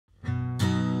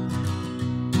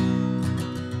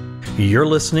You're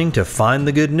listening to Find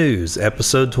the Good News,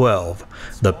 Episode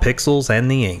 12, The Pixels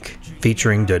and the Ink,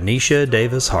 featuring Daneisha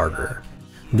Davis-Harger.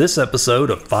 This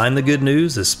episode of Find the Good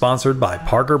News is sponsored by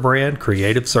Parker Brand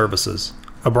Creative Services,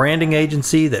 a branding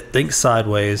agency that thinks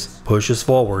sideways, pushes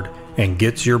forward, and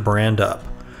gets your brand up.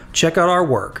 Check out our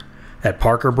work at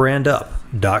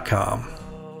parkerbrandup.com.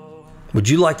 Would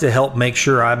you like to help make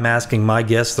sure I'm asking my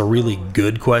guests the really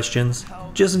good questions?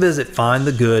 Just visit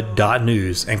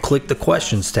findthegood.news and click the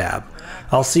Questions tab.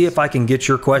 I'll see if I can get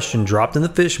your question dropped in the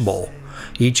fishbowl.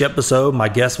 Each episode, my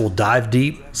guests will dive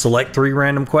deep, select 3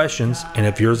 random questions, and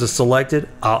if yours is selected,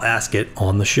 I'll ask it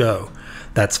on the show.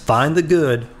 That's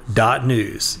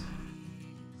findthegood.news.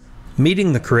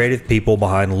 Meeting the creative people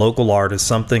behind local art is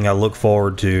something I look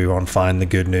forward to on Find the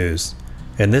Good News.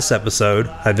 In this episode,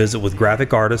 I visit with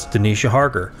graphic artist Daneisha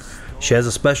Harger. She has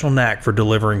a special knack for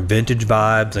delivering vintage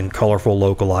vibes and colorful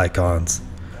local icons.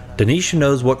 Daneisha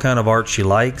knows what kind of art she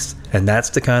likes, and that's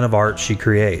the kind of art she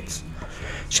creates.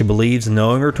 She believes in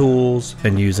knowing her tools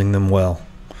and using them well.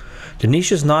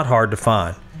 Daneisha's not hard to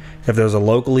find. If there's a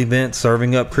local event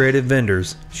serving up creative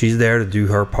vendors, she's there to do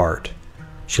her part.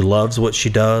 She loves what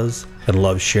she does and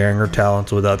loves sharing her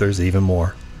talents with others even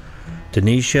more.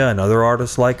 Daneisha and other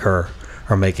artists like her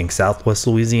are making Southwest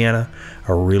Louisiana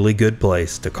a really good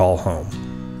place to call home.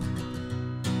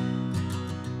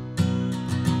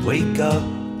 Wake up,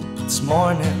 it's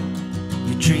morning.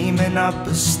 You're dreaming up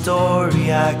a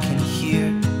story. I can hear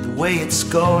the way it's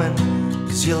going,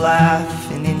 'cause you're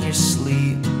laughing in your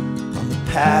sleep on the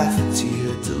path to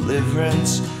your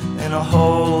deliverance, and a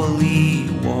holy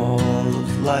wall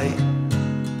of light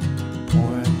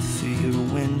pouring through your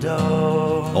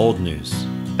window. Old news,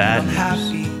 bad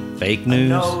news, fake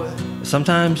news.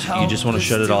 Sometimes you just want to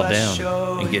shut it all down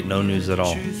and get no news at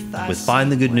all. With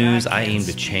Find the Good News, I aim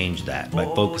to change that by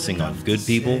focusing on good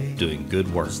people doing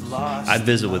good work. I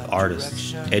visit with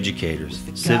artists, educators,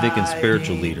 civic and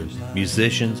spiritual leaders,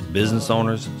 musicians, business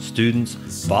owners, students,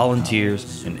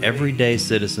 volunteers, and everyday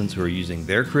citizens who are using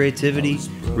their creativity,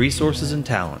 resources, and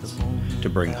talents to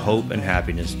bring hope and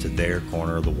happiness to their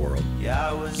corner of the world.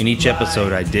 In each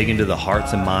episode, I dig into the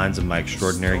hearts and minds of my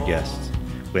extraordinary guests.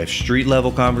 We have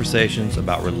street-level conversations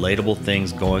about relatable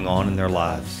things going on in their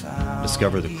lives.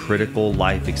 Discover the critical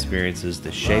life experiences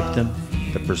that shape them,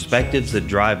 the perspectives that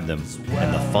drive them,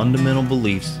 and the fundamental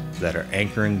beliefs that are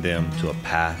anchoring them to a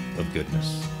path of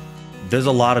goodness. There's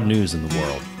a lot of news in the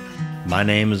world. My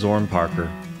name is Oran Parker,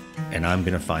 and I'm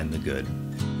going to find the good.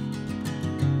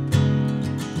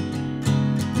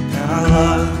 And I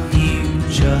love you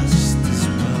just as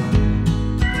well.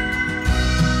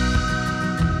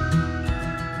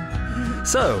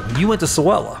 So, you went to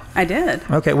Sewella. I did.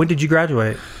 Okay, when did you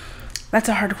graduate? That's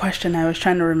a hard question. I was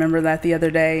trying to remember that the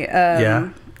other day.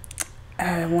 Yeah?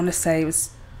 I want to say it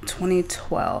was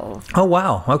 2012. Oh,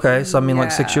 wow. Okay, so I mean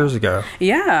like 6 Yeah. years ago.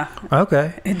 Yeah.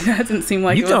 Okay. It doesn't seem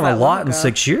like You've it was done a that lot long in ago.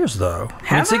 6 years, though.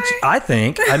 Have I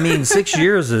think. I mean, 6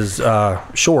 years is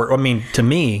short. I mean, to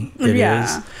me, it is.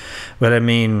 Yeah. But I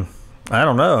mean, I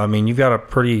don't know. I mean, you've got a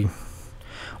pretty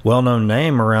well-known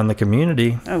name around the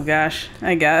community. Oh, gosh.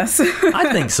 I guess.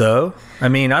 I think so. I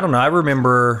mean, I don't know. I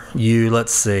remember you,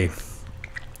 let's see.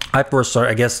 I first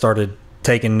started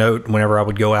taking note whenever I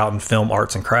would go out and film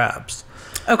arts and crafts.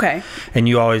 Okay. And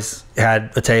you always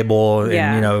had a table, and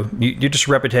Yeah. you know, your just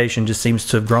reputation just seems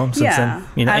to have grown since Yeah. then.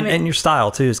 You know, I mean- and your style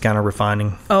too is kind of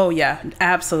refining. Oh, yeah.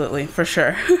 Absolutely. For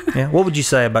sure. Yeah. What would you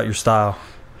say about your style?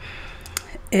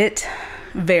 It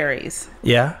varies.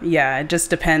 Yeah. Yeah. It just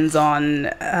depends on,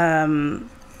 a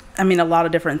lot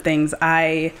of different things.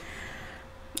 I'm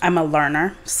a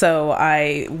learner. So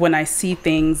when I see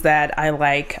things that I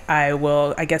like, I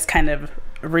will, I guess, kind of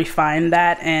refine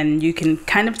that. And you can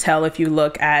kind of tell if you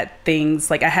look at things,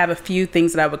 like I have a few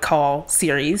things that I would call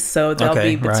series. So they'll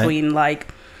Okay, be between like,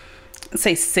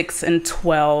 say 6 and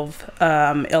 12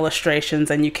 illustrations,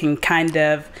 and you can kind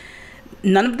of,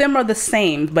 none of them are the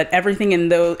same, but everything in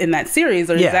that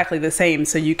series are exactly the same.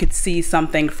 So you could see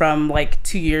something from like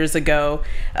 2 years ago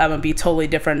and be totally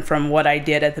different from what I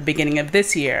did at the beginning of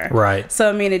this year. Right. So,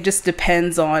 I mean, it just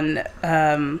depends on,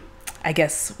 I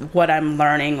guess, what I'm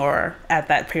learning or at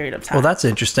that period of time. Well, that's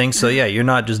interesting. So yeah, you're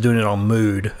not just doing it on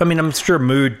mood. I mean, I'm sure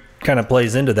mood kind of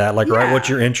plays into that, like right, what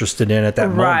you're interested in at that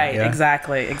moment. Right. Yeah?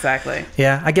 Exactly.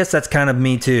 Yeah, I guess that's kind of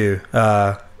me too.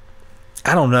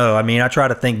 I don't know. I mean, I try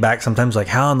to think back sometimes, like,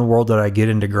 how in the world did I get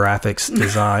into graphics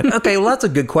design? Okay, well, that's a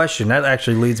good question. That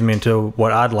actually leads me into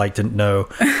what I'd like to know.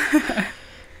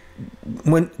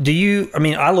 I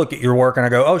mean, I look at your work and I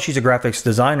go, oh, she's a graphics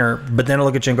designer, but then I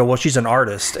look at you and go, well, she's an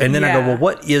artist. And then I go, well,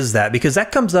 what is that? Because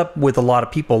that comes up with a lot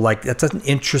of people. Like, that's an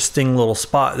interesting little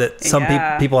spot that some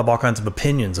people have all kinds of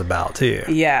opinions about too.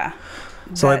 Yeah.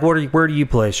 So like, where do you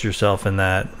place yourself in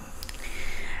that?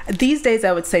 These days,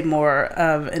 I would say more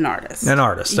of an artist. An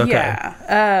artist, okay.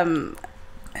 Yeah.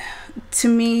 To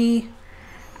me,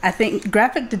 I think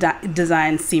graphic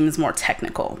design seems more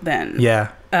technical than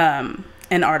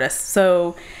an artist.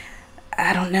 So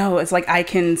I don't know. It's like I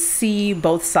can see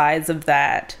both sides of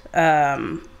that.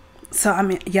 So I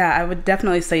mean, yeah, I would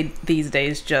definitely say these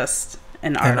days just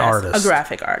an artist. A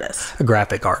graphic artist. A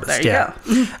graphic artist. There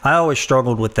you go. I always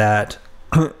struggled with that.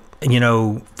 You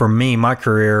know, for me, my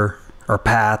career or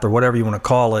path or whatever you want to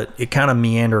call it, it kind of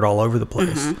meandered all over the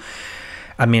place.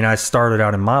 I mean, I started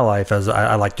out in my life as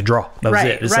I like to draw. That was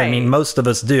it. I mean, most of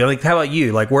us do. Like, how about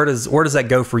you? Like, where does that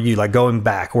go for you? Like, going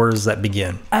back, where does that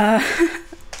begin?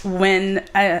 When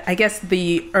I guess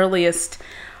the earliest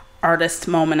artist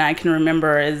moment I can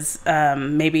remember is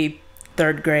maybe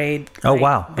third grade. Oh,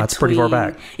 wow. That's pretty far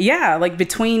back. Yeah, like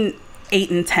between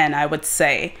 8 and 10, I would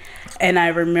say. And I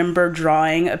remember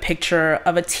drawing a picture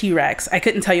of a T-Rex. I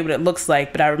couldn't tell you what it looks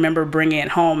like, but I remember bringing it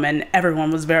home, and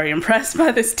everyone was very impressed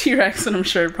by this T-Rex. And I'm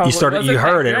sure it probably you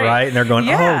heard it, right? And they're going,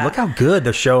 "Oh, look how good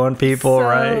they're showing people,"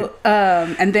 right?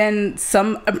 And then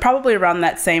probably around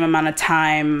that same amount of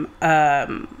time.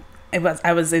 I've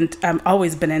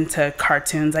always been into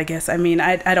cartoons, I guess. I mean,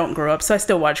 I don't grow up, so I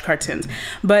still watch cartoons,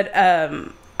 but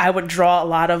I would draw a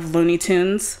lot of Looney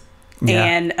Tunes.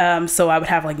 Yeah. And so I would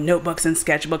have like notebooks and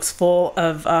sketchbooks full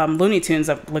of Looney Tunes.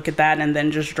 I would look at that and then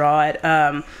just draw it.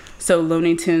 So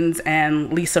Looney Tunes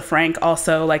and Lisa Frank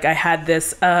also. Like, I had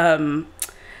this a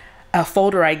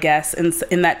folder, I guess,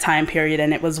 in that time period,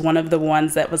 and it was one of the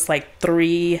ones that was like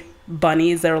 3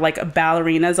 bunnies that were like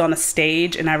ballerinas on a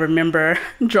stage, and I remember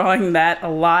drawing that a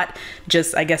lot,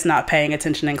 just I guess not paying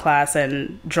attention in class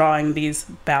and drawing these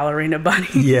ballerina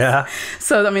bunnies. Yeah.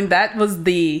 So I mean, that was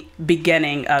the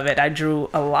beginning of it. I drew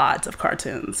a lot of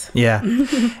cartoons. Yeah.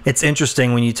 It's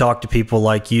interesting when you talk to people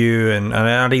like you, and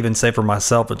I'd even say for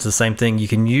myself, it's the same thing. You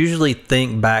can usually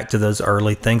think back to those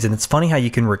early things, and it's funny how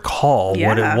you can recall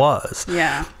what it was.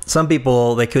 Yeah. Some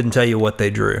people, they couldn't tell you what they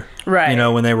drew, right? You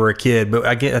know, when they were a kid. But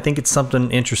I think it's something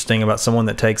interesting about someone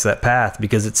that takes that path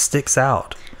because it sticks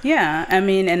out. Yeah, I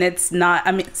mean, and it's not.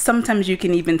 I mean, sometimes you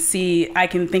can even see. I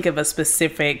can think of a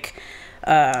specific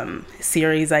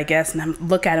series, I guess, and I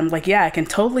look at them like, yeah, I can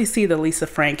totally see the Lisa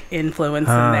Frank influence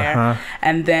in there.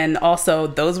 And then also,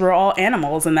 those were all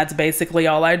animals, and that's basically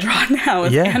all I draw now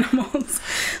is animals.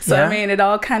 So I mean, it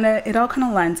all kind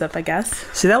of lines up, I guess.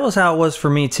 See, that was how it was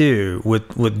for me too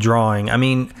with drawing. I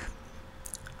mean,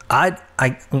 I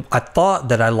thought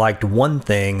that I liked one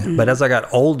thing, but as I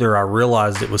got older, I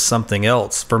realized it was something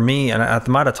else for me. And I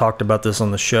might have talked about this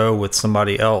on the show with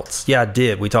somebody else. Yeah, I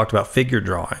did. We talked about figure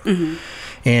drawing,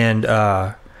 and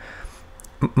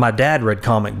my dad read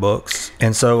comic books,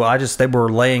 and so they were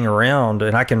laying around,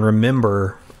 and I can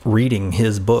remember reading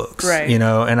his books, right? You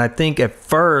know, and I think at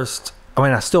first, I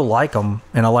mean, I still like them,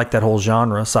 and I like that whole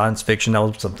genre, science fiction. That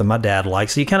was something my dad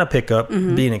liked. So you kind of pick up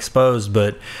being exposed,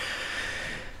 but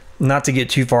not to get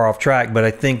too far off track, but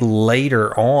I think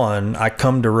later on, I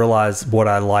come to realize what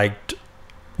I liked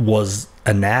was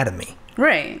anatomy.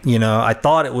 Right. You know, I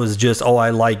thought it was just,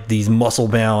 I like these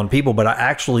muscle-bound people, but I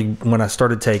actually, when I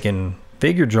started taking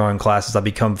figure drawing classes, I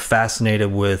become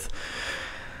fascinated with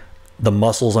the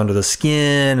muscles under the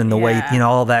skin and the way, you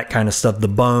know, all that kind of stuff, the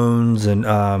bones and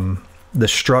the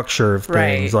structure of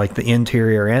things, like the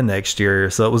interior and the exterior.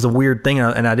 So it was a weird thing,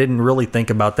 and I didn't really think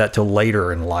about that till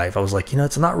later in life. I was like, you know,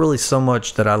 it's not really so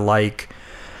much that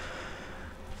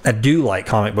I do like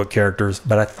comic book characters,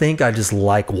 but I think I just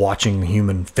like watching the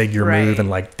human figure move and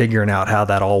like figuring out how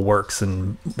that all works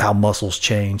and how muscles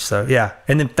change. So yeah.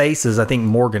 And then faces, I think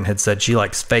Morgan had said she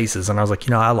likes faces, and I was like,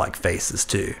 you know, I like faces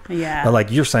too. Yeah. But like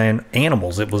you're saying,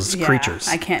 animals, it was creatures.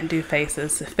 I can't do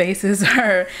faces. Faces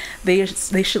they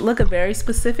should look a very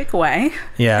specific way.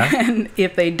 Yeah. And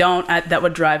if they don't, that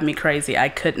would drive me crazy. I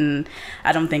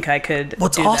don't think I could.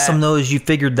 What's awesome though is you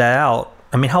figured that out.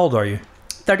 I mean, how old are you?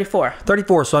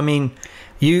 34. So I mean,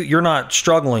 you're not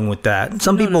struggling with that.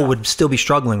 Some people would still be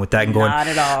struggling with that and going, not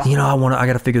at all. You know, I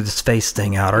got to figure this face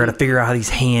thing out, or I got to figure out how these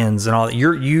hands and all.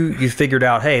 You figured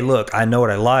out, hey, look, I know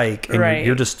what I like, and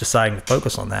you're just deciding to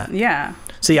focus on that. Yeah.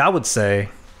 See, I would say,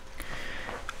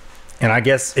 and I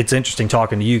guess it's interesting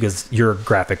talking to you because you're a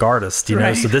graphic artist, you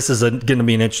know. So this is going to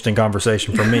be an interesting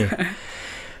conversation for me.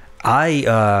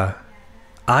 I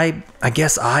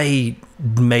guess I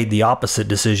made the opposite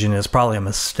decision. It's probably a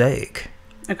mistake.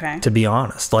 Okay. To be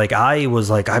honest, like I was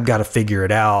like, I've got to figure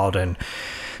it out and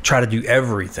try to do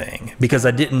everything because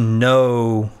I didn't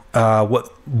know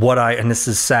what I, and this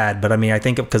is sad, but I mean, I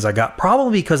think because I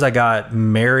got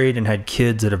married and had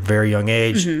kids at a very young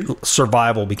age,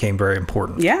 survival became very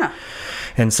important. Yeah.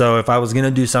 And so if I was going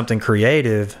to do something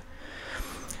creative,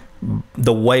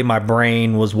 the way my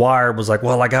brain was wired was like,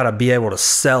 well, I got to be able to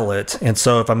sell it. And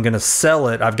so if I'm going to sell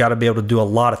it, I've got to be able to do a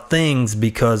lot of things,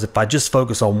 because if I just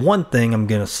focus on one thing, I'm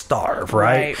going to starve.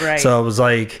 Right. So it was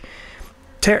like,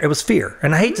 it was fear.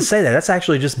 And I hate to say that. That's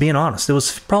actually just being honest. It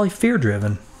was probably fear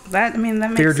driven. That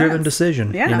makes fear-driven sense.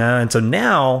 decision, Yeah. you know? And so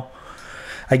now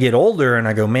I get older and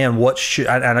I go, man, what should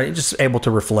I, and I'm just able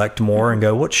to reflect more and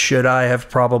go, what should I have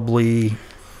probably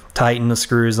tightened the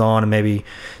screws on and maybe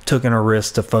taken a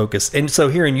risk to focus? And so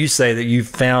hearing you say that you've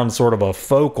found sort of a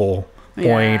focal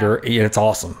point, it's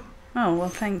awesome. Oh, well,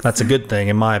 thanks. That's a good thing,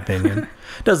 in my opinion.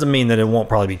 Doesn't mean that it won't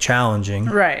probably be challenging.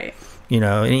 Right. You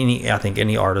know, I think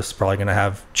any artist is probably going to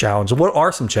have challenges. What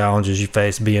are some challenges you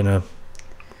face being a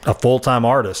full-time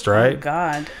artist, right?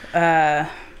 Oh,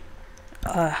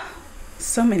 God.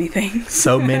 So many things.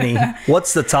 So many.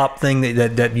 What's the top thing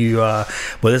that you, well,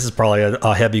 this is probably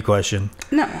a heavy question.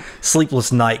 No.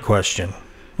 Sleepless night question.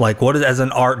 Like, what is, as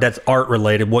an art that's art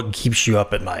related, what keeps you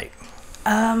up at night?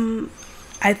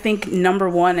 I think number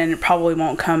one, and it probably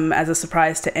won't come as a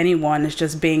surprise to anyone, is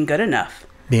just being good enough.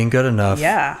 Being good enough.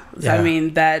 Yeah. I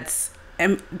mean,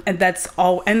 and that's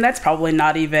all, and that's probably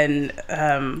not even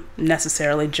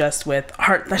necessarily just with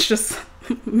art. That's just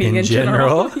me in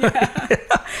general. Yeah.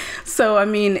 So I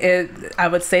mean, I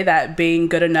would say that being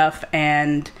good enough,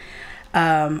 and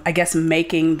I guess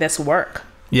making this work.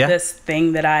 Yeah. This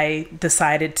thing that I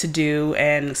decided to do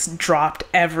and dropped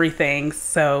everything.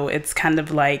 So it's kind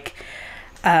of like,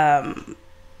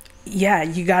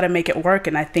 you got to make it work,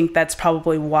 and I think that's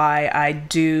probably why I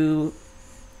do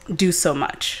so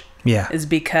much. Yeah. Is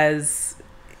because,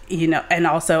 you know, and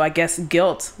also I guess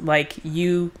guilt, like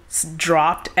you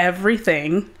dropped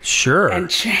everything. Sure. And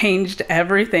changed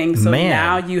everything. So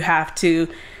now you have to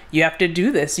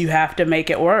do this. You have to make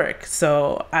it work.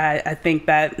 So I think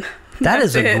that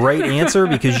is a great answer,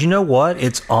 because you know what?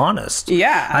 It's honest.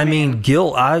 Yeah. I mean,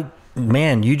 guilt,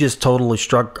 you just totally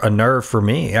struck a nerve for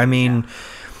me. I mean,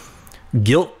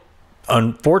 guilt,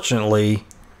 unfortunately,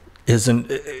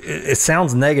 it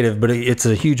sounds negative, but it's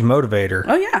a huge motivator.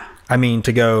 Oh yeah. I mean,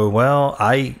 to go, well,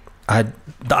 I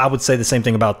would say the same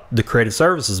thing about the creative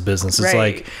services business. It's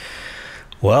like,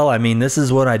 well, I mean, this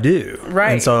is what I do.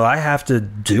 Right. And so I have to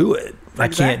do it. I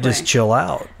can't just chill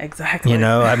out. Exactly. You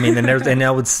know, I mean, and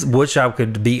I would wish I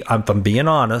could be, if I'm being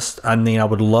honest, I mean, I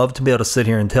would love to be able to sit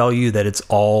here and tell you that it's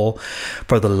all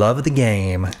for the love of the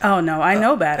game. Oh, no, I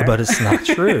know better. But it's not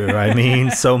true. I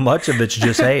mean, so much of it's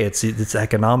just, hey, it's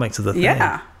economics of the thing.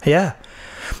 Yeah. Yeah.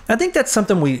 I think that's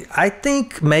something I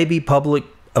think maybe public,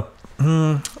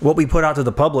 what we put out to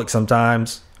the public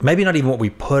sometimes, maybe not even what we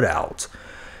put out.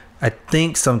 I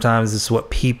think sometimes it's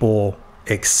what people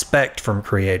expect from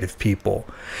creative people,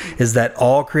 is that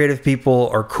all creative people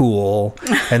are cool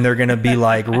and they're going to be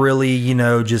like really, you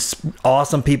know, just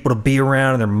awesome people to be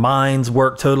around, and their minds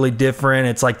work totally different.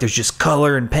 It's like there's just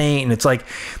color and paint, and it's like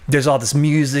there's all this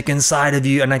music inside of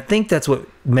you. And I think that's what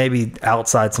maybe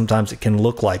outside sometimes it can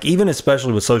look like, even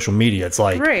especially with social media. It's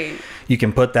like you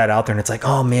can put that out there and it's like,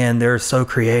 oh man, they're so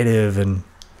creative. And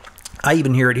I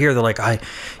even hear it here. They're like,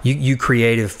 you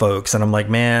creative folks. And I'm like,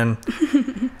 man,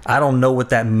 I don't know what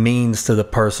that means to the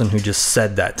person who just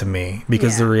said that to me,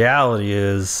 because the reality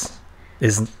is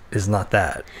not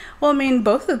that. Well, I mean,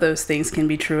 both of those things can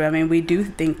be true. I mean, we do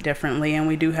think differently and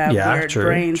we do have weird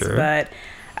brains, but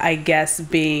I guess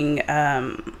being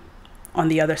on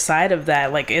the other side of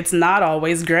that, like, it's not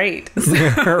always great.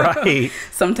 Right.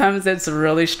 Sometimes it's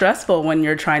really stressful when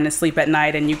you're trying to sleep at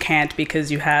night and you can't, because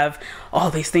you have all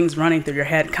these things running through your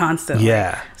head constantly.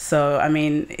 Yeah. So, I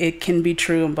mean, it can be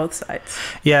true on both sides.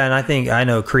 Yeah, and I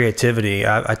know creativity.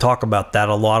 I talk about that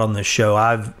a lot on this show.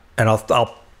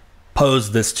 I'll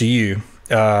pose this to you.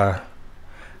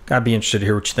 I'd be interested to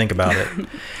hear what you think about it.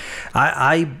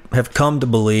 I have come to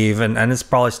believe, and this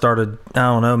probably started, I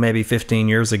don't know, maybe 15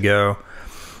 years ago,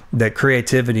 that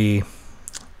creativity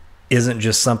isn't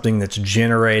just something that's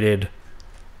generated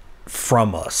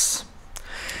from us.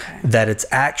 Okay. That it's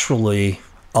actually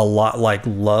a lot like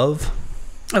love.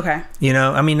 Okay. You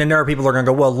know, I mean, and there are people that are going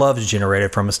to go, well, love is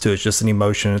generated from us too. It's just an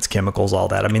emotion, it's chemicals, all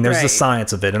that. I mean, there's the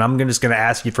science of it. And I'm just going to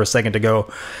ask you for a second to go,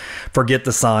 forget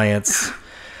the science.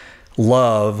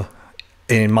 Love,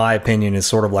 in my opinion, is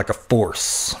sort of like a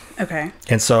force. Okay.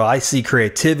 And so I see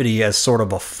creativity as sort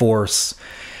of a force.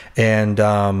 And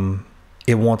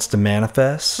it wants to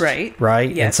manifest. Right. Right.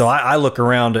 Yes. And so I look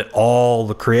around at all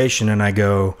the creation and I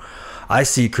go, I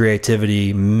see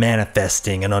creativity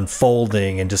manifesting and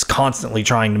unfolding and just constantly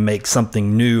trying to make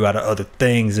something new out of other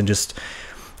things, and just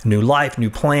new life, new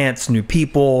plants, new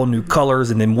people, new colors.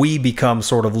 And then we become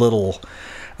sort of little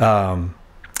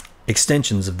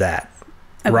extensions of that.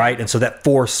 Okay. Right. And so that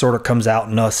force sort of comes out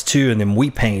in us too. And then we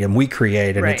paint and we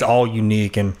create, and it's all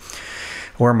unique. And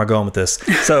where am I going with this?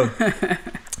 So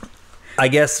I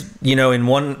guess, you know, in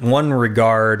one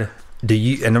regard, and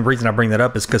the reason I bring that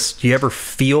up is because do you ever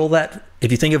feel that, if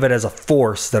you think of it as a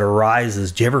force that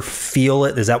arises, do you ever feel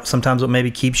it? Is that sometimes what maybe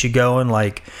keeps you going?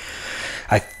 Like,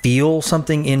 I feel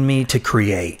something in me to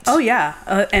create. Oh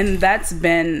yeah. And that's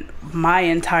been my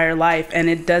entire life. And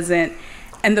it doesn't,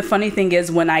 and the funny thing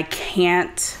is, when I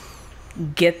can't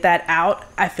get that out,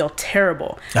 I feel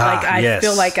terrible. Like I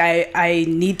feel like I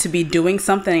need to be doing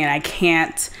something and I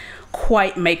can't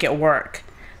quite make it work.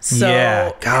 So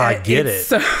yeah, God, I get it.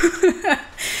 So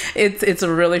it's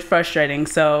really frustrating.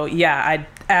 So yeah, I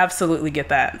absolutely get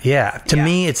that. Yeah, to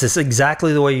me, it's just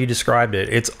exactly the way you described it.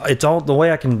 It's all the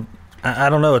way I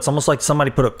don't know. It's almost like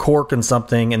somebody put a cork in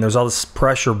something and there's all this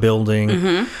pressure building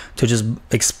to just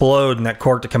explode and that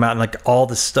cork to come out and like all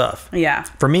this stuff. Yeah.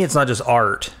 For me, it's not just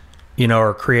art, you know,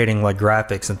 or creating like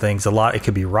graphics and things. It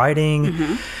could be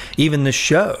writing, even the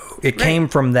show. It came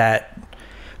from that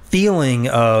feeling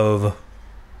of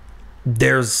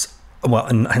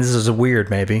and this is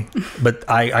weird maybe, but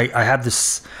I have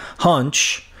this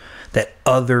hunch that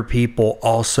other people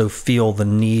also feel the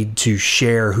need to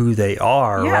share who they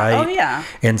are, right? Oh, yeah.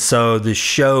 And so the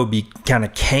show kind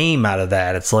of came out of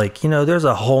that. It's like, you know, there's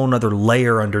a whole nother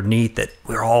layer underneath that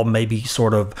we're all maybe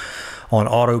sort of on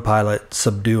autopilot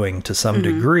subduing to some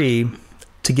degree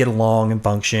to get along and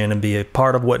function and be a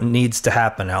part of what needs to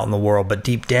happen out in the world. But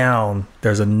deep down,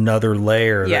 there's another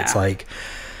layer that's like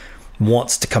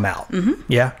wants to come out.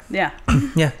 Yeah. Yeah.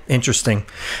 Interesting.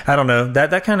 I don't know.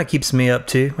 That kind of keeps me up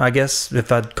too, I guess,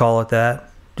 if I'd call it that.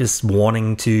 Just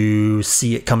wanting to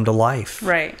see it come to life.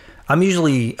 Right. I'm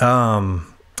usually, I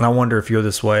wonder if you're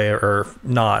this way or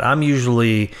not. I'm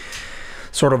usually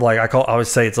sort of like, I always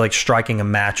say it's like striking a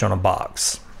match on a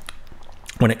box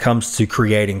when it comes to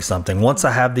creating something. Once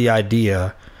I have the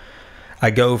idea,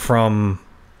 I go from,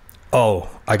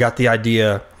 I got the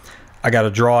idea, I got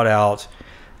to draw it out,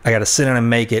 I got to sit down and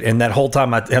make it. And that whole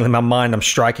time in my mind, I'm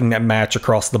striking that match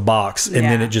across the box, and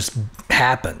then it just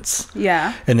happens.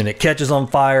 Yeah. And then it catches on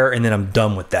fire, and then I'm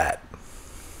done with that.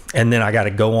 And then I got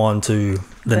to go on to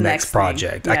the next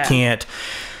project. Yeah. I can't,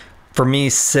 for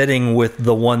me, sitting with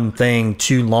the one thing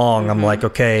too long, I'm like,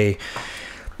 okay,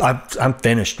 I'm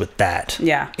finished with that.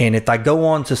 Yeah. And if I go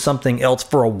on to something else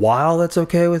for a while, that's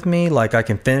okay with me. Like I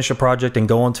can finish a project and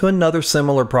go on to another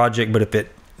similar project. But if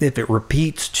it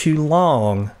repeats too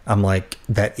long, I'm like,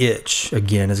 that itch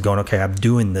again is going, okay, I'm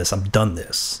doing this. I'm done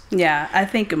this. Yeah. I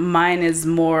think mine is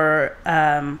more,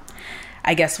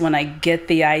 I guess when I get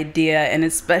the idea, and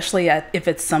especially if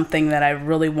it's something that I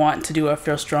really want to do or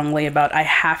feel strongly about, I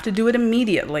have to do it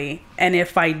immediately. And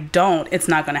if I don't, it's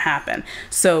not going to happen.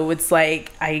 So it's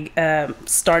like I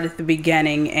start at the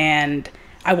beginning and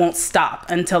I won't stop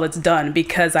until it's done,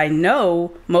 because I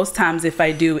know most times if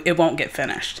I do, it won't get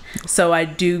finished. So I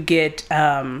do get,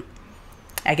 I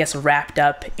guess, wrapped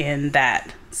up in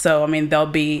that. So, I mean, there'll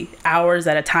be hours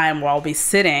at a time where I'll be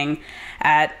sitting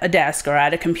at a desk or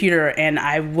at a computer and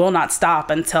I will not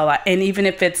stop until and even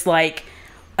if it's like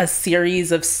a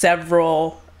series of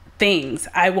several things,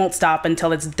 I won't stop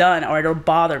until it's done or it'll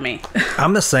bother me.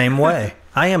 I'm the same way.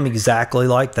 I am exactly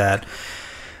like that.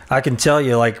 I can tell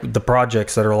you, like, the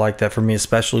projects that are like that for me,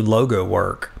 especially logo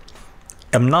work.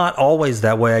 I'm not always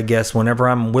that way, I guess, whenever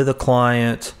I'm with a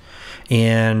client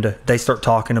and they start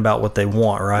talking about what they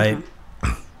want, right?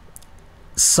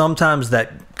 Sometimes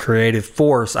that creative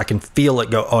force, I can feel it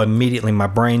go, immediately my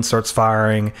brain starts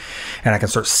firing and I can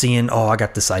start seeing, I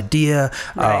got this idea.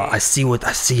 Right. I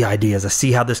see ideas. I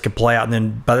see how this could play out. And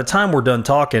then by the time we're done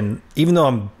talking, even though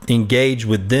I'm engaged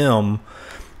with them,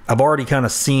 I've already kind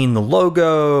of seen the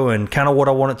logo and kind of what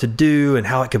I want it to do and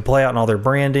how it could play out in all their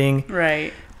branding.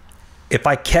 Right. If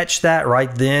I catch that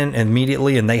right then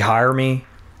immediately and they hire me,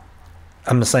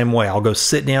 I'm the same way. I'll go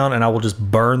sit down and I will just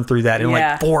burn through that in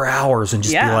like 4 hours and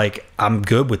just be like, I'm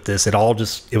good with this. It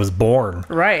was born.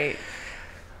 Right.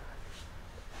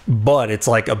 But it's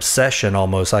like obsession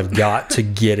almost. I've got to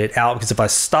get it out, because if I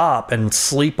stop and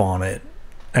sleep on it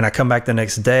and I come back the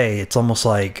next day, it's almost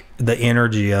like the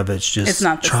energy of it's just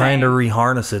not the trying same. to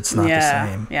reharness it. It's not the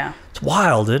same. Yeah. It's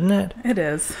wild, isn't it? It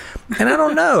is. And I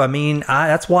don't know. I mean,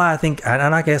 that's why I think,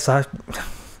 and I guess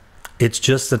it's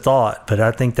just a thought, but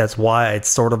I think that's why it's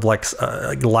sort of like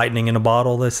lightning in a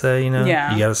bottle, they say, you know?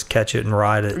 Yeah. You got to catch it and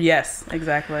ride it. Yes,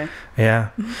 exactly. Yeah.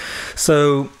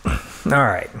 So, all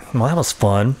right. Well, that was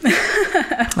fun.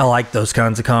 I like those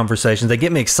kinds of conversations. They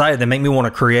get me excited. They make me want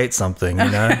to create something,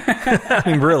 you know? I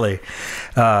mean, really.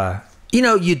 You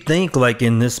know, you'd think like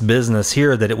in this business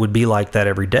here that it would be like that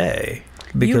every day.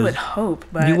 Because you would hope,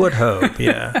 but... You would hope,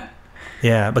 yeah.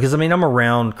 Yeah, because I mean, I'm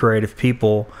around creative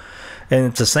people, and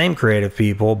it's the same creative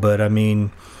people, but I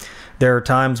mean, there are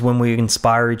times when we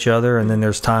inspire each other, and then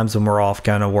there's times when we're off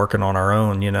kind of working on our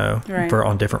own, you know, right.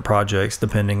 on different projects,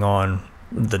 depending on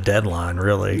the deadline,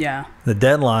 really. Yeah. The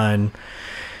deadline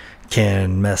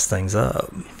can mess things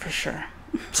up. For sure.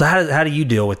 So how do you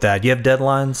deal with that? Do you have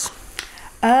deadlines?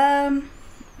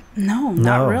 No,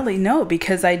 not really. No,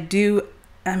 because I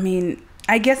mean,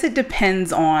 I guess it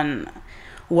depends on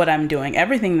what I'm doing.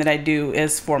 Everything that I do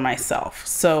is for myself.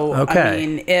 So, okay. I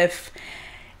mean, if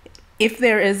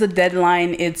there is a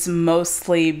deadline, it's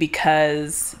mostly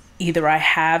because either I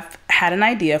have had an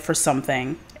idea for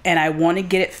something and I want to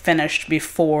get it finished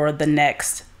before the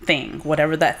next thing,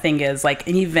 whatever that thing is, like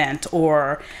an event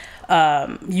or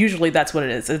usually that's what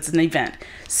it is. It's an event.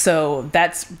 So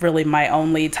that's really my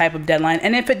only type of deadline.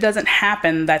 And if it doesn't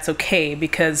happen, that's okay,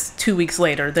 because 2 weeks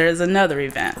later, there's another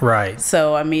event. Right.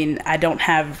 So, I mean, I don't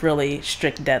have really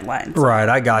strict deadlines. Right.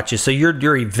 I got you. So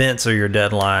your events are your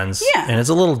deadlines. Yeah. And it's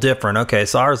a little different. Okay.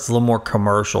 So ours is a little more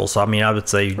commercial. So, I mean, I would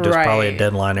say there's right. probably a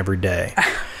deadline every day.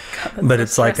 God, but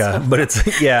it's like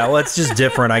yeah, well, it's just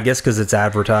different, I guess, because it's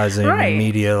advertising right. and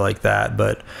media like that.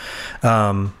 But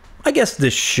I guess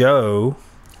this show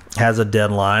has a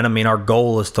deadline. I mean, our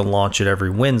goal is to launch it every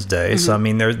Wednesday. Mm-hmm. So, I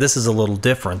mean, this is a little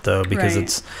different, though, because right.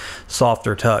 it's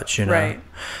softer touch, you know. Right.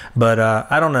 But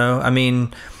I don't know. I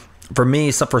mean, for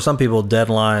me, for some people,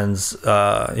 deadlines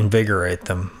invigorate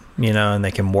them, you know, and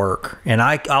they can work. And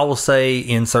I will say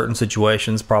in certain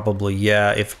situations, probably,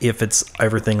 yeah, if it's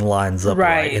everything lines up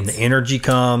right and the energy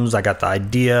comes, I got the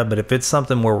idea. But if it's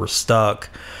something where we're stuck,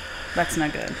 that's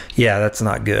not good. Yeah, that's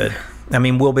not good. I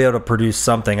mean, we'll be able to produce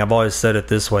something. I've always said it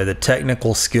this way. The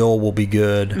technical skill will be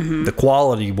good. Mm-hmm. The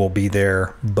quality will be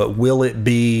there. But will it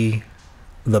be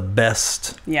the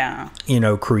best? Yeah. You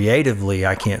know, creatively,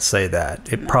 I can't say that.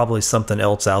 It probably something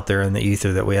else out there in the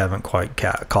ether that we haven't quite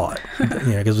caught. You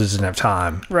know, because we just didn't have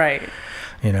time. Right.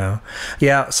 You know?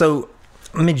 Yeah, so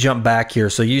let me jump back here.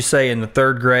 So you say in the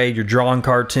third grade, you're drawing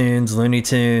cartoons, Looney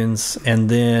Tunes, and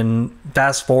then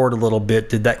fast forward a little bit.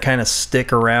 Did that kind of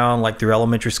stick around like through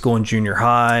elementary school and junior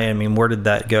high? I mean, where did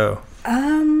that go?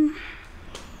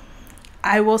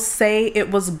 I will say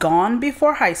it was gone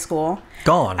before high school.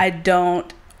 Gone? I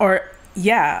don't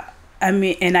know.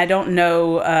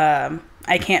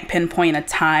 I can't pinpoint a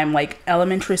time. Like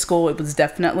elementary school, it was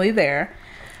definitely there.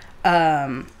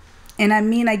 And I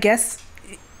mean, I guess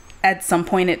at some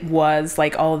point it was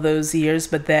like all those years,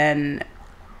 but then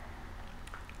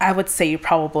I would say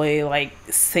probably like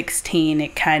 16,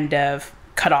 it kind of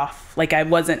cut off. Like I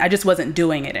just wasn't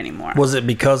doing it anymore. Was it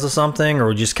because of something,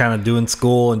 or just kind of doing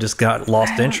school and just got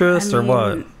lost interest, or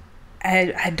what?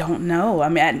 I don't know. I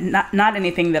mean, not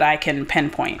anything that I can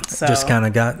pinpoint. So just kind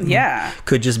of got, yeah.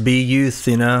 Could just be youth,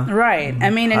 you know? Right.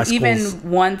 I mean, and even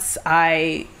once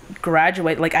I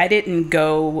graduated, like I didn't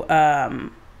go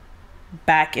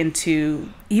back into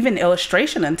even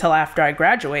illustration until after I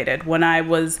graduated. When I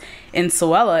was in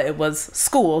Sewella, it was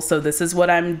school. So this is what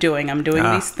I'm doing. I'm doing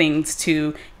these things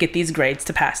to get these grades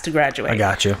to pass to graduate. I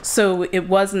got you. So it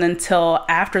wasn't until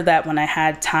after that, when I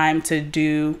had time to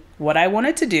do what I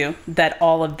wanted to do, that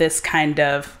all of this kind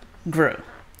of grew.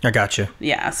 I got you.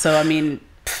 Yeah. So, I mean,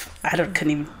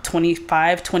 couldn't even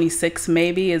 25, 26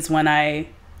 maybe is when I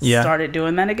started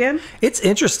doing that again. It's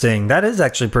interesting. That is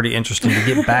actually pretty interesting to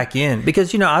get back in,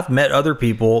 because, you know, I've met other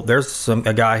people. There's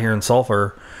a guy here in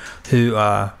Sulphur who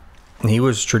he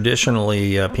was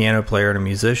traditionally a piano player and a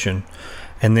musician,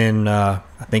 and then I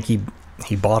think he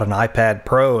bought an iPad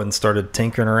Pro and started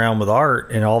tinkering around with art,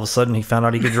 and all of a sudden he found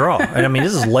out he could draw. And I mean,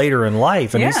 this is later in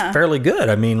life, and he's fairly good.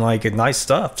 I mean, like, nice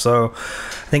stuff. So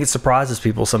I think it surprises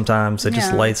people sometimes. They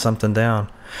just lay something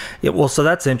down. Yeah, well, so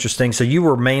that's interesting. So you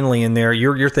were mainly in there.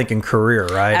 You're thinking career,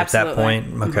 right? Absolutely. At that point,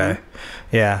 okay.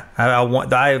 Mm-hmm. Yeah,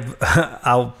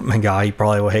 my guy, he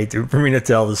probably will hate for me to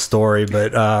tell this story,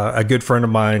 but a good friend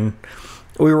of mine,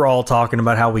 we were all talking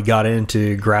about how we got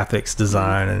into graphics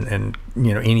design and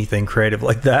you know, anything creative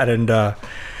like that, and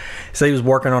so he was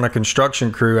working on a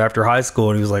construction crew after high school,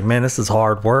 and he was like, "Man, this is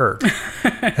hard work."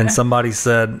 And somebody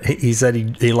said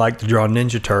he liked to draw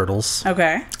Ninja Turtles.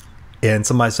 Okay. and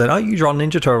somebody said, oh, you draw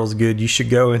Ninja Turtles good, you should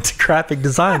go into graphic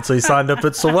design. So he signed up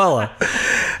at Sewella.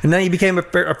 And then he became a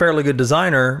fairly good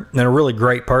designer and a really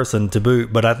great person to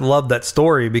boot. But I love that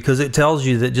story because it tells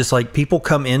you that just like people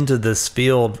come into this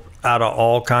field out of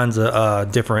all kinds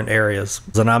of different areas.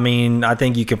 And I mean, I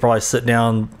think you can probably sit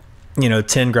down,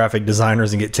 10 graphic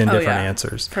designers and get 10 different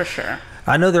answers. For sure.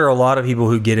 I know there are a lot of people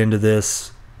who get into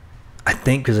this, I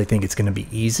think, because they think it's going to be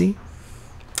easy.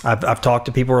 I've talked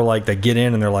to people who are like, they get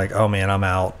in and they're like, oh man, I'm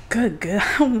out. Good.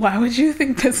 Why would you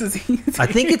think this is easy? I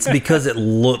think it's because it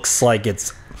looks like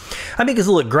it's, because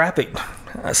look, graphic,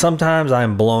 sometimes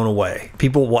I'm blown away.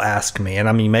 People will ask me, and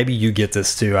I mean, maybe you get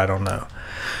this too, I don't know.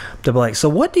 They'll be like, so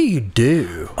what do you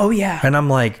do? Oh, yeah. And I'm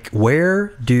like, where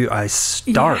do I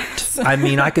start? Yes.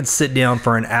 I could sit down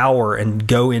for an hour and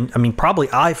go in. Probably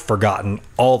I've forgotten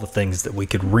all the things that we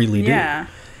could really do. Yeah.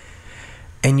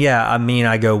 And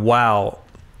I go, wow.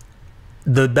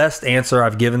 The best answer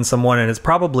I've given someone, and it's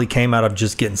probably came out of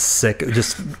just getting sick,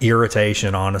 just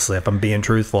irritation, honestly, if I'm being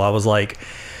truthful. I was like,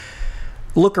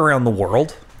 look around the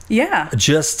world. Yeah.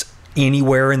 Just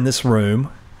anywhere in this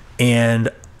room, and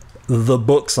the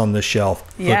books on the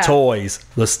shelf, the toys,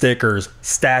 the stickers,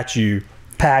 statue,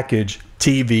 package,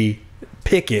 TV,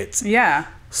 pickets. Yeah.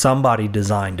 Somebody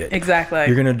designed it. Exactly.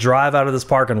 You're going to drive out of this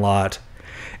parking lot,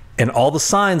 and all the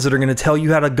signs that are going to tell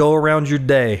you how to go around your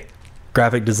day,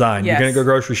 graphic design. Yes. You're going to go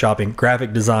grocery shopping,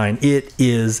 graphic design. It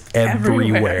is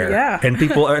everywhere. Yeah. And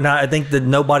people are not, I think that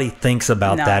nobody thinks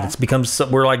about that. It's become,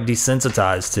 we're like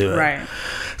desensitized to it. Right.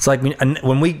 It's like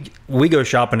when we go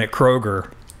shopping at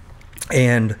Kroger,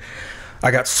 and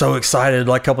I got so excited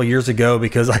like a couple of years ago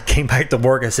because I came back to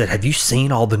work. I said, have you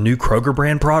seen all the new Kroger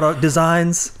brand product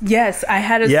designs? Yes, I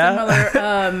had a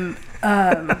similar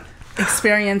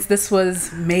experience. This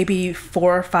was maybe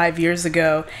 4 or 5 years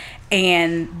ago.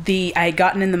 And I had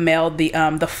gotten in the mail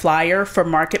the flyer for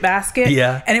Market Basket,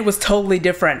 and it was totally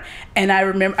different. And I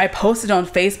remember I posted on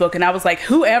Facebook, and I was like,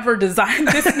 "Whoever designed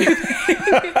this new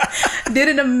thing did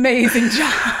an amazing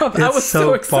job." I was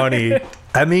so excited.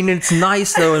 Funny. It's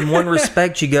nice though. In one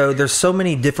respect, you go, there's so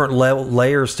many different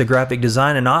layers to graphic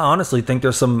design, and I honestly think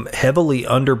there's some heavily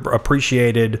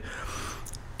underappreciated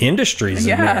industries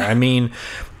in there.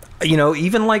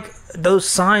 Even like those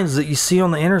signs that you see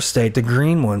on the interstate, the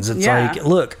green ones, it's like,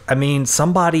 look,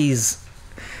 somebody's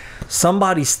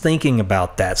thinking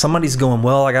about that. Somebody's going,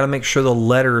 well, I got to make sure the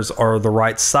letters are the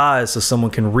right size so someone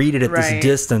can read it at this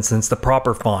distance, and it's the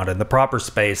proper font and the proper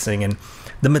spacing and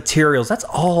the materials. That's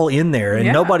all in there,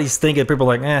 and nobody's thinking.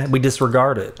 People are like, we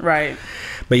disregard it. Right.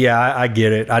 But I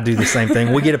get it. I do the same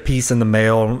thing. We get a piece in the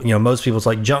mail, most people, it's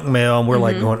like junk mail, and we're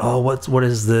like going, oh, what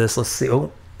is this? Let's see.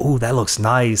 Oh, that looks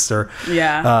nice, or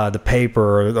the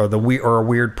paper, or a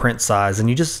weird print size, and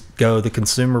you just go. The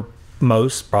consumer,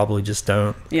 most probably just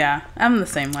don't. Yeah, I'm the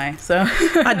same way. So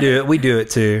I do it. We do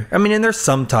it too. And there's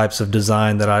some types of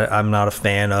design that I'm not a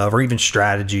fan of, or even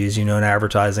strategies, in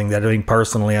advertising that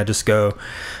personally, I just go,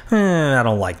 I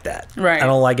don't like that. Right. I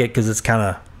don't like it because it's kind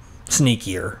of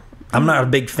sneakier. I'm not a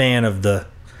big fan of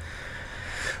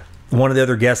one of the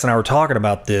other guests and I were talking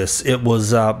about this. It was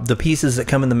the pieces that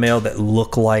come in the mail that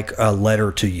look like a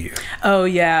letter to you. Oh,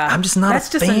 yeah. I'm just not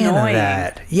a fan of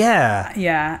that. Yeah.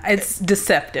 Yeah. It's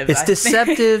deceptive. It's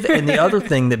deceptive. And the other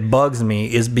thing that bugs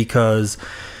me is because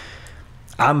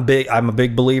I'm a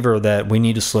big believer that we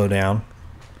need to slow down,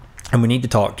 and we need to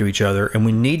talk to each other, and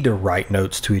we need to write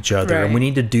notes to each other, and we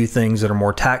need to do things that are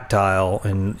more tactile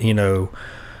and,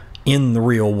 in the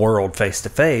real world, face to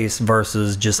face,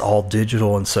 versus just all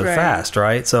digital and so fast,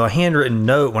 right? So a handwritten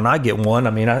note, when I get one,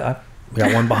 I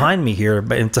got one behind me here,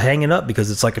 but it's hanging up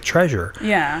because it's like a treasure.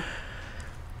 Yeah.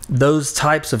 Those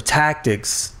types of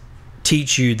tactics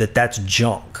teach you that that's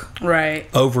junk. Right.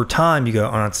 Over time, you go,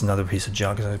 oh, it's another piece of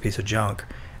junk, it's another piece of junk.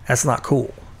 That's not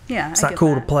cool. Yeah, it's not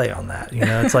cool to play on that.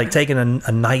 It's like taking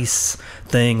a nice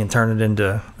thing and turn it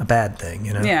into a bad thing.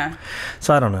 Yeah.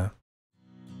 So I don't know.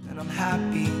 And I'm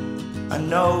happy. I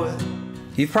know it.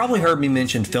 You've probably heard me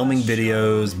mention filming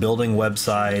videos, building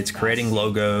websites, creating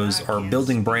logos, or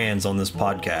building brands on this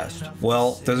podcast.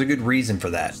 Well, there's a good reason for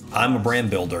that. I'm a brand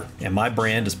builder, and my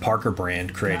brand is Parker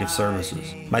Brand Creative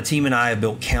Services. My team and I have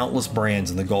built countless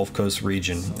brands in the Gulf Coast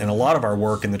region, and a lot of our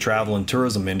work in the travel and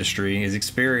tourism industry is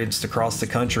experienced across the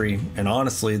country and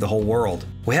honestly the whole world.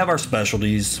 We have our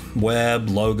specialties: web,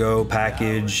 logo,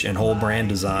 package, and whole brand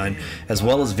design, as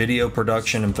well as video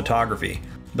production and photography.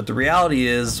 But the reality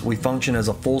is, we function as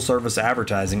a full-service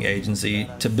advertising agency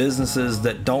to businesses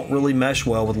that don't really mesh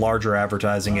well with larger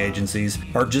advertising agencies,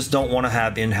 or just don't want to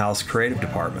have in-house creative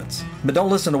departments. But don't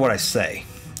listen to what I say.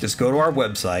 Just go to our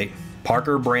website,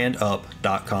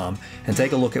 parkerbrandup.com, and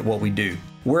take a look at what we do.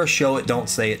 We're a show it, don't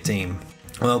say it team.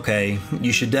 Okay,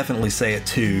 you should definitely say it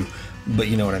too, but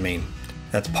you know what I mean.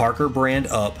 That's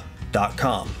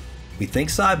parkerbrandup.com. We think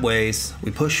sideways,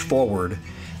 we push forward,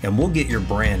 and we'll get your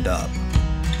brand up.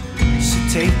 So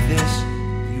take this,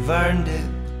 you've earned it,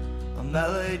 a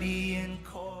melody and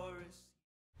chorus.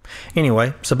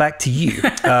 Anyway, so back to you.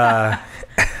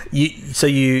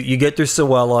 You get through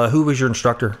Sewella. Who was your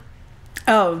instructor?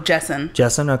 Oh,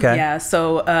 Jessen, okay. Yeah,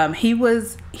 so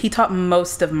he taught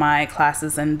most of my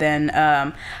classes, and then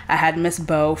I had Miss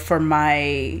Bo for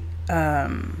my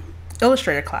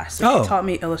Illustrator class. So she taught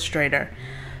me Illustrator.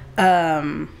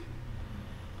 Yeah,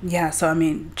 so I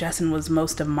mean, Jessen was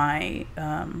most of my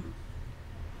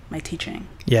my teaching.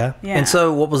 Yeah. And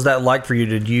so what was that like for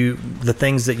you? The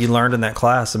things that you learned in that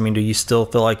class, I mean, do you still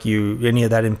feel like any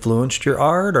of that influenced your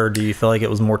art, or do you feel like it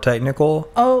was more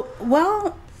technical? Oh,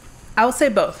 well, I would say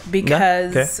both,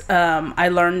 because I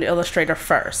learned Illustrator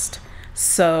first.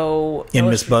 So in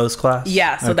Miss Bo's class?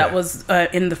 Yeah, so that was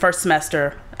in the first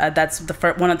semester. That's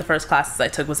one of the first classes I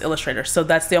took was Illustrator. So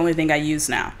that's the only thing I use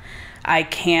now. I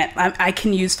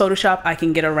can use Photoshop, I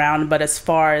can get around, but as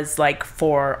far as like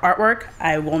for artwork,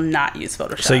 I will not use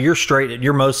Photoshop. So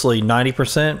you're mostly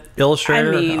 90%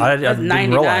 Illustrator? I mean, I didn't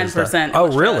realize 99%. that.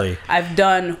 Oh, really? I've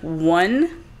done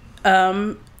one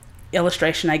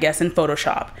illustration, I guess, in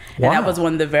Photoshop. And that was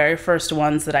one of the very first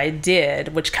ones that I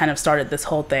did, which kind of started this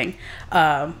whole thing.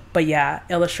 But yeah,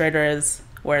 Illustrator is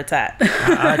where it's at.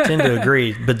 I tend to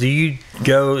agree. But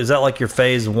is that like your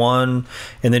phase one,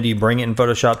 and then do you bring it in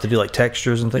Photoshop to do like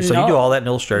textures and things? So you do all that in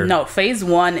Illustrator? No, phase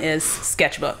one is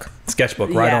Sketchbook.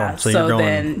 Right on. So you're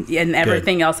going. And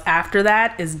everything else after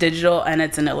that is digital, and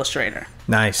it's in Illustrator.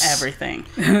 Nice. Everything.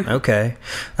 Okay.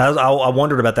 I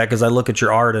wondered about that because I look at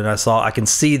your art and I can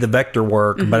see the vector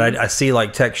work, but I see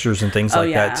like textures and things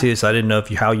like that too. So I didn't know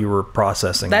how you were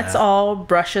processing that. That's all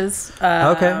brushes.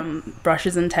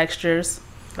 Brushes and textures.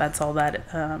 That's all that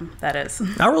is.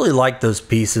 I really like those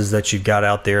pieces that you've got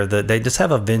out there that they just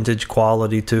have a vintage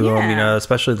quality to them,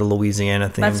 especially the Louisiana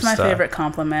theme. That's my favorite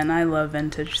compliment. I love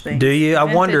vintage things. Do you? I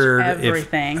wondered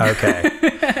everything.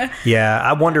 Okay. Yeah,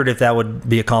 I wondered if that would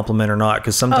be a compliment or not,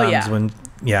 because sometimes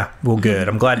good.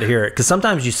 I'm glad to hear it, because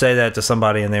sometimes you say that to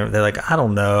somebody and they're like, I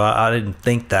don't know, I didn't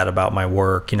think that about my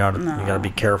work. You got to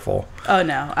be careful. Oh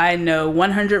no, I know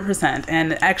 100%.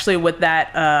 And actually with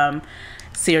that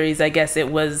series, I guess it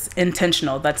was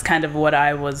intentional. That's kind of what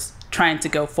I was trying to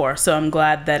go for. So I'm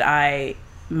glad that I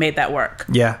made that work.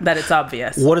 Yeah. That it's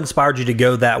obvious. What inspired you to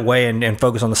go that way and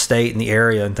focus on the state and the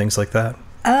area and things like that?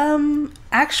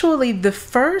 Actually, it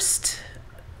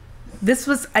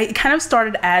kind of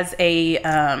started as a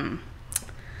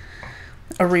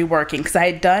reworking, because I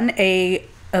had done a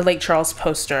Lake Charles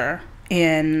poster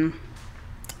in,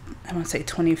 I want to say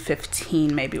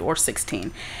 2015 maybe, or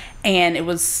 16. And it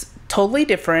was totally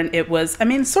different. It was,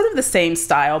 sort of the same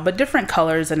style, but different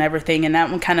colors and everything. And that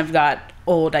one kind of got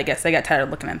old, I guess. I got tired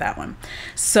of looking at that one.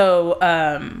 So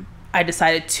I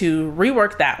decided to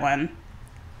rework that one.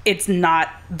 It's not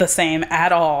the same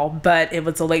at all, but it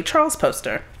was a Lake Charles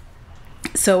poster.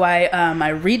 So I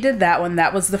redid that one.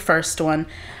 That was the first one.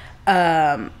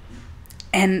 And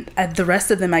the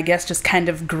rest of them, I guess, just kind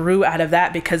of grew out of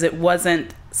that, because it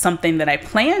wasn't something that I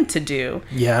planned to do.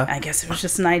 Yeah. I guess it was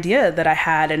just an idea that I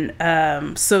had.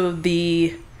 And so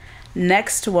the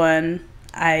next one,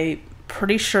 I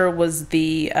pretty sure was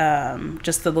the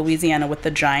just the Louisiana with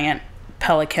the giant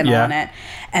pelican on it.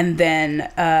 And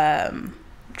then I'm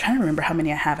trying to remember how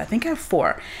many I have. I think I have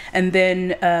 4. And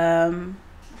then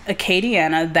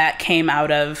Acadiana, that came out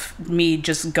of me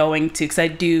just going to, because I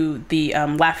do the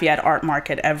Lafayette Art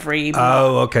Market every month.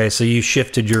 Oh, okay. So you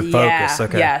shifted your focus.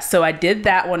 Okay. Yeah. So I did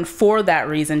that one for that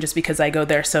reason, just because I go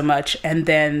there so much. And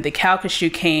then the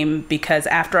Calcasieu came because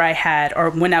after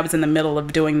when I was in the middle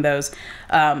of doing those,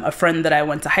 a friend that I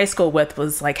went to high school with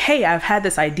was like, hey, I've had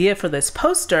this idea for this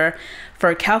poster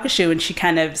for Calcasieu, and she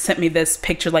kind of sent me this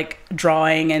picture, like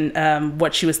drawing and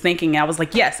what she was thinking. I was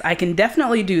like, yes, I can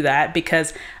definitely do that,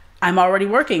 because I'm already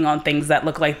working on things that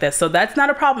look like this. So that's not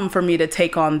a problem for me to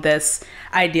take on this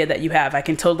idea that you have. I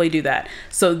can totally do that.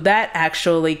 So that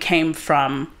actually came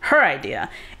from her idea.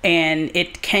 And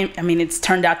it's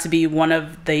turned out to be one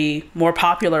of the more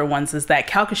popular ones, is that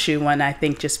Calcasieu one, I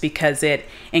think, just because it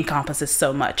encompasses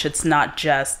so much. It's not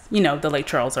just, the Lake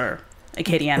Charles or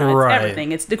Acadiana. It's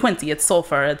everything. It's DeQuincy, it's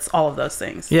sulfur, it's all of those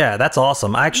things. Yeah, that's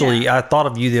awesome. Actually, I thought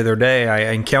of you the other day.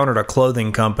 I encountered a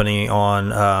clothing company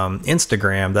on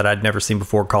Instagram that I'd never seen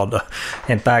before called,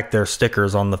 in fact, their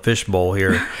stickers on the fishbowl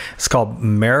here. It's called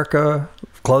America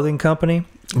Clothing Company.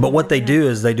 But what they do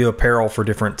is they do apparel for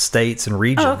different states and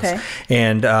regions. Oh, okay.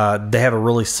 And they have a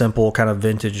really simple kind of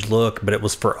vintage look, but it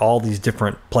was for all these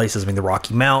different places. I mean, the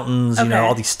Rocky Mountains, you know,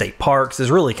 all these state parks. It's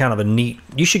really kind of a neat,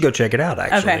 you should go check it out,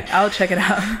 actually. Okay, I'll check it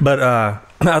out. But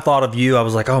I thought of you. I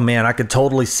was like, oh, man, I could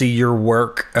totally see your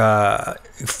work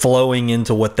flowing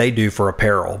into what they do for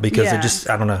apparel. Because it just,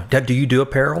 I don't know. Do you do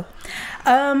apparel?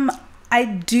 I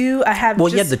do. I have.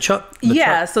 Well, yeah, the Chuck.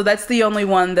 So that's the only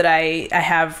one that I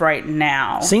have right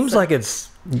now. Seems like it's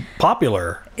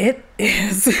popular. It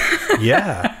is.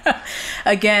 Yeah.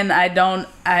 Again,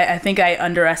 I think I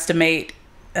underestimate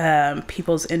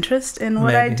people's interest in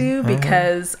what I do,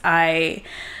 because that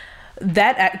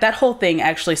whole thing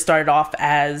actually started off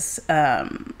as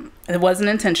it wasn't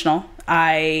intentional.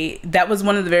 That was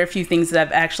one of the very few things that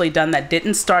I've actually done that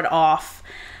didn't start off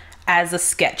as a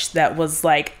sketch. That was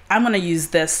like, I'm going to use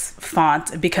this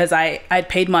font because I'd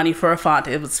paid money for a font.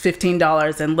 It was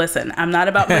 $15. And listen, I'm not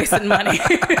about wasting money.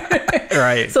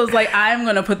 Right. So it's like, I'm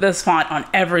going to put this font on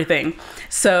everything.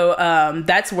 So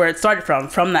that's where it started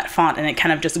from that font. And it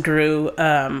kind of just grew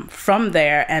from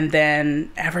there. And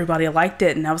then everybody liked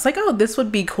it. And I was like, oh, this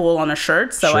would be cool on a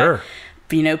shirt. So sure.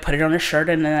 I put it on a shirt,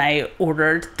 and then I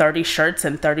ordered 30 shirts,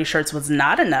 and 30 shirts was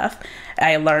not enough.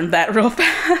 I learned that real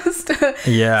fast.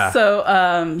 Yeah.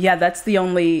 So, that's the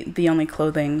only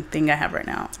clothing thing I have right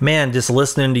now. Man, just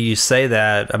listening to you say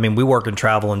that, I mean, we work in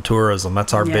travel and tourism.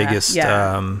 That's our biggest,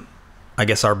 I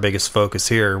guess our biggest focus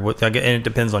here. And it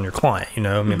depends on your client, you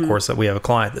know. I mean, of course, we have a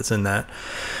client that's in that.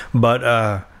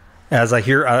 But as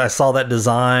I saw that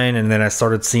design, and then I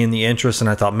started seeing the interest, and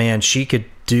I thought, man, she could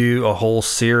do a whole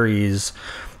series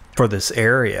for this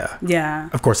area. Yeah.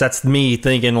 Of course, that's me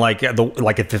thinking like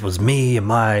if it was me and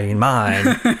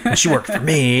mine, and she worked for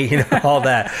me, you know, all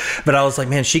that. But I was like,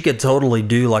 man, she could totally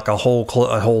do like a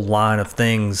whole line of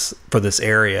things for this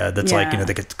area. That's like, you know,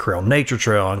 they get the Creole Nature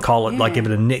Trail and call it like, give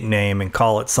it a nickname and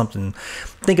call it something.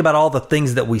 Think about all the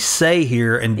things that we say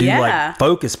here and do like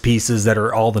focus pieces that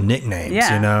are all the nicknames,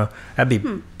 you know. That'd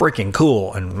be freaking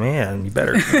cool. And man,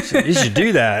 you should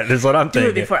do that, is what I'm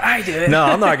thinking. Do it before I do it. No,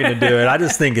 I'm not going to do it. I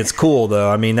just think it's cool, though.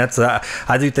 I mean, that's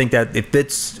I do think that it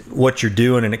fits what you're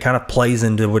doing, and it kind of plays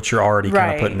into what you're already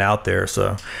kind of putting out there.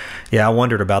 So, yeah, I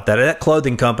wondered about that. That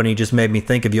clothing company just made me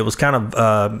think of you. It was kind of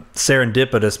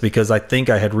serendipitous, because I think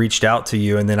I had reached out to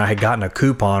you, and then I had gotten a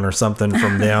coupon or something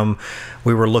from them.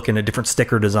 We were looking at different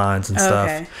sticker designs and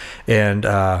stuff, and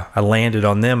I landed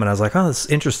on them, and I was like, oh, that's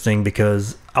interesting,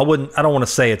 because I don't want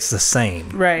to say it's the same.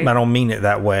 Right. I don't mean it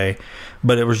that way,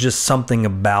 but it was just something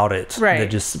about it that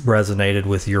just resonated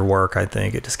with your work. I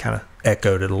think it just kind of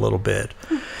echoed it a little bit.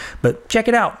 But check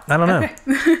it out. I don't know.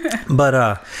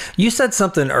 But you said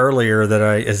something earlier that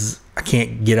I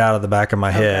can't get out of the back of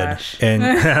my head. Gosh. And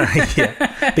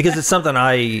because it's something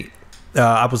I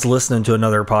was listening to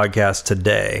another podcast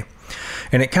today,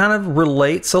 and it kind of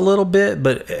relates a little bit,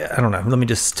 but I don't know. Let me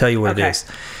just tell you what it is.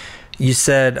 You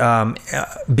said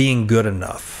being good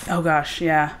enough. Oh, gosh,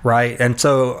 yeah. Right? And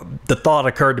so the thought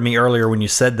occurred to me earlier when you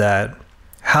said that.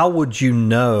 How would you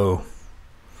know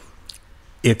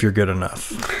if you're good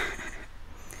enough?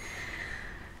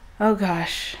 Oh,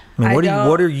 gosh. I mean,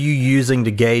 what are you using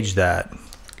to gauge that?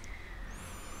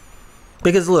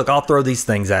 Because, look, I'll throw these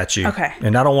things at you. Okay.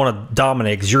 And I don't want to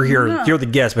dominate, because you're here, you're the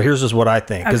guest, but here's just what I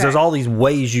think. Because there's all these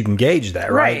ways you can gauge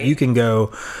that, right? You can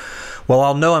go, well,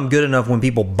 I'll know I'm good enough when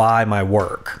people buy my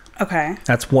work. Okay.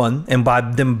 That's one. And by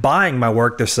them buying my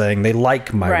work, they're saying they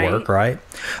like my work, right?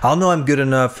 I'll know I'm good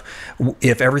enough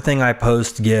if everything I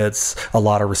post gets a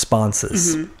lot of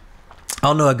responses.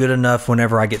 I'll know I'm good enough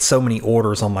whenever I get so many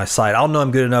orders on my site. I'll know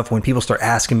I'm good enough when people start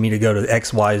asking me to go to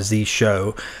XYZ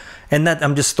show. And that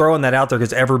I'm just throwing that out there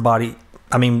because everybody,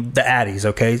 I mean, the Addies,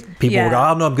 okay? People will go,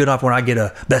 I'll know I'm good enough when I get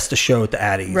a best of show at the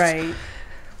Addies. Right.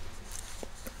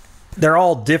 They're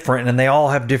all different, and they all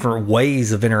have different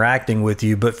ways of interacting with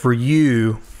you. But for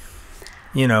you,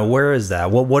 you know, where is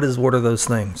that? What are those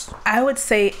things? I would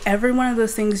say every one of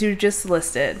those things you just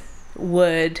listed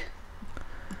would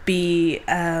be,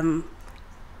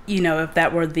 you know, if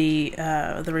that were the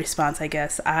response, I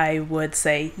guess, I would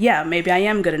say, yeah, maybe I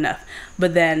am good enough.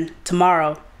 But then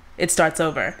tomorrow, it starts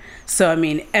over. So, I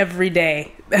mean, every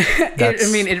day,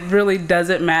 it really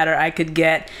doesn't matter. I could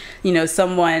get, you know,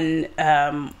 someone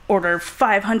order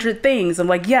 500 things. I'm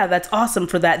like, yeah, that's awesome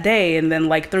for that day. And then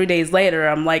like 3 days later,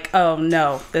 I'm like, oh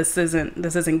no, this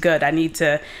isn't good. I need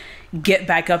to get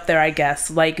back up there, I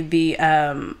guess. Like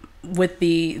with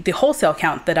the wholesale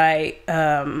account that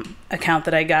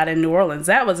I got in New Orleans,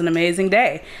 that was an amazing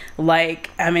day. Like,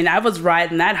 I mean, I was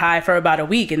riding that high for about a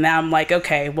week, and now I'm like,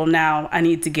 okay, well, now I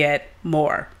need to get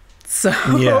more. So,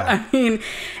 Yeah. I mean,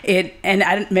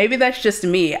 maybe that's just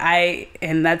me.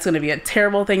 And that's going to be a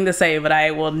terrible thing to say, but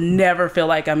I will never feel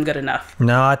like I'm good enough.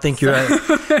 No, I think you're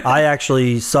right. I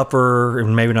actually suffer,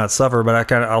 and maybe not suffer,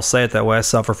 but I'll say it that way. I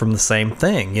suffer from the same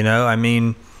thing, you know? I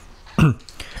mean, and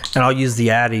I'll use the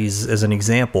Addies as an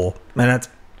example. And that's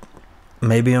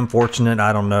maybe unfortunate.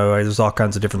 I don't know. There's all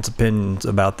kinds of different opinions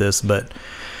about this, but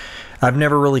I've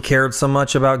never really cared so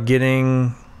much about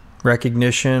getting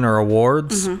recognition or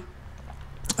awards.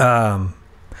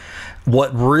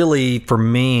 What really, for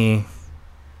me,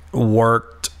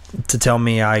 worked to tell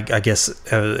me I guess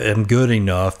am good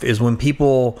enough is when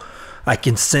people, I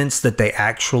can sense that they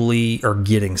actually are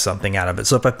getting something out of it.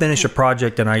 So if I finish a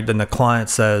project and the client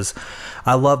says,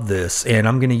 I love this and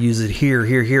I'm going to use it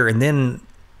here, and then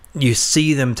you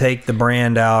see them take the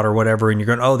brand out or whatever, and you're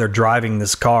going, oh, they're driving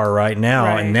this car right now,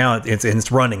 Right. and now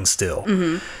it's running still.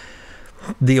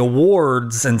 The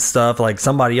awards and stuff, like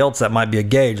somebody else that might be a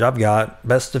gauge. I've got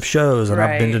best of shows and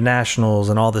I've been to Right. nationals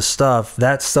and all this stuff.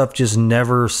 That stuff just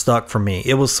never stuck for me.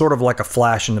 It was sort of like a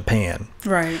flash in the pan.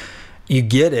 Right. You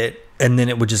get it, and then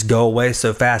it would just go away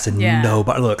so fast, and Yeah.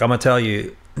 nobody, look, I'm gonna tell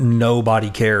you,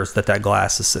 nobody cares that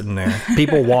glass is sitting there.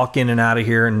 People walk in and out of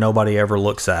here and nobody ever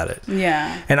looks at it.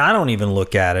 Yeah. And I don't even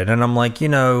look at it, and I'm like, you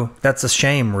know, that's a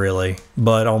shame, really.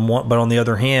 But on the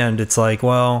other hand, it's like,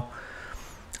 well,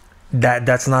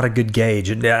 that's not a good gauge.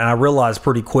 And I realized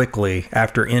pretty quickly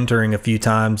after entering a few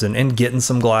times and getting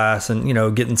some glass and, you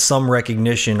know, getting some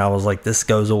recognition, I was like, this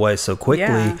goes away so quickly.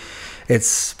 Yeah.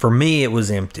 It's, for me, it was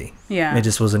empty. Yeah. It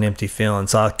just was an empty feeling.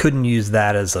 So I couldn't use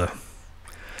that as a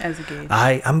gauge.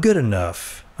 I'm good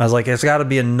enough. I was like, there's got to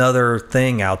be another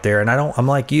thing out there. And I'm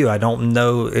like you. I don't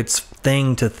know. It's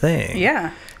thing to thing.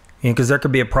 Yeah. You know, because there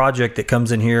could be a project that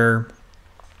comes in here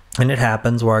and it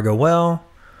happens where I go, well,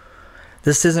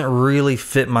 this doesn't really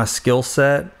fit my skill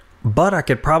set, but I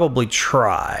could probably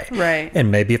try. Right.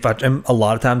 And maybe and a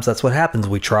lot of times that's what happens.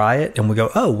 We try it and we go,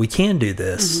 oh, we can do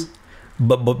this.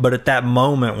 But at that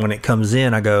moment when it comes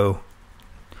in, I go,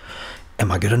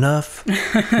 am I good enough?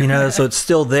 You know, so it's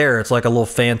still there. It's like a little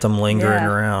phantom lingering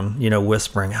around, you know,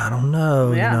 whispering, I don't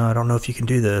know. Yeah. You know, I don't know if you can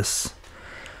do this.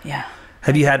 Yeah.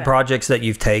 Have you had projects that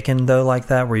you've taken, though, like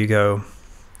that, where you go,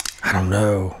 I don't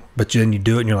know, but then you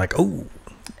do it and you're like, oh,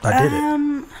 I did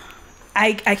it.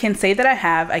 I can say that I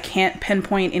have. I can't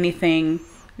pinpoint anything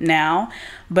now,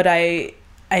 but I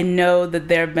know that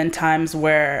there have been times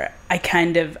where I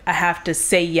have to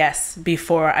say yes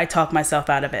before I talk myself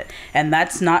out of it. And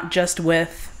that's not just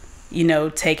with, you know,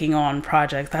 taking on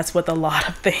projects. That's with a lot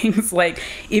of things. Like,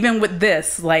 even with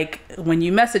this, like when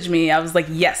you messaged me, I was like,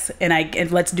 yes,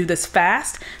 and let's do this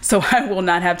fast, so I will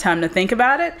not have time to think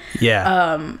about it.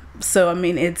 Yeah. So I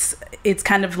mean, it's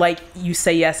kind of like you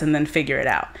say yes and then figure it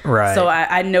out. Right. So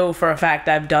I know for a fact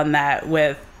I've done that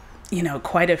with, you know,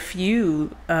 quite a few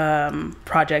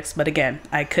projects, but again,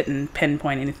 I couldn't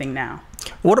pinpoint anything now.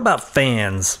 What about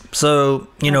fans? So,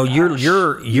 you know,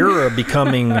 you're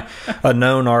becoming a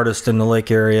known artist in the Lake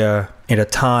area at a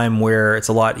time where it's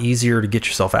a lot easier to get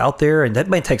yourself out there, and that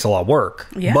takes a lot of work.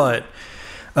 Yeah. But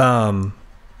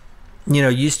you know,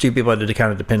 used to people had to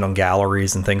kind of depend on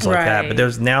galleries and things like that. But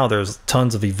there's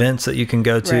tons of events that you can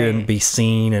go to and be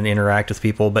seen and interact with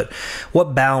people. But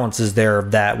what balance is there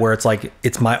of that, where it's like,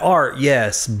 it's my art,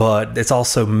 yes, but it's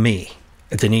also me,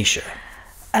 Daneisha?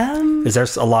 Is there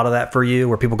a lot of that for you,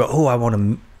 where people go, oh, I want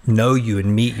to know you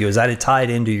and meet you? Is that tied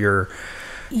into your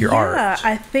art? Yeah,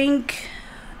 I think,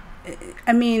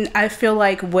 I mean, I feel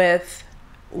like with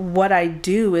what I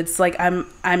do, it's like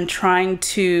I'm trying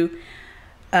to,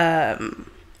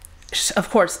 of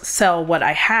course, sell what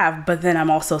I have, but then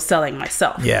I'm also selling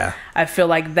myself. Yeah. I feel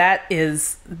like that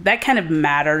kind of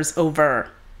matters over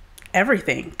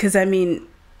everything. Because, I mean,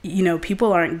 you know,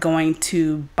 people aren't going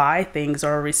to buy things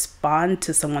or respond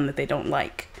to someone that they don't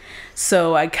like.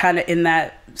 So I kind of, in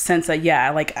that sense, that, yeah,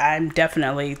 like I'm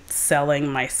definitely selling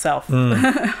myself.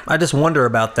 I just wonder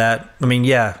about that. I mean,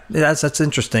 yeah, that's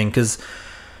interesting, because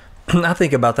I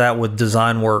think about that with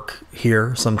design work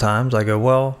here sometimes. I go,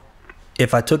 well,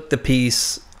 if I took the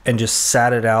piece and just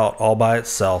sat it out all by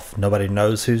itself, nobody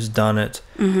knows who's done it.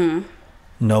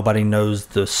 Nobody knows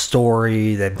the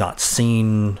story. They've not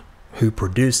seen who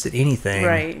produced it, anything.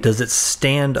 Right. Does it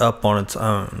stand up on its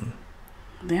own?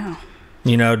 Yeah.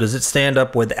 You know, does it stand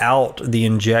up without the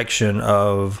injection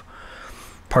of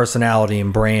personality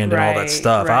and brand and all that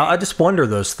stuff? I just wonder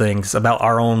those things about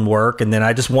our own work. And then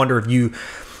I just wonder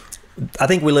I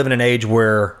think we live in an age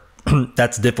where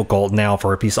that's difficult now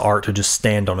for a piece of art to just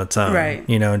stand on its own, right?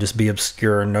 You know, and just be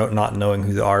obscure and not knowing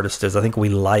who the artist is. I think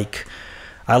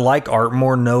I like art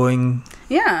more knowing.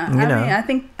 Yeah, I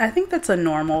mean, I think that's a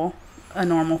normal a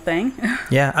normal thing.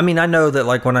 Yeah, I mean, I know that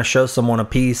like when I show someone a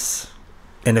piece,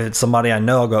 and if it's somebody I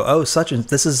know, I'll go, oh, such and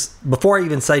this is, before I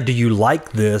even say, do you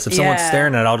like this? If someone's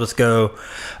staring at it, I'll just go,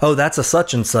 oh, that's a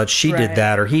such and such. She did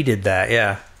that, or he did that.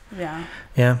 Yeah. Yeah.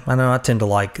 Yeah, I know. I tend to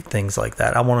like things like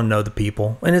that. I want to know the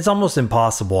people. And it's almost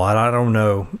impossible. I don't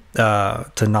know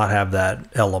to not have that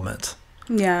element.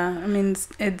 Yeah, I mean,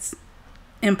 it's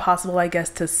impossible, I guess,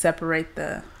 to separate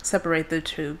the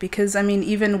two. Because, I mean,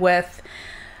 even with,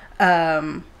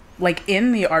 like,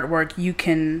 in the artwork, you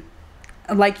can,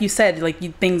 like you said, like,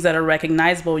 things that are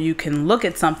recognizable, you can look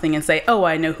at something and say, oh,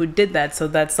 I know who did that. So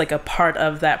that's, like, a part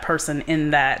of that person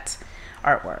in that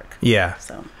artwork. Yeah.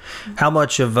 So how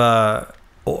much of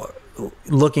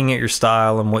looking at your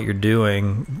style and what you're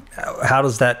doing, how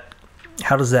does that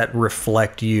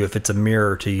reflect you, if it's a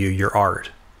mirror to you, your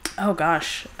art? Oh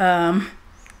gosh, I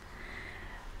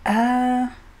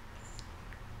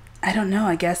don't know,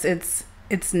 I guess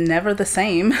it's never the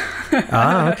same.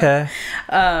 Okay.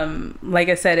 Like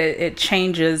I said, it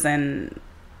changes, and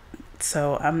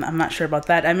so I'm not sure about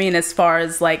that. I mean, as far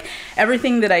as like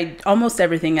almost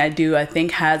everything I do, I think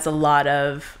has a lot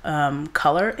of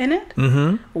color in it,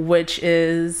 which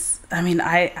is, I mean,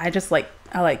 I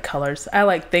like colors. I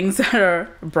like things that are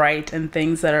bright and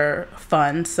things that are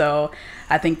fun. So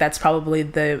I think that's probably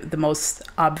the most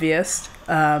obvious.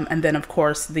 And then of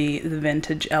course the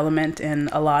vintage element in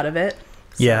a lot of it.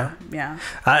 So, yeah.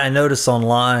 I noticed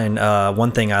online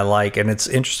one thing I like, and it's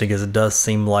interesting because it does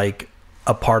seem like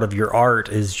a part of your art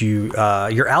is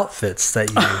your outfits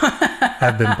that you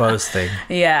have been posting.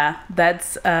 Yeah,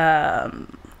 that's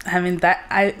I mean, that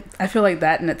I feel like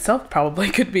that in itself probably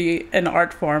could be an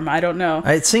art form. I don't know.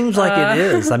 It seems like it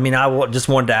is. I mean, just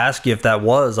wanted to ask you if that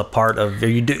was a part of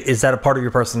is that a part of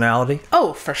your personality?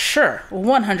 Oh, for sure,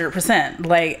 100%.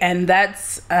 Like, and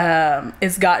that's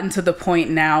it's gotten to the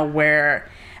point now where,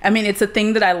 I mean, it's a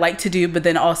thing that I like to do, but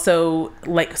then also,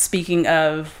 like, speaking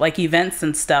of like events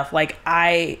and stuff, like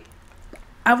I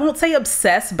won't say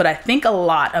obsessed, but I think a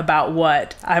lot about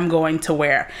what I'm going to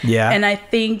wear. Yeah. And I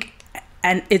think,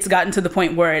 and it's gotten to the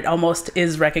point where it almost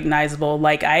is recognizable.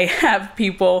 Like, I have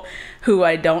people who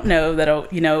I don't know that'll,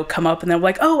 come up and they're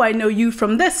like, oh, I know you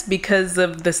from this because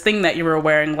of this thing that you were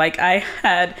wearing. Like, I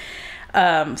had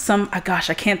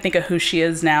I can't think of who she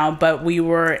is now, but we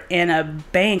were in a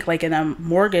bank, like in a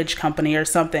mortgage company or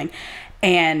something,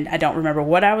 and I don't remember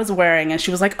what I was wearing, and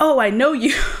she was like, oh, I know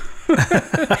you.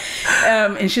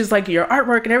 And she's like, your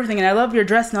artwork and everything, and I love your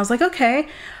dress. And I was like, okay.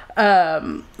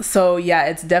 So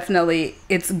yeah,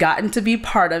 it's gotten to be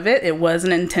part of it. It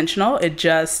wasn't intentional. It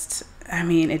just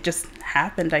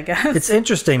happened, I guess. It's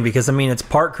interesting because, I mean, it's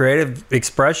part creative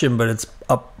expression, but it's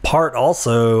a part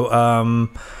also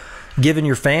giving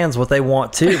your fans what they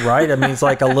want too, right? I mean, it's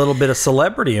like a little bit of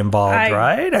celebrity involved,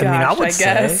 right? I would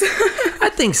say. I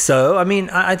think so. I mean,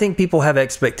 I think people have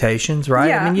expectations, right?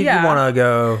 Yeah, I mean, you want to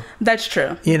go. That's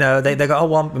true. They go, oh,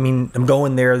 well, I mean, I'm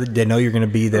going there. They know you're going to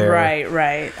be there.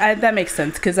 Right. That makes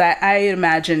sense, because I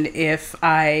imagine if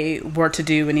I were to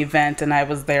do an event and I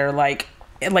was there, like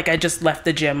I just left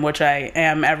the gym, which I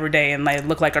am every day, and I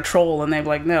look like a troll, and they're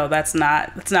like, no, that's not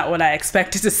what I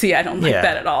expected to see. I don't like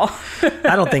that at all.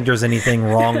 I don't think there's anything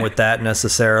wrong with that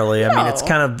necessarily. I mean, it's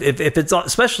kind of, if it's,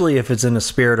 especially if it's in a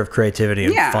spirit of creativity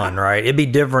and fun, right? It'd be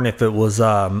different if it was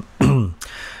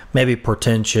maybe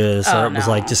pretentious, or it was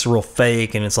like just real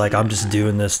fake, and it's like, I'm just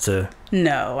doing this to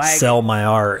sell my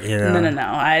art, No.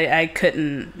 I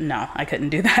couldn't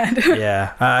do that.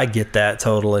 Yeah, I get that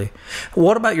totally.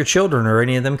 What about your children? Are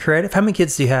any of them creative? How many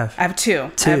kids do you have? I have two.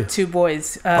 I have two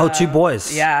boys. 2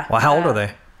 boys. Yeah. Well, how old are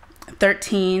they?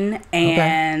 13,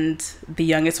 and the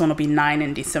youngest one will be 9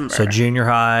 in December. So junior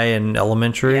high and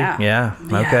elementary? Yeah.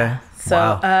 Okay. So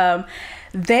wow.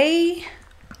 They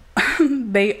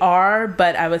are,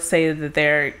 but I would say that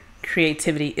their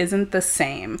creativity isn't the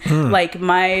same. Like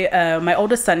my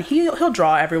oldest son, he'll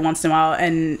draw every once in a while,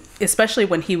 and especially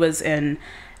when he was in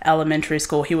elementary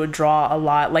school, he would draw a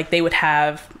lot. Like, they would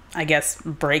have, I guess,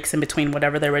 breaks in between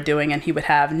whatever they were doing, and he would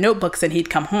have notebooks, and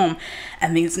he'd come home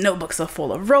and these notebooks are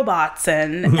full of robots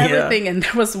and everything. And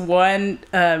there was one,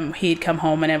 he'd come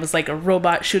home and it was like a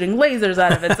robot shooting lasers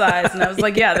out of its eyes, and I was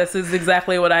like, yeah, this is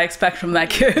exactly what I expect from that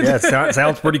kid. Yeah, it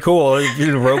sounds pretty cool.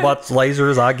 Robots,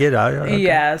 lasers, I get it. Okay.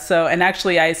 Yeah, so, and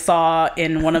actually I saw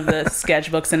in one of the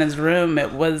sketchbooks in his room,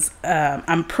 it was,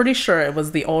 I'm pretty sure it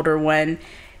was the older one,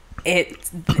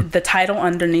 the title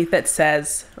underneath it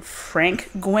says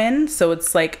Frank Gwyn, so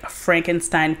it's like a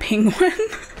Frankenstein penguin.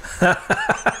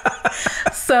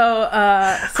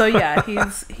 So yeah,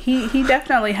 he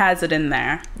definitely has it in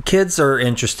there. Kids are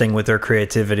interesting with their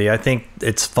creativity. I think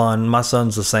it's fun. My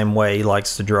son's the same way. He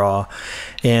likes to draw,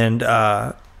 and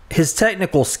his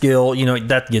technical skill,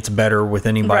 that gets better with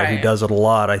anybody who does it a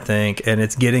lot, I think, and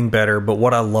it's getting better. But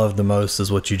what I love the most is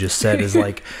what you just said, is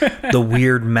like the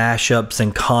weird mashups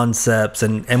and concepts,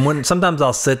 and when sometimes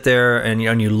I'll sit there and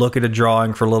you look at a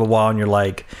drawing for a little while and you're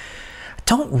like,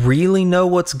 don't really know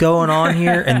what's going on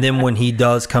here, and then when he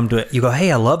does come to it, you go,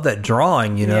 hey, I love that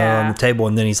drawing, on the table,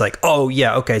 and then he's like, oh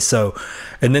yeah, okay, so,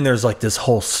 and then there's like this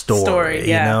whole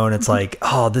story, and it's like,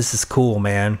 oh, this is cool,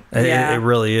 man. It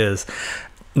really is.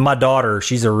 My daughter,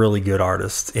 she's a really good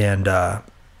artist, and I'm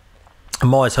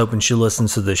always hoping she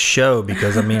listens to this show,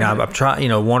 because I'm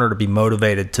trying, want her to be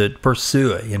motivated to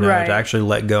pursue it, to actually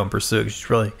let go and pursue it. She's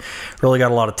really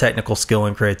got a lot of technical skill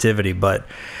and creativity, but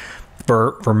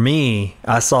for me,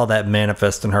 I saw that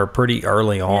manifest in her pretty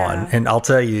early on. And I'll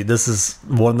tell you, this is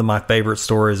one of my favorite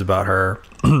stories about her.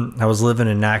 I was living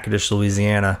in Natchitoches,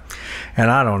 Louisiana, and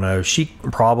I don't know, she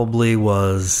probably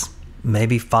was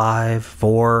maybe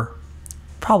 4,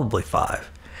 probably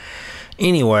 5.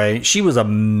 Anyway, she was a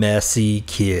messy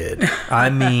kid. I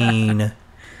mean,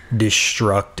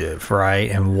 destructive,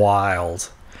 right? And wild.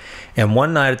 And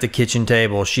one night at the kitchen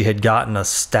table, she had gotten a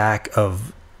stack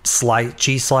of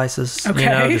cheese slices,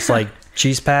 just like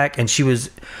cheese pack, and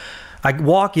I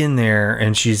walk in there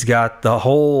and she's got the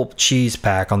whole cheese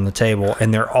pack on the table,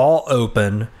 and they're all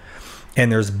open,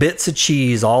 and there's bits of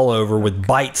cheese all over with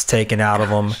bites taken out of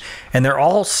them, and they're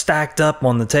all stacked up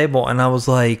on the table. And I was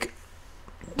like,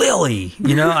 Lily,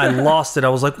 I lost it. I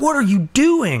was like, what are you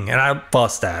doing? And I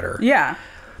fussed at her.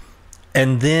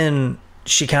 And then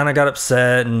she kind of got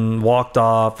upset and walked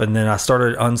off, and then I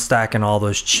started unstacking all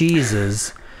those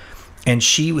cheeses. And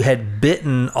she had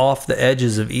bitten off the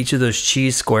edges of each of those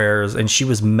cheese squares, and she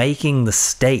was making the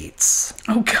states.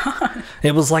 Oh, God.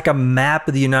 It was like a map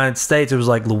of the United States. It was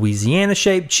like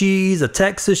Louisiana-shaped cheese, a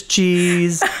Texas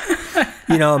cheese,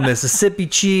 a Mississippi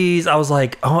cheese. I was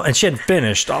like, oh, and she hadn't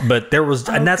finished, but there was,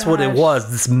 and that's what it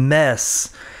was, this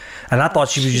mess. And I thought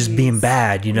she was just being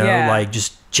bad, like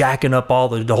just jacking up all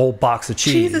the whole box of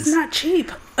cheese. Cheese is not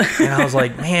cheap. And I was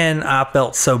like, man, I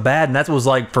felt so bad. And that was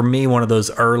like, for me, one of those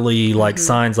early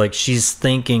signs, like she's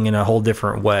thinking in a whole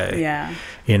different way.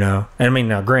 And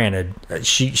now granted,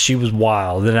 she was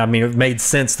wild, and it made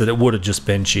sense that it would have just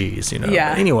been cheese, But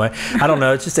anyway, I don't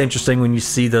know, it's just interesting when you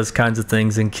see those kinds of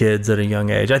things in kids at a young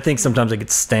age. I think sometimes it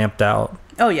gets stamped out.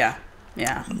 Oh yeah.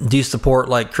 Do you support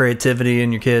like creativity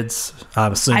in your kids?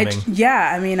 I'm assuming.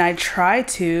 I try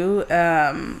to.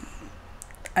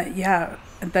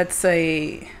 That's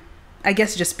I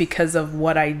guess just because of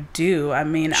what I do.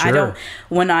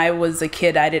 When I was a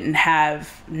kid, I didn't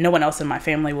have, no one else in my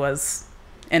family was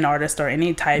an artist or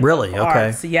any type of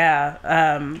arts.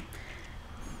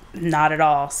 Not at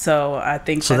all. So I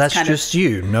think that's just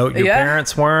you. No, your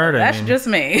parents weren't. That's just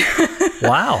me.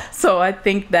 Wow. So I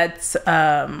think that's,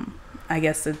 I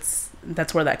guess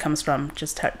that's where that comes from.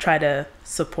 Just try to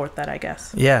support that, I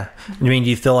guess. Yeah. Do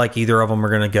you feel like either of them are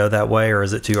going to go that way, or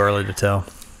is it too early to tell?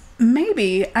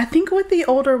 Maybe. I think with the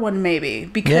older one, maybe.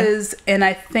 Because, and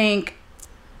I think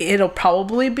it'll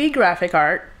probably be graphic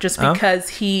art, just because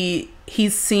he's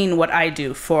seen what I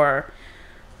do for,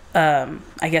 I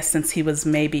guess since he was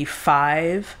maybe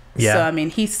 5. So,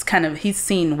 he's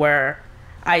seen where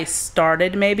I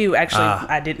started, maybe. Actually,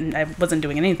 I wasn't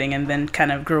doing anything, and then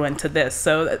kind of grew into this.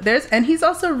 So and he's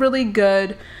also really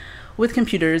good with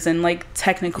computers and like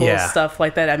technical stuff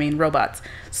like that. Robots.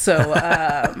 So,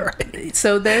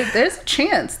 so there's a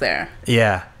chance there.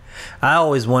 Yeah. I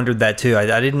always wondered that too. I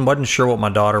wasn't sure what my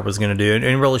daughter was going to do,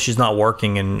 and really she's not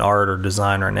working in art or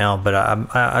design right now, but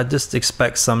I just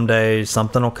expect someday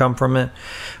something will come from it.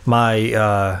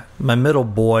 My middle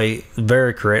boy,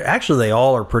 very creative. Actually, they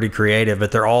all are pretty creative,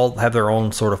 but they're all have their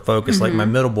own sort of focus. Like my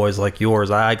middle boy's like yours.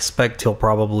 I expect he'll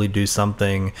probably do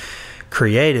something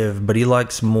creative, but he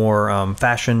likes more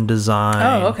fashion design.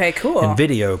 Oh, okay, cool. And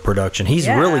video production. He's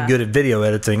really good at video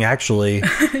editing, actually.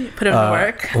 Put him to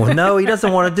work. Well, no, he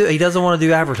doesn't want to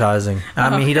do advertising.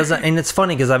 He doesn't, and it's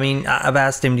funny because I've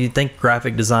asked him, do you think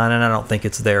graphic design, and I don't think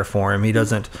it's there for him. He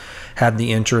doesn't have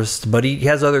the interest, but he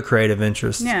has other creative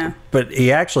interests. Yeah. But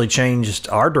he actually changed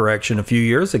our direction a few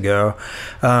years ago.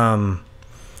 And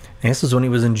this was when he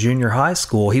was in junior high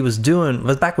school. It was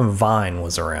back when Vine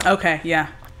was around. Okay, yeah.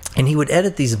 And he would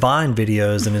edit these Vine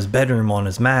videos in his bedroom on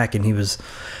his Mac, and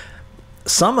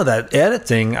some of that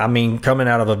editing, coming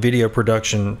out of a video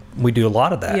production, we do a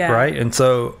lot of that, right? And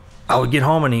so I would get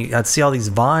home and I'd see all these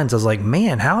Vines. I was like,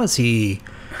 man, how is he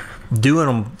doing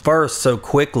them first so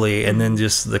quickly, and then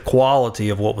just the quality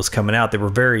of what was coming out, they were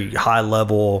very high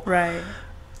level. Right.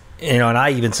 You know, and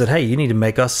I even said, hey, you need to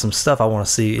make us some stuff I want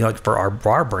to see, like, for our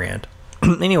brand.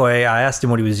 Anyway, I asked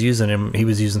him what he was using, and he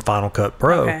was using Final Cut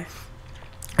Pro. Okay.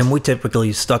 And we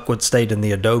typically stayed in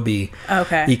the Adobe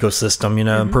ecosystem, you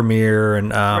know, Premiere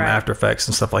and After Effects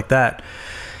and stuff like that.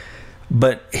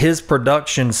 But his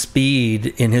production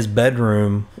speed in his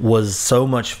bedroom was so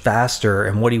much faster,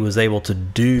 and what he was able to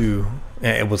do,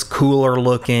 it was cooler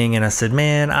looking. And I said,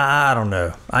 man, I don't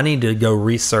know. I need to go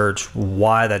research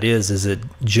why that is. Is it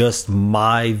just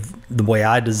the way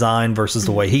I design versus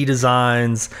the way he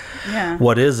designs? Yeah.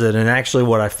 What is it? And actually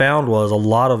what I found was a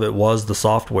lot of it was the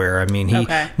software. I mean,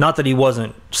 not that he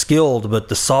wasn't skilled, but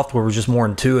the software was just more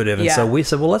intuitive. And so we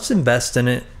said, well, let's invest in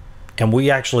it. And we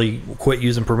actually quit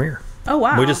using Premiere. Oh,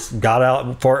 wow. We just got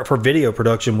out for video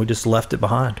production. We just left it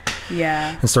behind.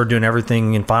 Yeah. And started doing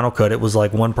everything in Final Cut. It was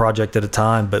like one project at a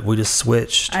time, but we just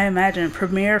switched. I imagine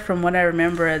Premiere, from what I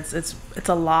remember, it's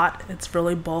a lot. It's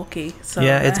really bulky. So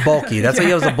yeah, it's bulky. That's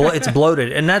it's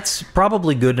bloated, and that's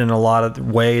probably good in a lot of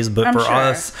ways. But for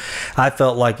us, I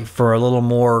felt like for a little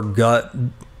more gut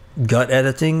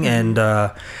editing and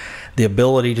the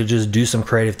ability to just do some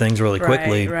creative things really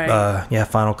quickly. Right.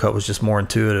 Final Cut was just more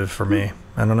intuitive for me.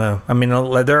 I don't know. I mean,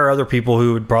 there are other people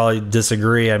who would probably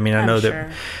disagree. I mean, I know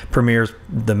that Premiere's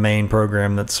the main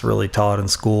program that's really taught in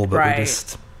school, but we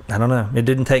just, I don't know. It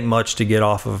didn't take much to get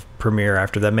off of Premiere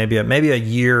after that. Maybe a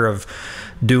year of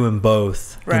doing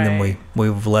both, and then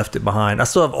we've left it behind. I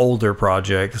still have older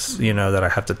projects, you know, that I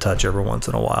have to touch every once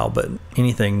in a while, but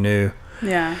anything new,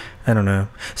 I don't know.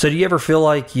 So do you ever feel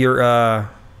like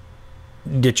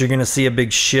that you're going to see a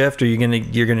big shift, or you're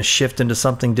going to shift into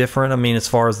something different? I mean, as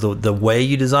far as the way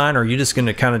you design, or are you just going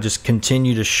to kind of just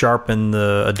continue to sharpen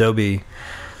the Adobe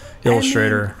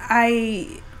Illustrator?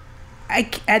 I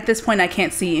at this point, I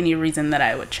can't see any reason that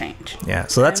I would change. Yeah,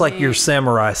 so that's like your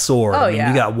samurai sword. Oh, I mean,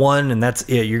 you got one, and that's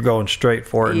it. You're going straight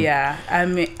for it. Yeah, I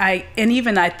mean,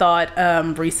 I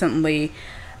thought recently,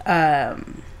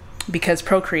 because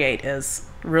Procreate is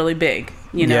really big,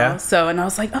 you know, so, and I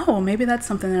was like, oh, maybe that's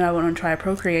something that I want to try,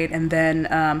 Procreate. And then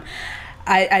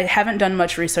I haven't done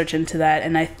much research into that,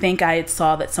 and I think I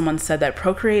saw that someone said that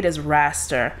Procreate is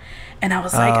raster, and I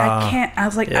was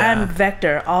like, I'm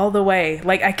vector all the way.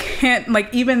 Like, I can't,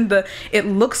 like, even it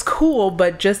looks cool,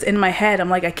 but just in my head, I'm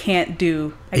like, I can't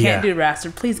do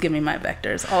raster. Please give me my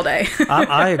vectors all day.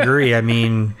 I agree. I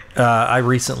mean,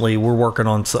 we're working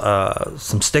on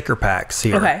some sticker packs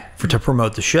here to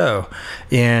promote the show.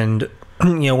 And,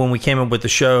 you know, when we came up with the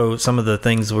show, some of the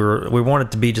things we want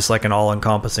it to be just like an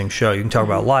all-encompassing show. You can talk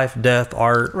about life, death,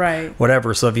 art,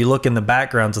 whatever. So if you look in the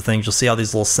backgrounds of things, you'll see all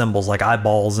these little symbols like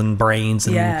eyeballs and brains.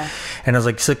 And I was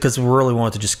like, because we really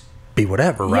want it to just be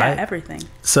whatever, right? Yeah, everything.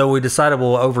 So we decided,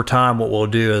 well, over time, what we'll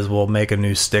do is we'll make a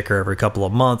new sticker every couple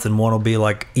of months, and one will be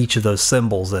like each of those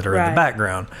symbols that are in the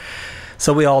background.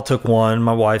 So we all took one.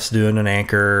 My wife's doing an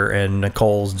anchor, and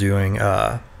Nicole's doing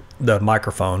the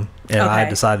microphone, and I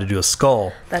decided to do a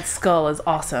skull. That skull is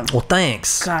awesome. Well,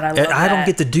 thanks. God, I love that. I don't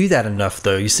get to do that enough,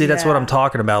 though. You see, that's what I'm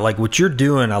talking about. Like, what you're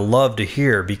doing, I love to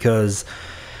hear, because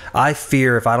I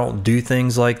fear if I don't do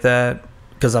things like that,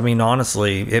 because, I mean,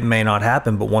 honestly, it may not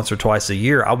happen, but once or twice a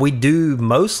year, we do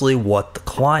mostly what the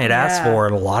client asks for,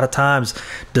 and a lot of times,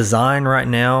 design right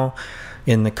now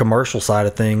in the commercial side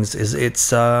of things it's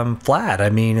flat.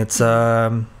 I mean, it's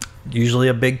usually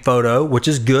a big photo, which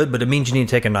is good, but it means you need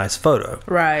to take a nice photo,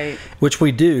 right? Which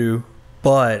we do,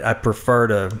 but I prefer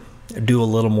to do a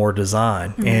little more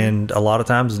design. And a lot of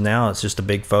times now it's just a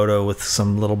big photo with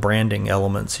some little branding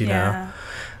elements, you know.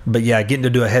 But getting to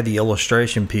do a heavy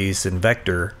illustration piece in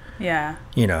vector,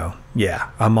 you know,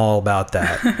 I'm all about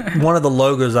that. One of the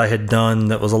logos I had done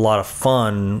that was a lot of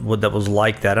fun, that was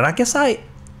like that, and I guess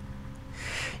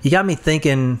you got me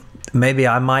thinking maybe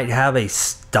I might have a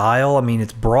style. I mean,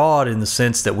 it's broad in the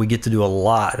sense that we get to do a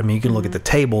lot. I mean, you can look at the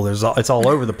table, it's all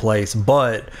over the place,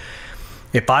 but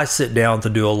if I sit down to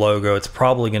do a logo, it's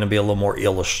probably going to be a little more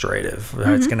illustrative.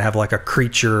 It's going to have like a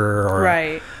creature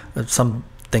or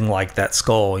something like that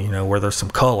skull, you know, where there's some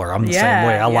color. I'm the same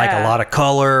way. I like a lot of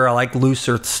color. I like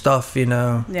looser stuff, you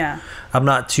know. I'm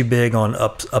not too big on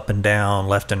up and down,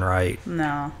 left and right.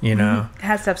 No. You know. It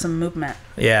has to have some movement.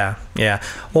 Yeah.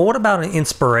 Well, what about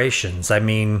inspirations? I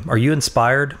mean, are you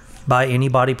inspired by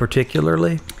anybody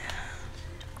particularly?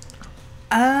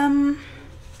 I'm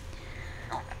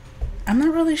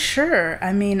not really sure.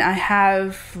 I mean, I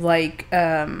have like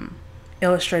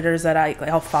illustrators that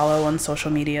I'll follow on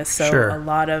social media, so a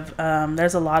lot of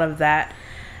there's a lot of that.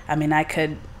 I mean, I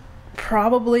could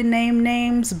probably name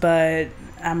names, but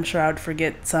I'm sure I would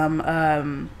forget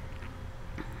some.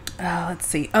 let's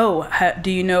see. Oh,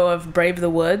 do you know of Brave the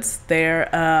Woods? They're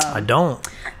I don't.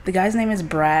 the guy's name is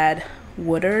Brad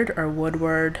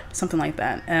Woodward, something like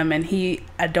that. And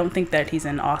I don't think that he's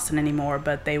in Austin anymore,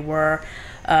 but they were,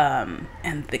 and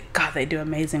they do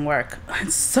amazing work.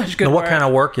 It's such good Now, work. what kind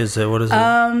of work is it? What is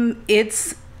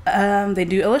it? They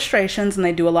do illustrations and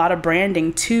they do a lot of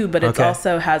branding too, but it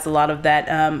also has a lot of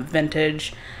that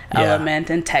vintage element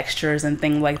and textures and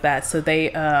things like that. So they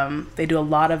do a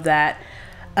lot of that.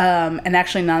 And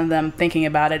actually, none of them, thinking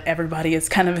about it, everybody is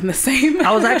kind of in the same.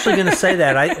 I was actually going to say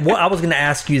that. I was going to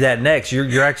ask you that next.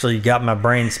 You're actually got my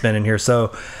brain spinning here.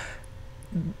 So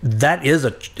that is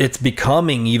it's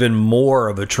becoming even more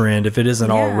of a trend if it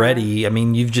isn't already. I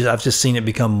mean, I've just seen it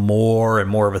become more and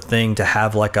more of a thing to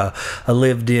have like a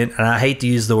lived in, and I hate to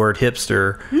use the word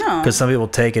hipster because some people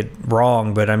take it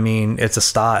wrong, but I mean, it's a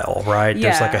style, right? Yeah.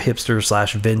 There's like a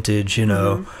hipster / vintage,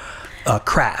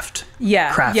 craft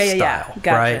style,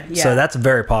 Gotcha. right? Yeah. So that's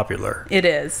very popular. It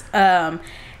is. And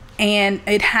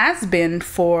it has been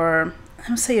for, I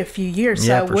would say, a few years.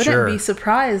 Yeah, so I for wouldn't sure. be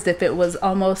surprised if it was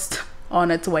almost on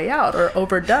its way out or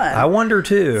overdone. I wonder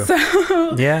too.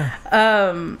 Yeah.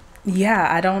 Yeah,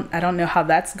 I don't know how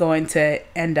that's going to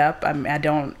end up. I mean, I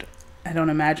don't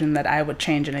imagine that I would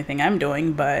change anything I'm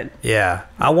doing, but Yeah,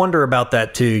 I wonder about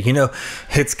that too.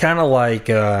 It's kind of like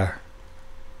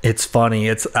it's funny.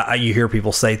 It's you hear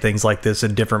people say things like this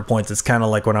at different points. It's kind of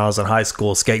like when I was in high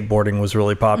school, skateboarding was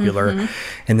really popular,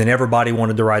 and then everybody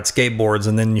wanted to ride skateboards,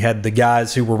 and then you had the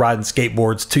guys who were riding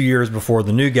skateboards 2 years before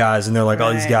the new guys, and they're like,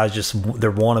 "Oh, these guys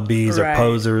they're wannabes or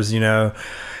posers,"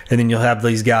 And then you'll have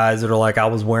these guys that are like, I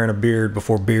was wearing a beard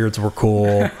before beards were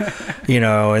cool,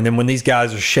 and then when these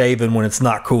guys are shaving when it's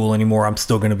not cool anymore, I'm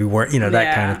still going to be wearing,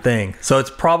 that kind of thing. So it's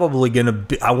probably going to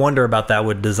be, I wonder about that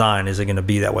with design. Is it going to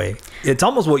be that way? It's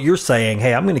almost what you're saying.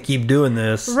 Hey, I'm going to keep doing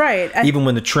this. Right. Even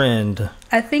when the trend.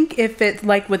 I think if it's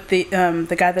like with the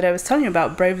guy that I was telling you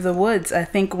about, Brave the Woods, I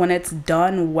think when it's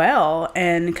done well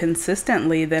and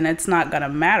consistently, then it's not going to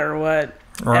matter what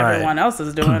everyone else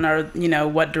is doing or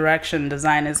what direction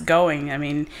design is going. I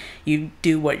mean, you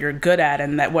do what you're good at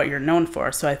and what you're known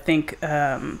for. So I think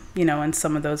in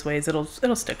some of those ways it'll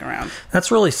stick around. That's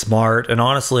really smart, and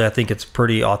honestly I think it's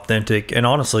pretty authentic and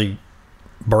honestly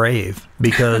brave,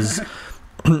 because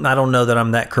I don't know that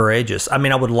I'm that courageous. I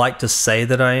mean, I would like to say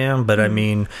that I am, but I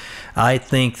mean, I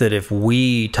think that if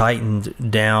we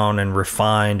tightened down and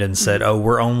refined and said, oh,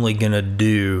 we're only gonna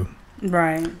do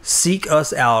seek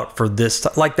us out for this,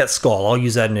 like that skull. I'll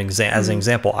use that as an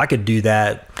example. I could do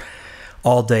that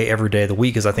all day, every day of the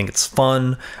week because I think it's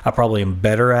fun. I probably am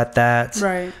better at that.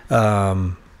 Right.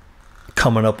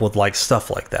 Coming up with like stuff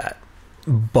like that.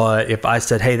 But if I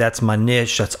said, hey, that's my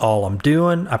niche, that's all I'm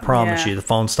doing, I promise you the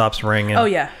phone stops ringing. Oh,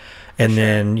 yeah. And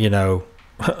then,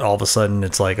 all of a sudden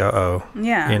it's like, uh-oh.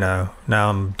 Yeah. Now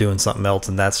I'm doing something else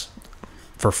and that's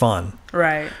for fun.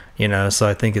 Right. So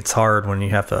I think it's hard when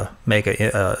you have to make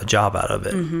a job out of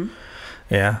it. Mm-hmm.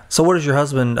 Yeah. So what is your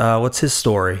husband, what's his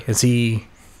story? Is he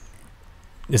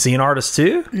an artist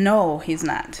too? No, he's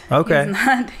not. Okay.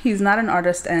 He's not an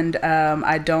artist, and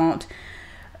I don't,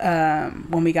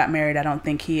 when we got married, I don't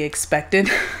think he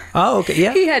expected. Oh, okay.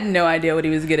 Yeah. He had no idea what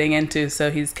he was getting into, so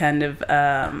he's kind of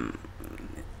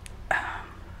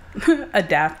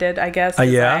adapted, I guess.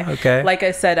 Okay. Like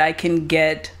I said, I can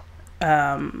get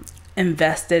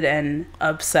invested and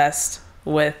obsessed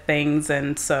with things,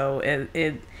 and so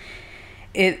I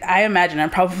imagine I'm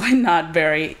probably not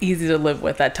very easy to live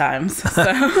with at times. So.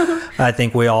 I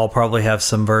think we all probably have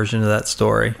some version of that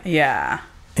story. Yeah.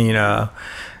 I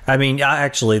mean,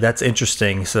 actually, that's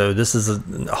interesting. So this is a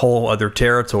whole other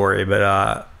territory,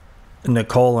 but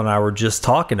Nicole and I were just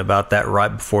talking about that right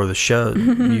before the show.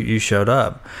 You showed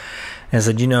up and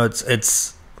said,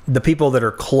 it's the people that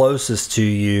are closest to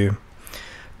you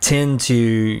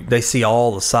they see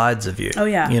all the sides of you. Oh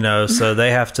yeah. So they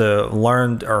have to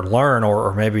learn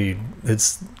or maybe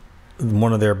it's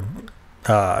one of their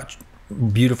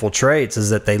beautiful traits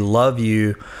is that they love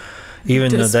you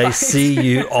even though they see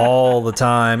you all the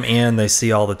time and they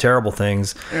see all the terrible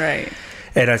things. Right.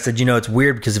 And I said, it's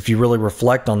weird because if you really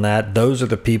reflect on that, those are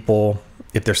the people,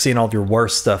 if they're seeing all of your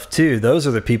worst stuff too, those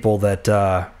are the people that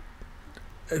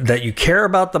you care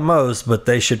about the most, but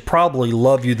they should probably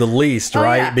love you the least,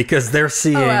 right? Yeah. Because they're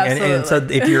seeing, and so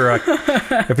if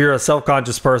you're a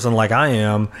self-conscious person like I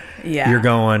am, you're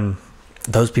going,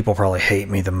 those people probably hate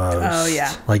me the most. Oh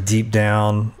yeah. Like deep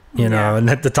down, and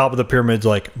at the top of the pyramid's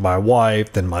like my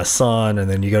wife, then my son, and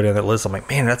then you go down that list. I'm like,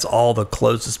 man, that's all the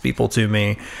closest people to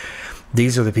me.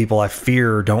 these are the people I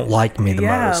fear don't like me the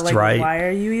most, like, right? Why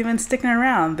are you even sticking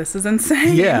around? This is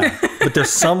insane. Yeah, but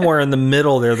there's somewhere in the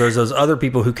middle there. There's those other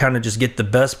people who kind of just get the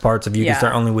best parts of you because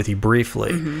they're only with you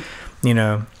briefly, you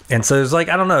know? And so there's like,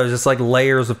 I don't know, it's just like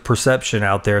layers of perception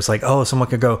out there. It's like, oh, someone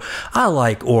could go, I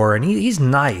like Oran. He's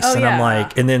nice. Oh, and I'm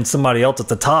like, and then somebody else at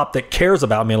the top that cares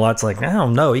about me a lot's like, I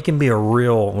don't know. He can be a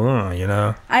real, you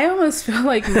know? I almost feel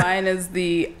like mine is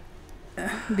the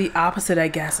opposite, I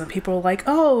guess. And people are like,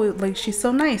 oh, like, she's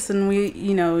so nice. And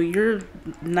you're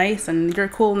nice and you're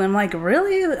cool. And I'm like,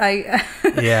 really?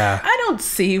 Yeah. I don't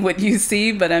see what you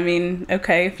see, but I mean,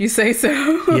 okay, if you say so.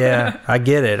 Yeah, I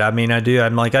get it. I mean, I do.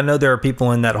 I'm like, I know there are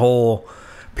people in that whole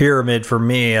pyramid for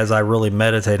me as I really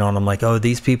meditate on them. Like, oh,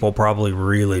 these people probably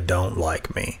really don't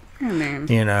like me.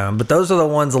 You know, but those are the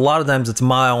ones, a lot of times it's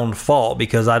my own fault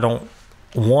because I don't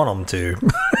want them to.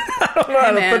 I don't know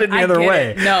how to put it any other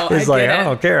way. No, it's like, I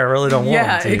don't care. I really don't want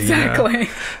them to. Yeah, exactly.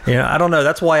 You know, I don't know.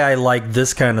 That's why I like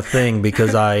this kind of thing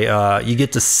because you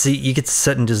get to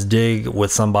sit and just dig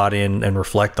with somebody and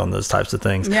reflect on those types of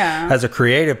things. Yeah. As a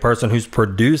creative person who's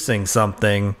producing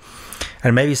something,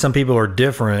 and maybe some people are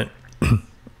different,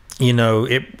 you know,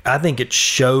 I think it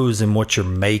shows in what you're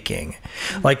making.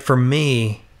 Like for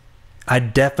me, I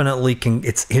definitely can.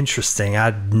 It's interesting.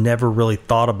 I'd never really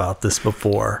thought about this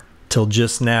before till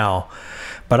just now,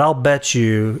 but I'll bet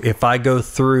you if I go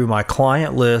through my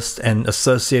client list and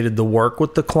associated the work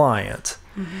with the client,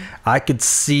 I could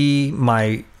see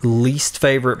my least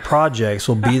favorite projects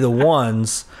will be the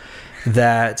ones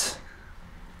that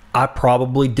I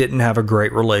probably didn't have a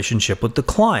great relationship with the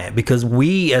client because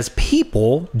we as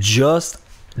people just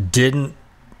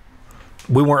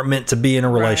we weren't meant to be in a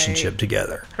relationship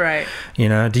together. Right. You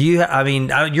know,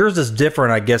 yours is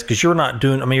different, I guess, because you're not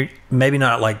doing, maybe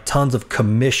not like tons of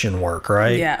commission work,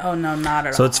 right? Yeah. Oh, no, not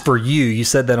at all. So it's for you. You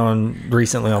said that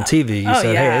recently on TV. You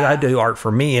said, hey, I do art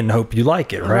for me and hope you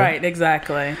like it, right? Right,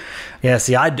 exactly. Yeah,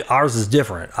 see, ours is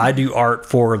different. I do art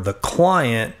for the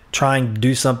client trying to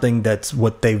do something that's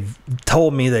what they've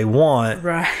told me they want.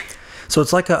 Right. So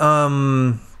it's like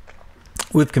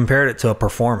we've compared it to a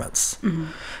performance.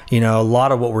 You know, a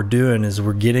lot of what we're doing is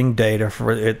we're getting data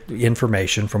for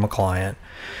information from a client,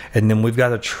 and then we've got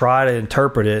to try to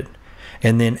interpret it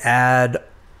and then add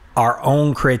our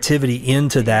own creativity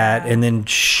into that and then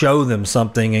show them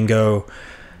something and go,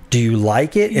 do you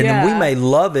like it? And then we may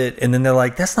love it, and then they're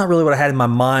like, that's not really what I had in my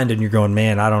mind, and you're going,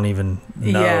 man, I don't even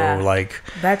know. Yeah. Like,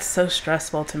 that's so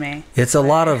stressful to me. It's a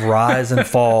lot of rise and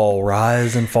fall,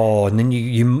 and then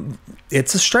you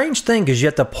it's a strange thing because you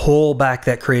have to pull back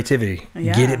that creativity,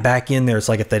 get it back in there. It's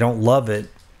like if they don't love it,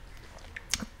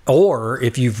 or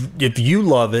if you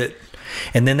love it,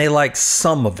 and then they like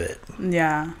some of it,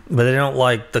 but they don't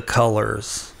like the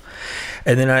colors.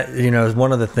 And then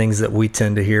one of the things that we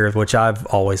tend to hear, which I've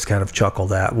always kind of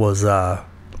chuckled at, was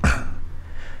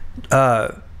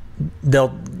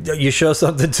you show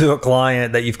something to a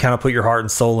client that you've kind of put your heart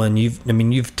and soul in.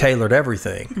 You've tailored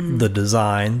everything, the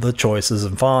design, the choices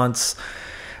and fonts,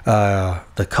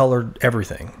 the color,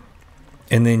 everything.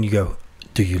 And then you go,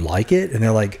 do you like it? And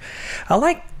they're like, I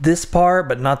like this part,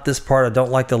 but not this part. I don't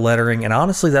like the lettering. And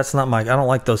honestly, that's not I don't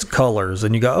like those colors.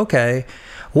 And you go, okay,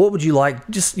 what would you like?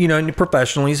 Just,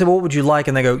 professionally, you say, what would you like?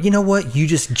 And they go, you know what? You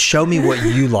just show me what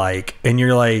you like. And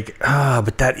you're like,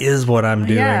 but that is what I'm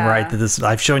doing, right?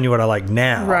 I've shown you what I like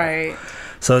now. Right.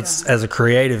 So it's, as a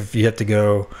creative, you have to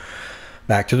go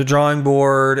back to the drawing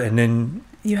board, and then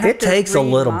it takes a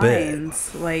little bit.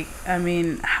 Like,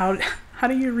 how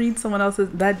do you read someone else's?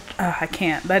 I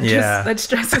can't. That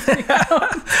stresses me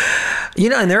out.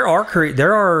 And there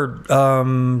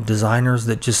are designers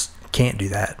that just can't do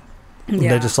that.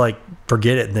 They just like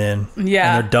forget it then.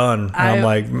 Yeah. And they're done. And I'm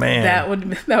like, man. That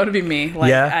would be me.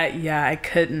 Like, I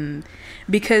couldn't.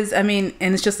 Because, and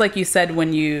it's just like you said,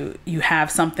 when you have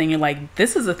something, you're like,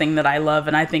 this is a thing that I love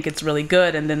and I think it's really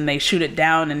good. And then they shoot it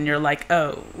down and you're like,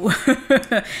 oh,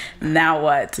 now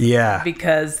what? Yeah.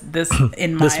 Because this,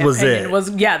 in my opinion,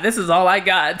 this is all I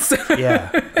got. So.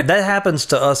 Yeah. That happens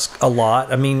to us a lot.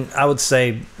 I would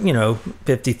say,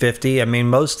 50-50.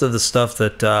 Most of the stuff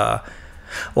that,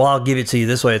 I'll give it to you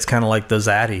this way. It's kind of like those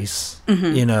Addies.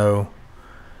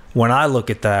 When I look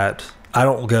at that, I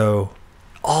don't go,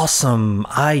 awesome,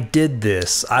 I did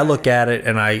this. I look at it,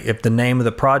 and if the name of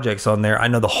the project's on there, I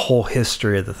know the whole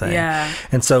history of the thing. Yeah.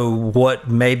 And so what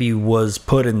maybe was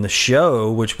put in the show,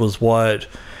 which was what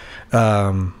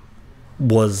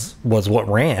was what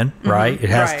ran, right? It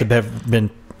has to have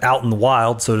been out in the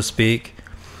wild, so to speak.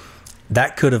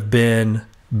 That could have been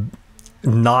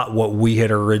not what we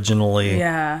had originally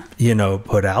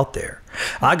put out there.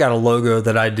 I got a logo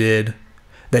that I did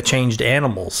that changed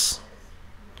animals.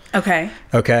 Okay.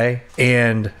 Okay.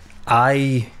 And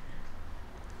I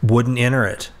wouldn't enter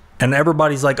it. And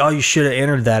everybody's like, oh, you should have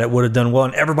entered that. It would have done well.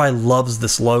 And everybody loves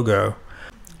this logo.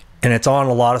 And it's on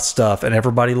a lot of stuff, and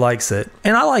everybody likes it.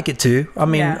 And I like it too. I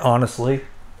mean, honestly,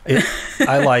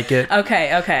 I like it.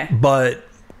 Okay. But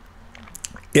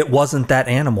it wasn't that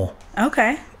animal.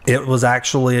 Okay. It was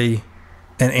actually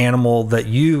an animal that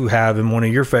you have in one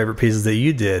of your favorite pieces that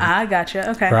you did. I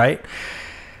gotcha. Okay. Right?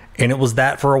 And it was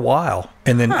that for a while.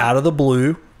 And then out of the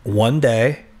blue, one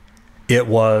day, it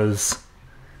was...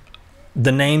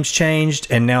 the name's changed,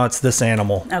 and now it's this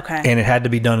animal. Okay. And it had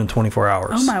to be done in 24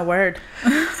 hours. Oh, my word.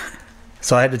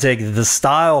 So I had to take the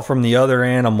style from the other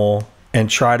animal and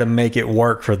try to make it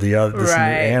work for this new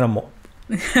animal.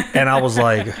 And I was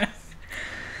like...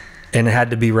 and it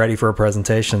had to be ready for a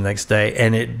presentation the next day.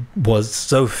 And it was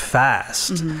so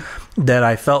fast that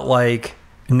I felt like...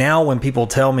 now when people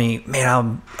tell me,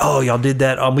 man, y'all did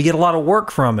that, we get a lot of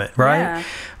work from it, right? Yeah.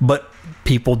 But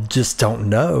people just don't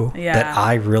know that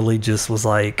I really just was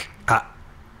like,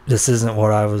 this isn't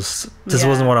what I was,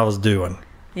 wasn't what I was doing.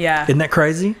 Yeah. Isn't that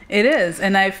crazy? It is.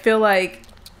 And I feel like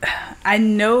I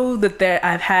know that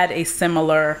I've had a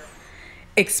similar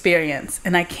experience,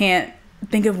 and I can't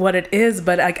think of what it is,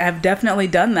 but I've definitely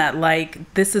done that.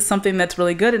 Like, this is something that's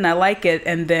really good and I like it,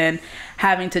 and then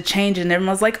having to change it, and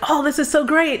everyone's like, oh, this is so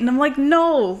great, and I'm like,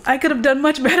 no, I could have done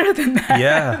much better than that.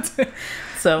 Yeah.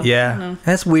 So yeah,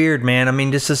 that's weird, man. I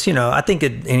mean, just I think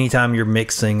anytime you're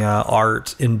mixing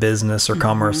art in business or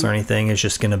commerce or anything, it's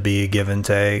just going to be a give and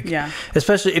take. Yeah.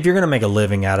 Especially if you're going to make a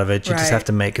living out of it, you just have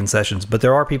to make concessions. But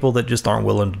there are people that just aren't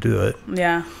willing to do it.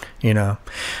 Yeah. I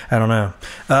don't know.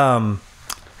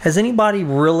 Has anybody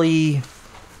really,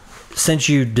 since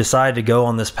you decided to go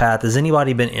on this path, has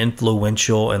anybody been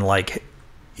influential in like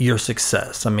your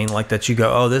success? I mean, like that you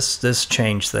go, oh, this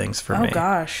changed things for me. Oh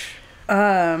gosh.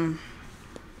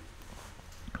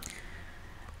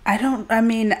 I don't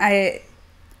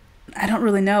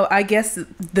really know. I guess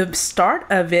the start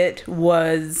of it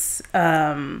was,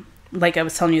 like I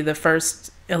was telling you, the first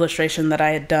illustration that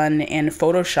I had done in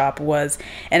Photoshop was,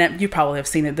 and you probably have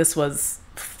seen it, this was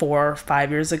 4 or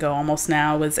 5 years ago almost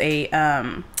now, was it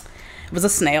was a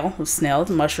snail. It was snails,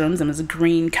 mushrooms, and it was a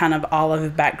green kind of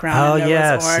olive background. Oh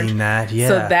yeah, I've seen that. Yeah.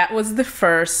 So that was the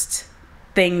first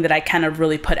thing that I kind of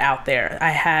really put out there.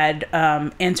 I had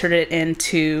entered it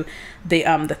into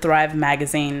the Thrive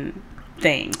magazine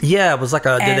thing. Yeah, it was like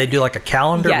did they do like a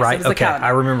calendar? Yes, right. It was a calendar. I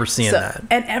remember seeing that.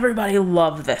 And everybody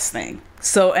loved this thing.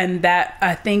 So, and that,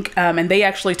 I think, and they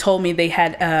actually told me they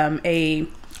had a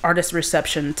artist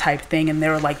reception type thing, and they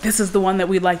were like, this is the one that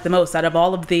we like the most out of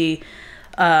all of the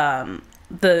entries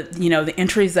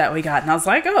that we got. And I was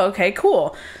like, oh, okay,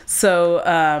 cool. So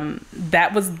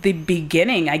that was the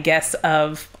beginning, I guess,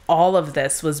 of all of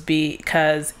this, was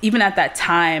because even at that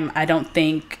time, I don't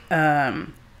think I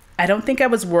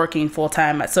was working full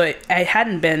time. So I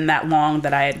hadn't been that long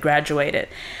that I had graduated.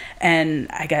 And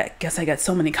I got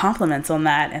so many compliments on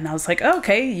that. And I was like, oh,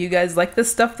 okay, you guys like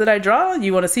this stuff that I draw?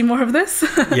 You want to see more of this?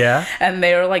 Yeah. And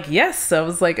they were like, yes. So I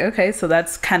was like, okay, so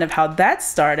that's kind of how that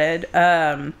started.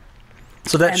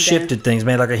 So that shifted things,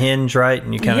 made like a hinge, right?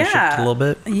 And you kind of shifted a little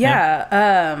bit?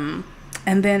 Yeah.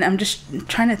 And then I'm just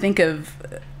trying to think of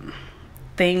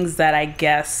things that I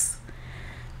guess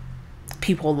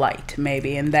people liked,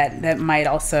 maybe. And that might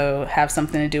also have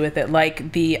something to do with it.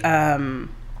 Like the...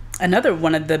 another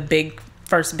one of the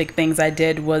first big things I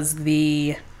did was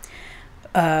the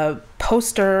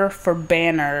poster for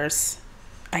banners.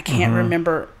 I can't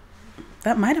remember.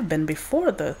 That might have been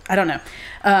before I don't know.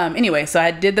 Anyway, so I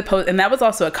did the post, and that was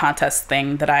also a contest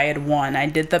thing that I had won. I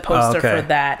did the poster for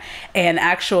that. And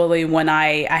actually, when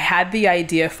I had the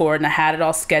idea for it and I had it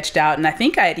all sketched out, and I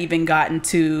think I had even gotten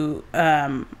to,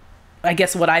 I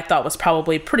guess what I thought was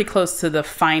probably pretty close to the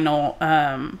final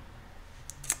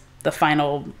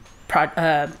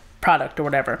product or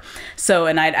whatever. So,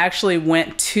 and I'd actually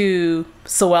went to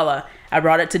Sewella. I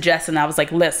brought it to Jess and I was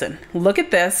like, listen, look at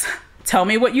this. Tell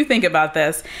me what you think about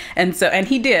this. And so, and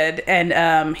he did.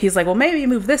 And he's like, well, maybe you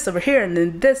move this over here and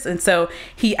then this. And so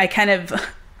I kind of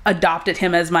adopted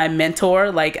him as my mentor.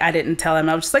 Like, I didn't tell him.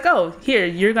 I was just like, oh, here,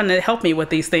 you're going to help me with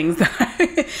these things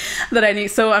that I need.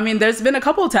 So, I mean, there's been a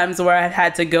couple of times where I've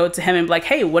had to go to him and be like,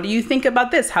 hey, what do you think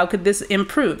about this? How could this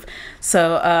improve?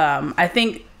 So I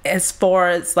think as far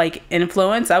as like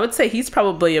influence, I would say he's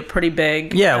probably a pretty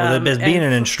big as being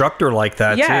an instructor like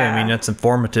that too. I mean, it's a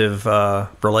formative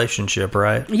relationship,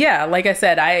 right? Yeah, like I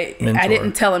said, I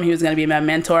didn't tell him he was going to be my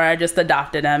mentor. I just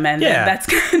adopted him, and that's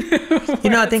kind of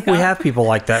I think we have people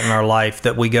like that in our life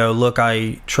that we go, look,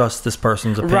 I trust this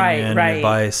person's opinion and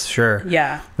advice. Sure.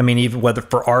 Yeah. I mean, even whether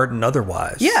for art and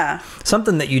otherwise. Yeah.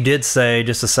 Something that you did say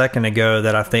just a second ago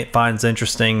that I think finds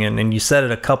interesting, and you said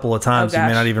it a couple of times. You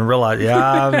may not even realize.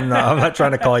 Yeah. I'm not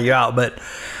trying to call you out, but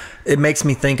it makes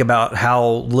me think about how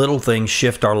little things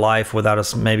shift our life without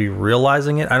us maybe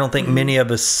realizing it. I don't think many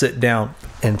of us sit down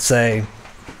and say,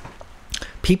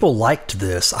 people liked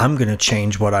this, I'm going to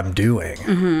change what I'm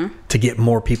doing to get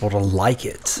more people to like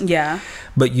it. Yeah.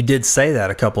 But you did say that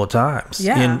a couple of times.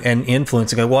 Yeah. And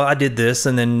influence and go, well, I did this,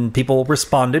 and then people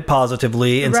responded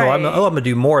positively, and so I'm going to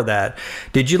do more of that.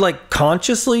 Did you like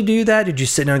consciously do that? Did you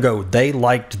sit there and go, they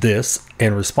liked this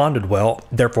and responded well,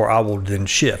 therefore I will then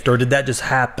shift? Or did that just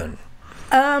happen?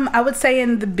 I would say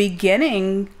in the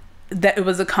beginning that it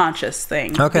was a conscious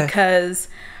thing. Okay. Because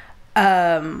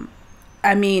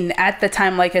I mean, at the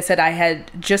time, like I said, I had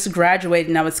just graduated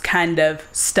and I was kind of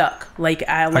stuck. Like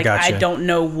I don't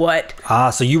know what.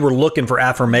 So you were looking for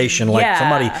affirmation, like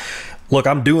somebody, look,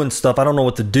 I'm doing stuff, I don't know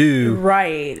what to do.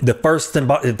 Right. The first thing,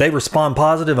 if they respond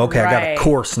positive, okay, I got a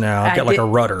course now. I got like a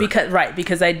rudder.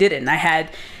 Because I didn't. I had,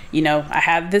 I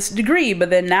have this degree, but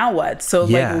then now what? So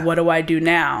like, what do I do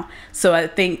now? So I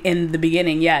think in the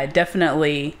beginning, it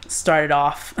definitely started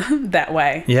off that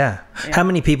way. Yeah. How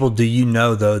many people do you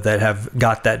know though that have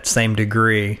got that same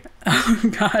degree? Oh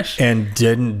gosh. And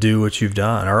didn't do what you've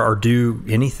done or do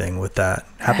anything with that?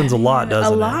 Happens a lot,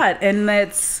 doesn't it? A lot. And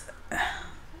that's...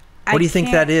 What do you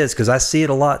think that is? Because I see it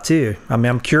a lot too. I mean,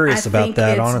 I'm curious about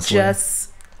that, honestly.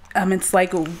 It's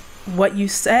like what you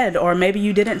said, or maybe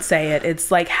you didn't say it. It's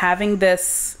like having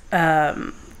this,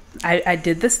 I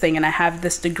did this thing and I have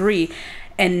this degree,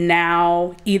 and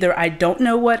now either I don't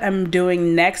know what I'm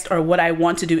doing next or what I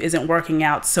want to do isn't working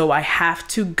out. So I have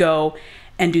to go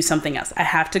and do something else. I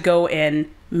have to go and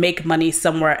make money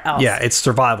somewhere else. Yeah, it's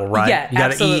survival, right? Yeah, you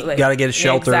gotta absolutely. eat, gotta get a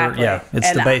shelter. Exactly. Yeah, it's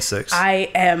and the basics. I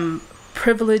am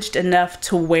privileged enough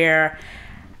to where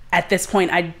at this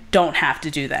point I don't have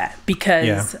to do that,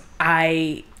 because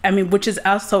I mean, which is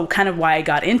also kind of why I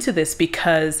got into this,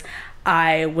 because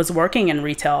I was working in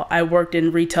retail. I worked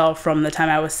in retail from the time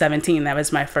I was 17. That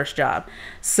was my first job.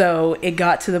 So it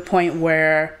got to the point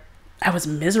where I was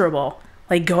miserable.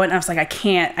 Like I was like, I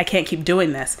can't keep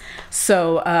doing this.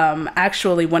 So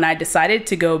actually, when I decided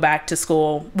to go back to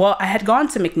school, well, I had gone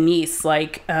to McNeese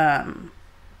like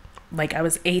I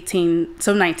was 18,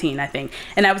 so 19, I think.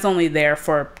 And I was only there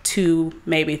for 2,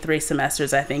 maybe 3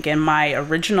 semesters, I think. And my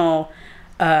original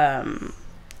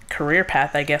career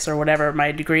path, I guess, or whatever,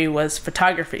 my degree was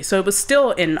photography. So it was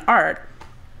still in art.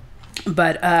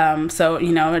 But so,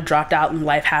 it dropped out and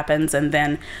life happens. And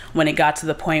then when it got to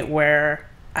the point where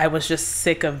I was just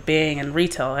sick of being in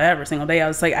retail every single day, I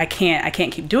was like, I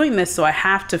can't keep doing this. So I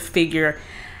have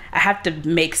to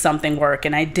make something work.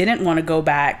 And I didn't want to go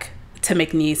back to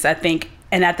McNeese, I think.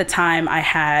 And at the time I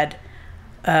had,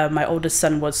 my oldest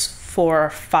son was 4 or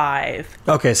 5.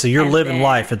 Okay, so you're living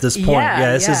life at this point.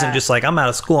 Yeah, this isn't just like, I'm out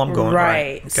of school, I'm going.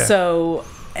 Right. Okay. So,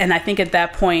 and I think at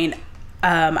that point,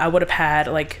 I would have had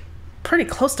like pretty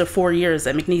close to 4 years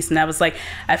at McNeese. And I was like,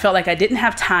 I felt like I didn't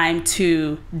have time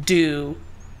to do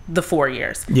the 4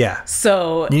 years. Yeah.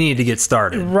 So you need to get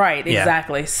started. Right,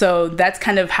 exactly. So that's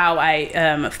kind of how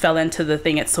I fell into the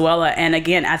thing at Zoella. And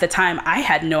again, at the time, I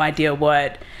had no idea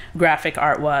what graphic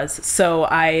art was. So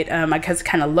I just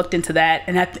kind of looked into that.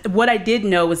 And what I did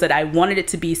know was that I wanted it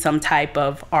to be some type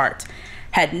of art.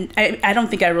 I don't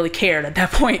think I really cared at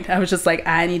that point. I was just like,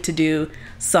 I need to do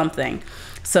something.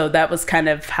 So that was kind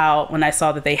of how, when I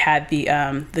saw that they had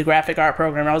the graphic art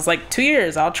program, I was like, 2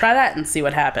 years, I'll try that and see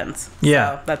what happens.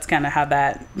 Yeah. So that's kind of how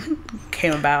that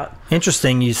came about.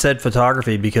 Interesting. You said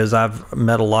photography, because I've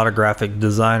met a lot of graphic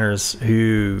designers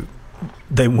who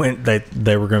they were going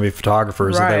to be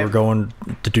photographers, and they were going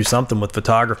to do something with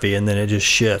photography, and then it just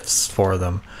shifts for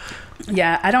them.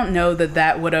 Yeah. I don't know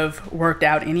that would have worked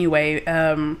out anyway,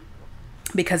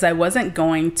 because I wasn't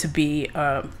going to be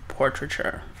a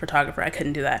portraiture photographer. I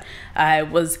couldn't do that.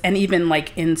 And even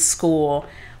like in school,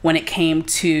 when it came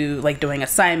to like doing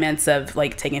assignments of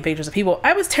like taking pictures of people,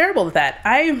 I was terrible at that.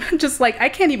 I'm just like, I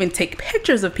can't even take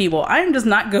pictures of people. I'm just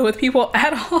not good with people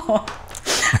at all.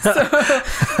 So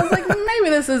I was like, maybe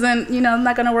this isn't,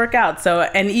 not going to work out. So,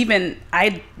 and even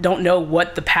I don't know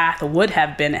what the path would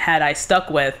have been had I stuck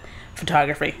with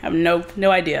photography. I have no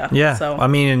idea. Yeah. So I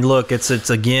mean, look, it's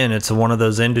one of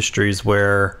those industries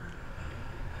where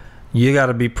you got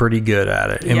to be pretty good at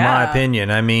it, in my Yeah.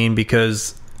 opinion. I mean,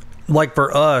 because like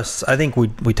for us, I think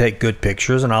we take good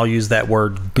pictures, and I'll use that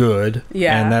word good.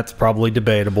 Yeah. And that's probably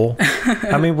debatable.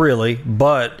 I mean, really,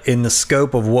 but in the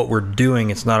scope of what we're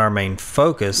doing, it's not our main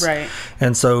focus. Right.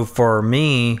 And so for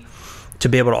me to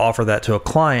be able to offer that to a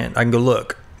client, I can go,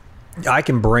 look, I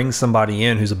can bring somebody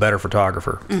in who's a better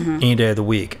photographer any day of the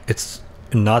week. It's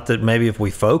not that maybe if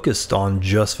we focused on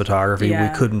just photography, Yeah.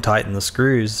 we couldn't tighten the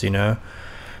screws, you know,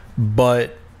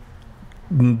 but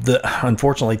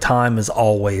unfortunately time is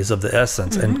always of the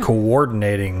essence, and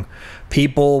coordinating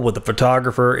people with the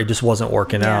photographer, it just wasn't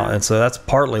working out. And so that's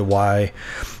partly why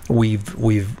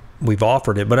we've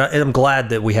offered it, but I'm glad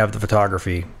that we have the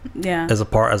photography as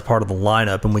part of the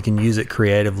lineup, and we can use it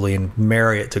creatively and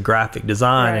marry it to graphic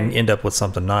design and end up with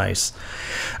something nice.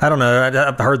 I don't know,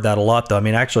 I've heard that a lot though. I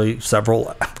mean, actually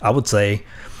several, I would say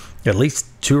at least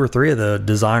 2 or 3 of the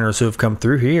designers who have come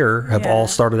through here have all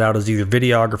started out as either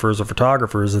videographers or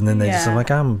photographers, and then they just, I'm like,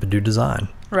 I'm gonna do design.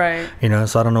 Right. You know,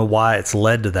 so I don't know why it's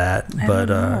led to that, but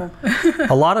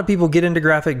a lot of people get into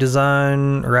graphics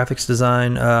design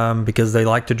because they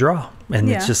like to draw, and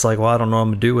it's just like, well, I don't know what I'm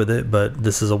gonna do with it, but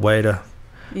this is a way to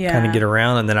kind of get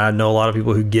around. And then I know a lot of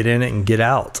people who get in it and get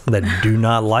out that do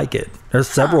not like it. There's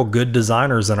several good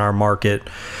designers in our market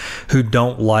who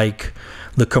don't like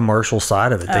the commercial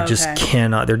side of it. They just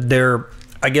cannot. They're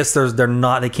I guess they're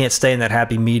not, they can't stay in that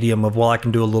happy medium of, well, I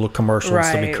can do a little commercial and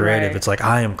still be creative. Right. It's like,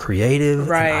 I am creative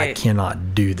and I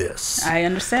cannot do this. I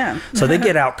understand. So they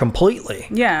get out completely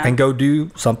and go do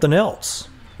something else.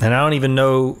 And I don't even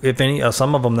know if any,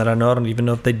 some of them that I know, I don't even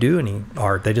know if they do any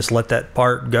art. They just let that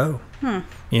part go.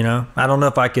 You know, I don't know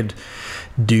if I could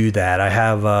do that. I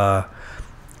have, I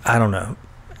don't know,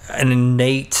 an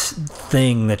innate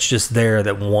thing that's just there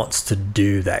that wants to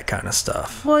do that kind of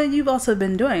stuff. Well, you've also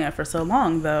been doing it for so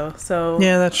long, though. So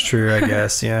yeah, that's true, I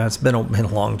guess. Yeah, it's been a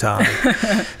long time.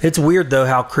 It's weird, though,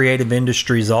 how creative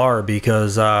industries are,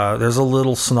 because there's a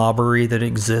little snobbery that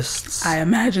exists. I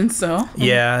imagine so.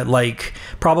 Yeah, like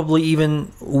probably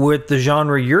even with the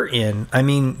genre you're in. I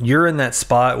mean, you're in that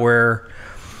spot where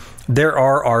there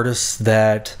are artists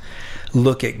that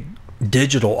look at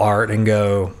digital art and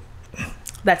go,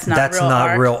 that's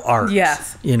not real art.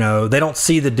 Yes. You know, they don't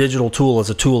see the digital tool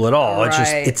as a tool at all.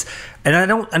 It's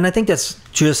and I think that's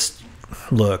just,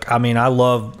 look, I mean, I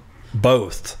love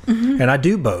both and I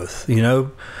do both, you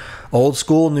know, old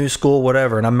school, new school,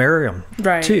 whatever. And I marry them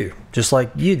too, just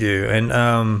like you do. And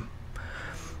I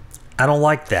don't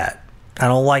like that. I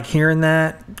don't like hearing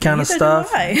that kind of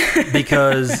stuff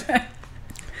because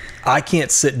I can't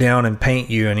sit down and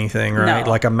paint you anything, right?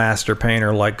 Like a master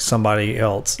painter, like somebody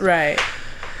else. Right.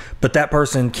 But that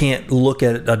person can't look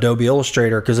at Adobe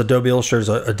Illustrator, because Adobe Illustrator is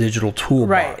a digital toolbox.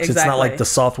 Right, exactly. It's not like the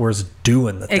software's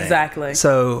doing the thing. Exactly.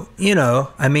 So, you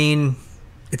know, I mean,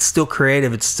 it's still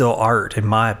creative. It's still art, in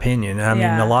my opinion. I mean,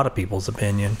 a lot of people's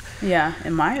opinion. Yeah,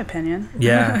 in my opinion.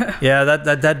 Yeah. Yeah,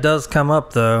 that does come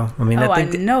up, though. I mean, I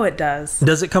know it does.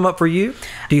 Does it come up for you?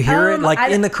 Do you hear it?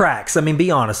 Like in the cracks? I mean, be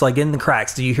honest. Like in the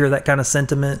cracks, do you hear that kind of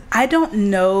sentiment? I don't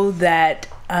know that...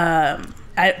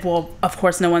 well, of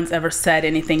course, no one's ever said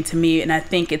anything to me, and I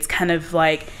think it's kind of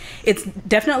like, it's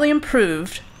definitely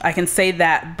improved. I can say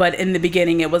that, but in the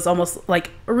beginning, it was almost like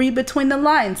a read between the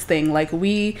lines thing. Like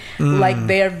like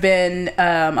there have been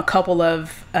a couple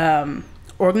of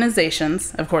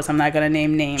organizations. Of course, I'm not going to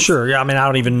name names. Sure, yeah. I mean, I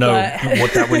don't even know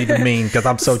what that would even mean, because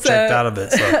I'm so checked out of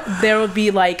it. So there would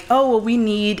be like, oh, well, we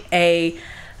need a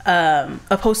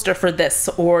poster for this,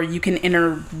 or you can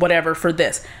enter whatever for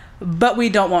this. But we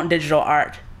don't want digital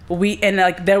art.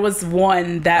 There was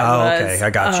one that was I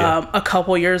got you. A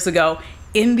couple years ago.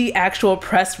 In the actual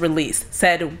press release,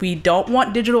 said, we don't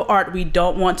want digital art. We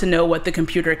don't want to know what the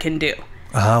computer can do.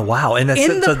 Wow. And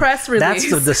in the press release.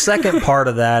 That's the second part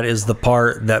of that is the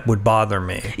part that would bother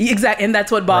me. Exactly. And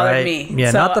that's what bothered me.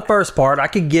 Yeah, so, not the first part. I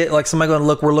could get like somebody going,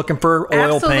 look, we're looking for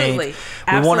oil paint.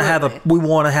 We want to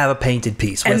have a painted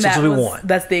piece. That's what we want.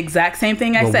 That's the exact same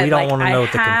thing I said. We don't want to know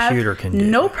what the computer can do.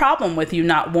 No problem with you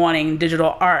not wanting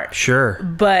digital art. Sure.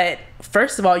 But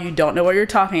first of all, you don't know what you're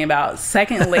talking about.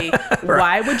 Secondly,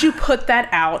 why would you put that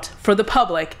out for the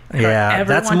public? Yeah,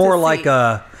 that's more like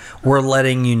we're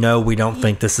letting you know we don't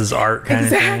think this is art kind of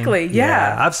thing. Exactly,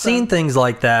 yeah. I've seen things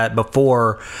like that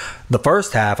before the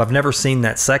first half. I've never seen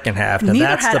that second half. Now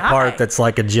that's the part that's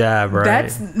like a jab,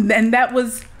 right?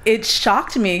 It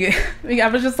shocked me. I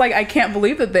was just like, I can't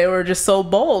believe that they were just so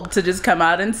bold to just come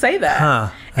out and say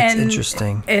that. That's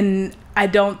interesting. And I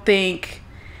don't think...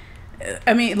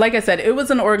 I mean, like I said, it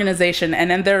was an organization,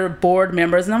 and then there are board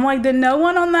members, and I'm like, did no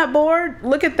one on that board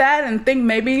look at that and think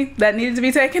maybe that needed to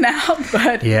be taken out?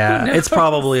 But yeah, it's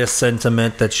probably a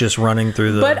sentiment that's just running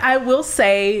through the... But I will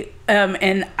say,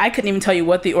 and I couldn't even tell you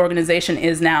what the organization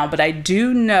is now, but I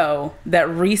do know that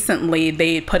recently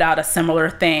they put out a similar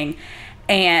thing,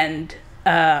 and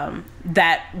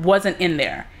that wasn't in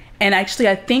there. And actually,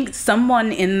 I think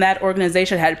someone in that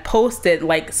organization had posted,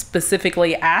 like,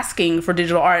 specifically asking for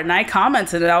digital art. And I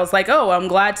commented, and I was like, oh, I'm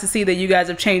glad to see that you guys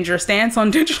have changed your stance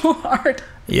on digital art.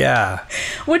 Yeah.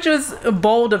 Which was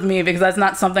bold of me, because that's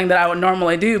not something that I would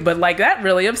normally do. But, like, that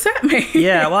really upset me.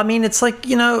 Yeah. Well, I mean, it's like,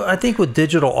 you know, I think with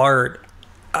digital art,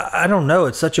 I don't know,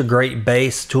 it's such a great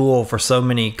base tool for so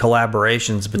many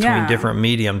collaborations between different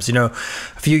mediums. You know,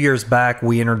 a few years back,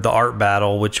 we entered the art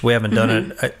battle, which we haven't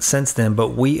done it since then,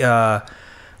 but we did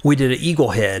an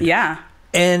eagle head. Yeah.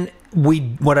 And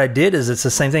what I did is it's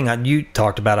the same thing you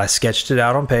talked about. I sketched it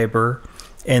out on paper,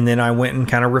 and then I went and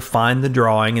kind of refined the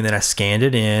drawing, and then I scanned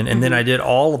it in, and then I did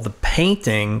all of the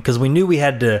painting, because we knew we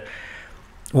had to...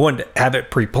 wanted to have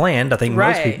it pre-planned. I think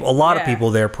most people, a lot of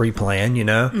people there pre-plan, you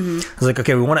know. I was like,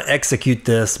 okay, we want to execute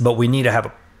this, but we need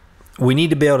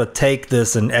to be able to take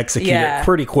this and execute it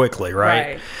pretty quickly,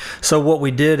 right? So what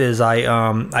we did is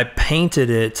I painted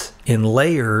it in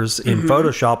layers in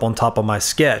Photoshop on top of my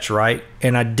sketch, right?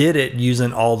 And I did it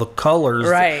using all the colors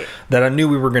that I knew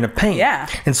we were going to paint. Yeah.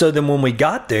 And so then when we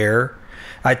got there,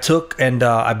 I took and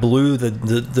I blew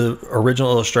the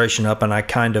original illustration up, and I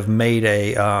kind of made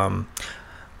a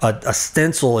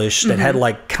stencil-ish that had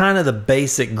like kind of the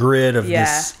basic grid of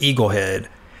this eagle head.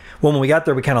 Well, when we got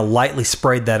there, we kind of lightly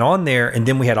sprayed that on there, and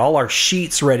then we had all our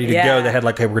sheets ready to go that had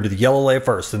like, okay, we're going to do the yellow layer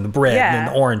first, and the red, and then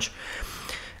the orange.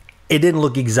 It didn't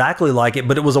look exactly like it,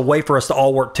 but it was a way for us to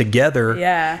all work together.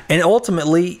 Yeah. And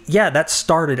ultimately, that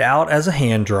started out as a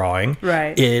hand drawing.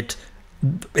 Right.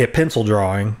 A pencil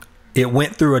drawing. It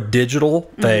went through a digital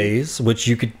phase, which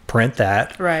you could print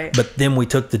that. Right. But then we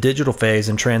took the digital phase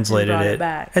and translated it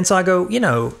back. And so I go, you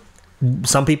know,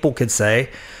 some people could say,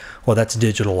 well, that's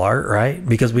digital art, right?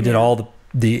 Because we did all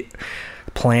the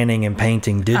planning and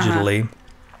painting digitally.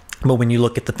 But when you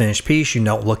look at the finished piece, you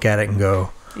don't look at it and go,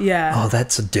 oh,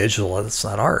 that's a digital, that's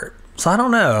not art. So I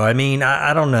don't know. I mean,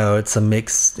 I don't know. It's a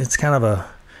mix. It's kind of a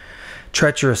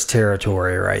treacherous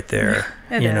territory right there.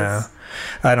 It is. Know?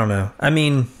 I don't know. I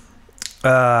mean...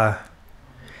 I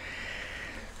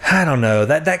don't know,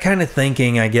 that kind of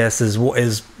thinking, I guess, is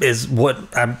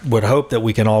what I would hope that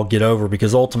we can all get over,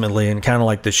 because ultimately, and kind of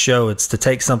like the show, it's to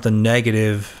take something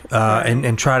negative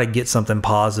and try to get something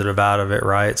positive out of it,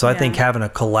 right? So I think having a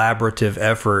collaborative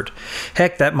effort,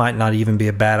 heck, that might not even be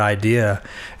a bad idea,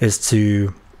 is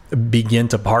to begin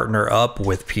to partner up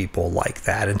with people like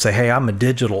that and say, hey, I'm a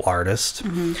digital artist,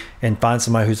 and find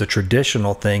somebody who's a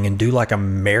traditional thing and do like a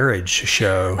marriage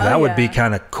show. That would be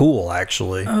kind of cool,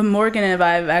 actually. Morgan and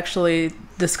I have actually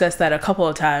discussed that a couple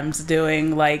of times,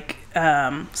 doing like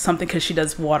something, because she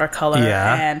does watercolor.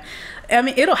 And I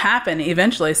mean, it'll happen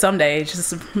eventually someday,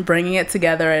 just bringing it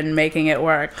together and making it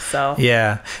work. So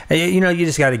you know, you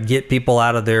just got to get people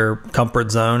out of their comfort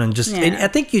zone, and just and I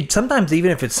think you sometimes,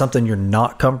 even if it's something you're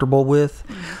not comfortable with,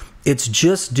 it's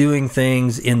just doing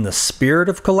things in the spirit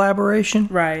of collaboration,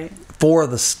 right? For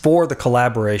the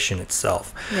collaboration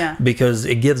itself, because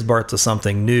it gives birth to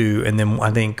something new, and then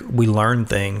I think we learn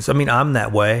things. I mean, I'm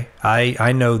that way.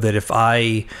 I know that if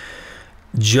I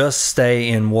just stay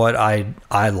in what I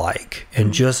like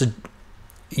and just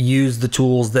use the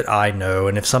tools that I know,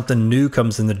 and if something new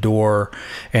comes in the door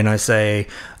and I say,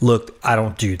 look, I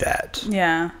don't do that,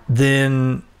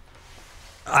 then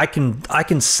I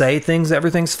can say things,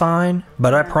 everything's fine,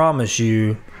 but I promise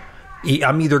you,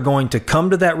 I'm either going to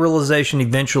come to that realization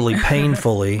eventually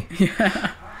painfully,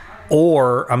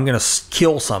 or I'm going to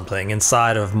kill something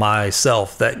inside of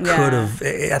myself that could have...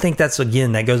 I think that's,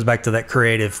 again, that goes back to that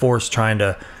creative force trying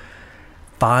to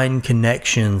find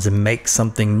connections and make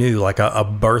something new, like a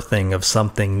birthing of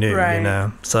something new, you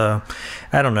know? So,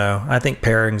 I don't know. I think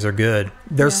pairings are good.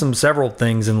 There's several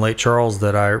things in Lake Charles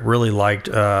that I really liked,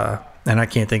 and I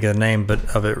can't think of the name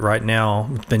of it right now.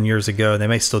 It's been years ago. They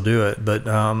may still do it, but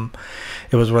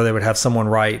it was where they would have someone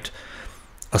write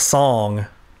a song,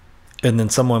 and then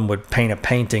someone would paint a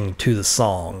painting to the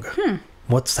song.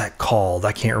 What's that called?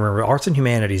 I can't remember. Arts and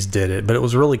Humanities did it, but it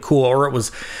was really cool. Or it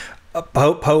was a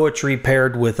poetry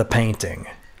paired with a painting.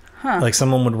 Like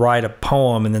someone would write a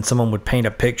poem, and then someone would paint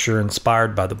a picture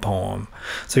inspired by the poem.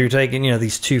 So you're taking, you know,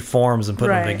 these two forms and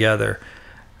putting them together.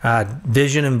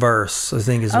 Vision and Verse, I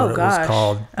think is what it was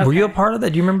called. Okay. Were you a part of that?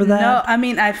 Do you remember that? No, I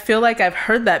mean, I feel like I've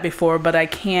heard that before, but I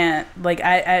can't, like,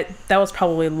 I that was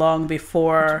probably long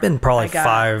before. It's been probably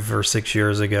 5 or 6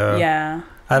 years ago. Yeah.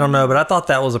 I don't know, but I thought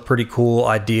that was a pretty cool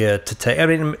idea to take. I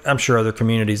mean, I'm sure other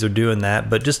communities are doing that,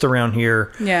 but just around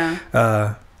here,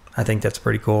 I think that's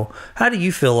pretty cool. How do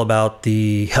you feel about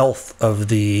the health of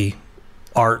the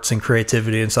arts and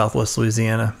creativity in Southwest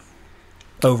Louisiana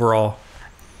overall?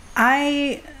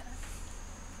 I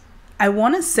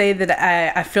want to say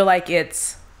that I feel like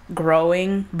it's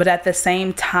growing, but at the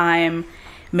same time,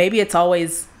 maybe it's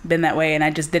always been that way and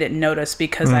I just didn't notice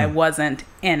because I wasn't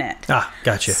in it.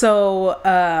 Gotcha. So,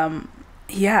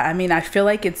 yeah, I mean, I feel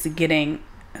like it's getting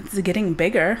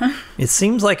bigger. It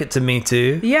seems like it to me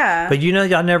too. Yeah. But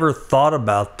I never thought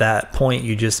about that point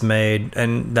you just made,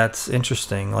 and that's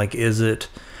interesting. Like, is it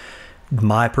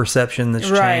my perception that's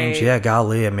changed? Yeah,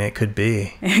 golly, I mean, it could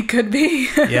be. It could be.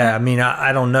 Yeah, I mean,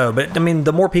 I don't know. But, I mean,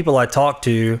 the more people I talk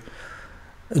to,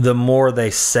 the more they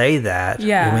say that.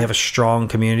 Yeah. And we have a strong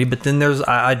community. But then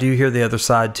I do hear the other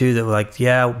side, too, that like,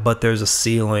 yeah, but there's a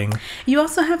ceiling. You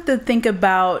also have to think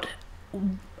about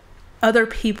other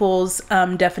people's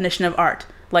definition of art.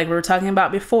 Like we were talking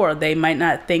about before, they might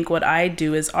not think what I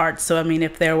do is art. So, I mean,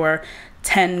 if there were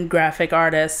 10 graphic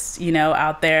artists,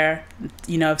 out there,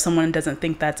 if someone doesn't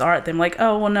think that's art, they're like,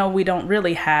 oh, well, no, we don't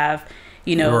really have,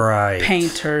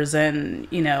 painters and,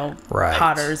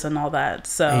 potters and all that.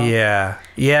 So yeah.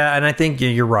 And I think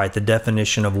you're right. The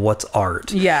definition of what's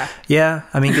art. Yeah.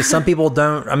 I mean, because some people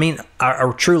don't. I mean,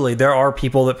 truly, there are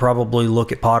people that probably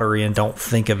look at pottery and don't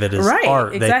think of it as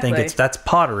art. Exactly. They think that's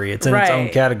pottery. It's in its own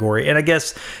category, and I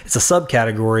guess it's a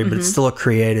subcategory, but it's still a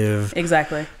creative.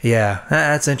 Exactly. Yeah,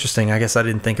 that's interesting. I guess I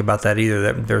didn't think about that either.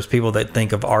 That there's people that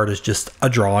think of art as just a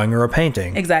drawing or a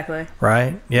painting. Exactly.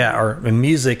 Right. Yeah. Or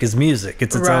music is music.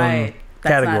 It's its own category.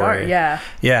 That's not art.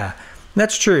 Yeah.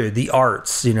 That's true. The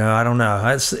arts, I don't know.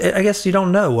 I guess you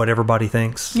don't know what everybody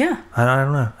thinks. Yeah. I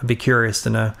don't know. I'd be curious to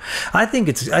know. I think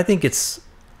it's,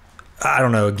 I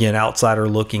don't know, again, outsider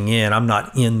looking in. I'm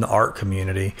not in the art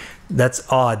community. That's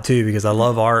odd too, because I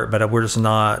love art, but we're just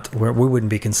not, we wouldn't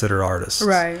be considered artists.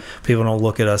 Right. People don't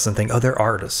look at us and think, oh, they're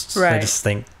artists. Right. They just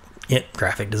think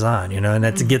graphic design, and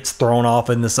that gets thrown off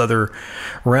in this other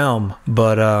realm.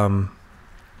 But,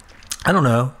 I don't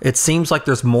know. It seems like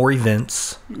there's more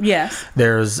events. Yes.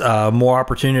 There's more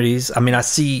opportunities. I mean,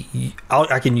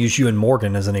 I can use you and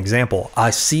Morgan as an example.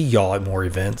 I see y'all at more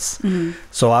events. Mm-hmm.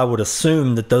 So I would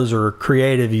assume that those are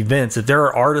creative events. If there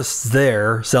are artists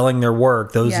there selling their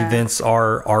work, those events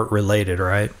are art related,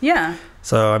 right? Yeah.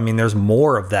 So, I mean, there's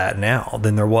more of that now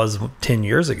than there was 10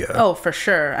 years ago. Oh, for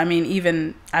sure. I mean,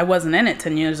 even I wasn't in it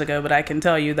 10 years ago, but I can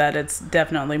tell you that it's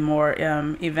definitely more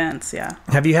events, yeah.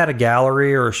 Have you had a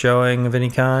gallery or a showing of any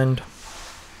kind?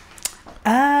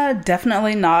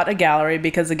 Definitely not a gallery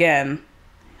because, again,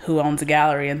 who owns a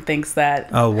gallery and thinks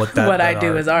that what I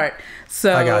do is art?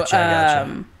 So, I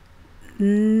gotcha.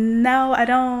 No, I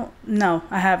don't. No,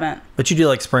 I haven't. But you do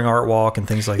like Spring Art Walk and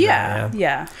things like that?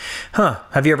 Yeah. Huh.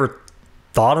 Have you ever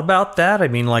thought about that? I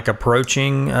mean, like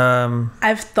approaching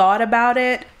I've thought about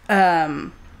it,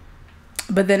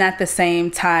 but then at the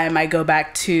same time I go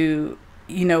back to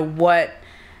what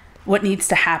needs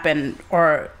to happen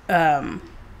or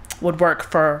would work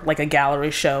for like a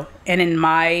gallery show. And in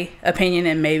my opinion,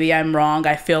 and maybe I'm wrong,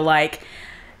 I feel like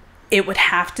it would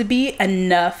have to be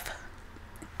enough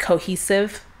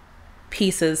cohesive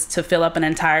pieces to fill up an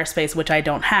entire space, which I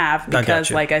don't have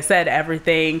because like I said,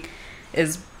 everything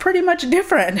is pretty much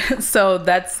different. So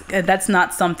that's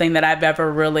not something that I've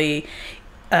ever really,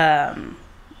 not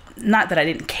that I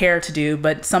didn't care to do,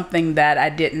 but something that I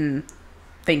didn't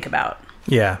think about.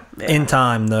 Yeah. In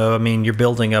time though, I mean, you're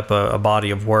building up a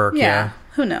body of work. Yeah.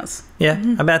 Who knows? Yeah.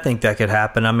 Mm-hmm. I mean, I think that could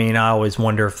happen. I mean, I always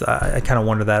wonder I kind of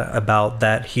wonder about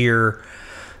that here.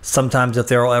 Sometimes if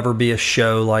there'll ever be a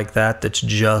show like that's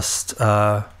just,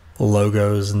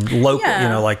 logos and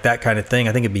local, like that kind of thing.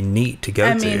 I think it'd be neat to go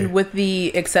to. I mean, with the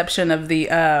exception of the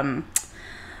thing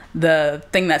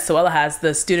that Sewella has,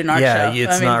 the student art show. Yeah,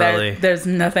 it's not really. There's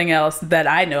nothing else that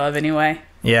I know of anyway.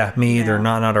 Yeah, me either.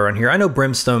 Not around here. I know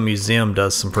Brimstone Museum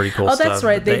does some pretty cool stuff. Oh, that's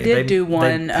right. They did do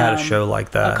one. They had a show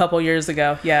like that a couple years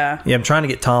ago. Yeah. Yeah, I'm trying to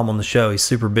get Tom on the show. He's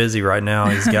super busy right now.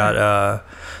 He's got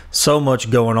so much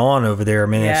going on over there. I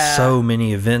mean, there's so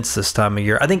many events this time of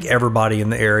year. I think everybody in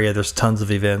the area, there's tons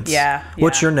of events. Yeah.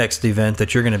 What's your next event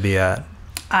that you're going to be at?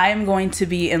 I'm going to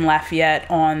be in Lafayette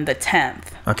on the 10th.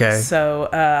 Okay. So,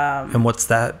 and what's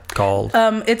that called?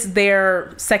 It's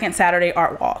their second Saturday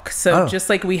art walk. So just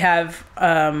like we have,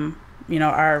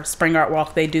 our spring art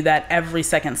walk, they do that every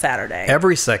second Saturday.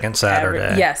 Every second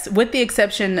Saturday. Yes, with the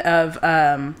exception of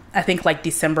I think like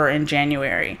December and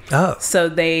January. Oh. So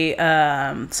they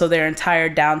so their entire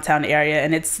downtown area,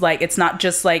 and it's not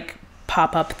just like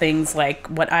pop-up things like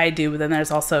what I do, but then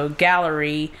there's also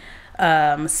gallery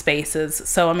spaces.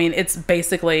 So I mean, it's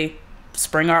basically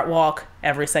spring art walk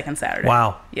every second Saturday.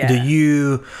 Wow. Yeah.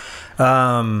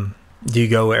 Do you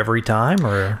go every time,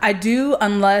 or? I do,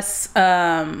 unless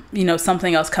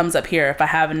something else comes up here. If I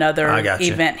have another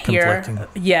event here,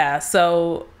 yeah.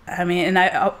 So I mean, and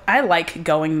I like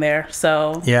going there.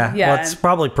 So yeah. Well, it's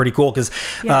probably pretty cool because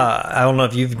I don't know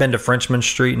if you've been to Frenchman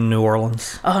Street in New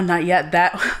Orleans. Oh, not yet.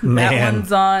 That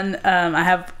one's on. I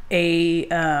have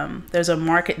there's a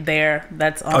market there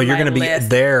that's on. Oh, you're going to be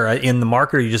there in the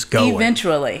market, or you just go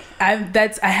eventually.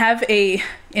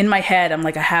 In my head, I'm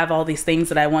like, I have all these things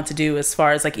that I want to do as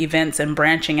far as like events and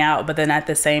branching out, but then at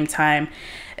the same time,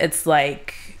 it's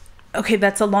like, okay,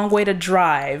 that's a long way to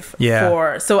drive.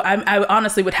 Yeah. So I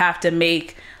honestly would have to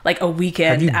make like a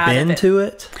weekend. Have you been to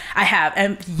it? I have,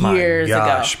 and years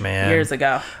ago. Man. Years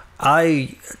ago.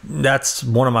 That's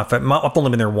one of my I've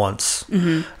only been there once,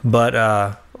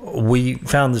 but we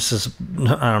found this is,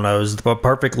 I don't know, it was a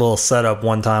perfect little setup.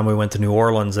 One time we went to New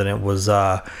Orleans, and it was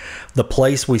the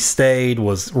place we stayed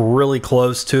was really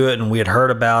close to it, and we had heard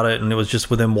about it, and it was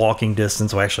just within walking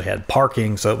distance. We actually had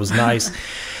parking, so it was nice.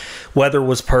 Weather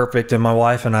was perfect, and my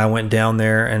wife and I went down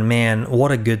there, and man,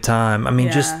 what a good time. I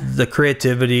mean, just the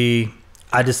creativity.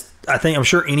 I think, I'm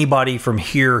sure anybody from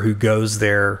here who goes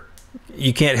there,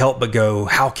 you can't help but go,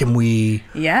 how can we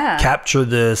capture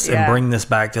this and bring this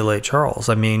back to Lake Charles?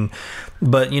 I mean,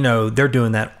 but they're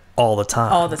doing that all the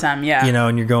time. Yeah.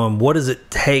 And you're going, what does it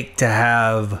take to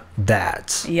have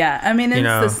that? Yeah. I mean, it's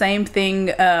the same thing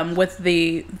with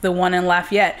the one in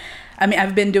Lafayette. I mean,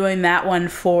 I've been doing that one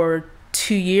for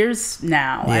 2 years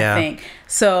now, I think.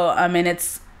 So, I mean,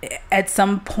 it's at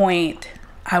some point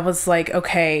I was like,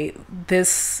 okay,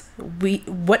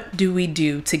 what do we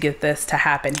do to get this to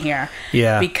happen here?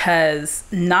 Yeah. Because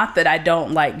not that I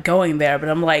don't like going there, but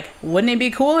I'm like, wouldn't it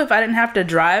be cool if I didn't have to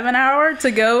drive an hour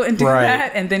to go and do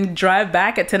that, and then drive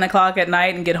back at 10 o'clock at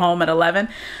night and get home at 11?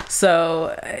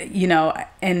 So,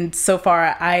 and so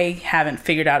far I haven't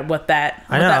figured out what that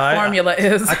formula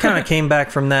is. I kind of came back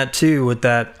from that too with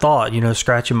that thought,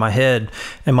 scratching my head,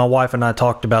 and my wife and I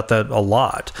talked about that a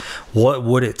lot. What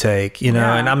would it take?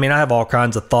 And I mean, I have all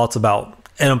kinds of thoughts about,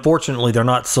 and unfortunately they're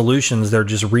not solutions, they're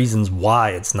just reasons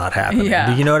why it's not happening.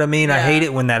 Do you know what I mean? I hate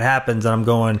it when that happens, and I'm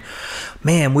going,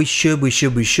 man, we should,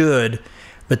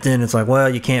 but then it's like,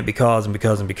 well, you can't because, and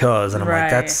I'm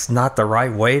like, that's not the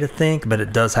right way to think, but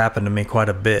it does happen to me quite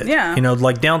a bit.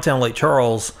 Like downtown Lake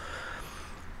Charles,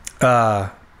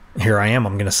 here I am,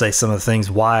 I'm going to say some of the things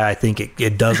why I think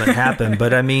it doesn't happen.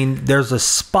 But I mean, there's a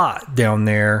spot down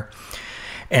there,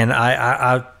 and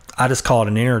I just call it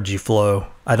an energy flow.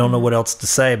 I don't know what else to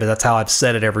say, but that's how I've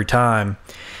said it every time.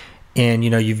 And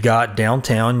you've got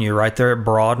downtown, you're right there at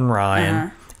Broad and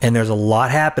Ryan, and there's a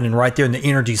lot happening right there, and the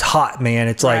energy's hot, man.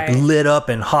 It's like lit up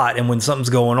and hot, and when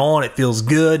something's going on, it feels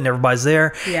good, and everybody's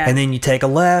there. And then you take a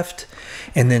left,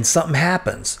 and then something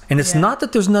happens, and it's not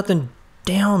that there's nothing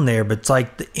down there, but it's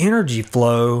like the energy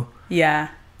flow.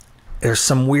 There's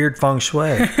some weird feng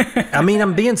shui. I mean,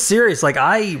 I'm being serious. Like,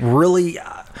 I really,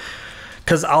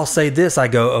 because I'll say this, I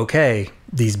go, okay,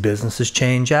 these businesses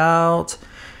change out.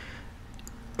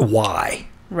 Why?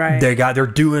 They're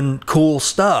doing cool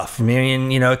stuff. I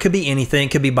mean, it could be anything.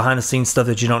 It could be behind the scenes stuff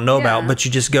that you don't know about, but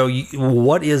you just go,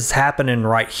 what is happening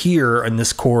right here in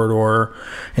this corridor?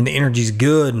 And the energy's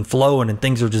good and flowing, and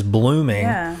things are just blooming.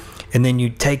 And then you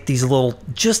take these little,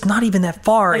 just not even that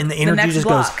far, like, and the energy just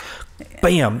goes,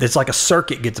 bam. It's like a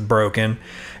circuit gets broken.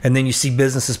 And then you see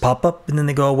businesses pop up, and then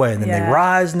they go away, and then they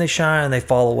rise and they shine and they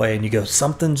fall away. And you go,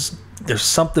 there's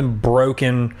something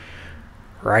broken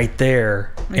right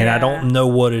there, and I don't know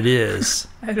what it is.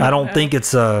 I don't think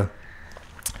it's I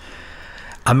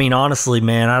mean, honestly,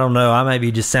 man, I don't know. I might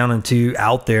be just sounding too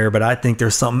out there, but I think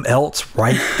there's something else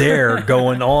right there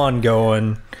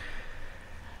going.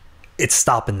 It's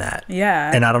stopping that.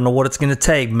 And I don't know what it's going to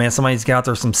take. Man, somebody's got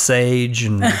there some sage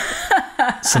and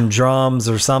some drums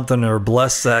or something, or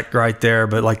bless that right there.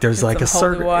 But like, there's like a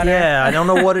certain, I don't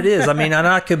know what it is. I mean, and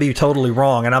I could be totally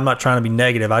wrong, and I'm not trying to be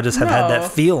negative. I just have had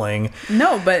that feeling.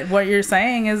 No, but what you're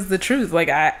saying is the truth. Like,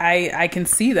 I can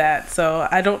see that. So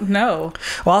I don't know.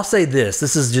 Well, I'll say this.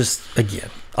 This is just,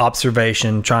 again,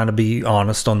 observation, trying to be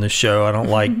honest on this show. I don't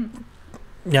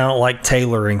like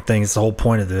tailoring things. The whole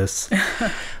point of this.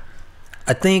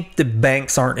 I think the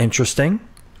banks aren't interesting.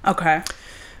 Okay.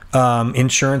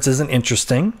 Insurance isn't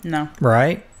interesting. No.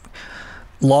 Right?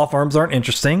 law firms aren't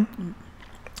interesting.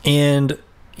 And,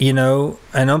 you know,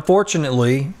 and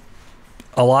unfortunately,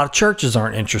 a lot of churches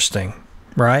aren't interesting,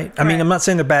 right? I mean, I'm not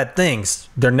saying they're bad things.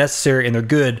 They're necessary and they're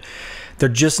good. They're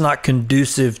just not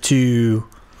conducive to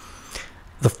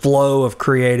the flow of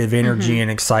creative energy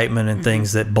and excitement and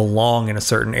things that belong in a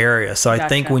certain area. So I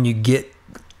think when you get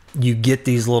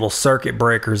these little circuit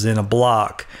breakers in a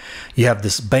block, you have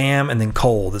this bam and then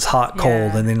cold, this hot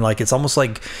cold, and then like it's almost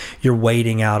like you're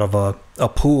wading out of a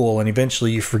pool and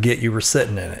eventually you forget you were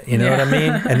sitting in it. You know what I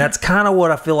mean? And that's kind of what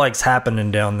I feel like's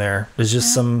happening down there. There's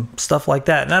just some stuff like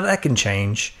that. Now that can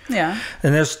change. Yeah.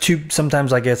 And there's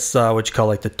sometimes I guess what you call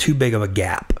like the too big of a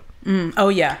gap. Oh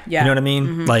yeah. You know what I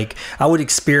mean? Like I would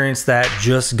experience that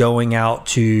just going out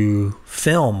to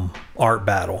film Art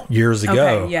Battle years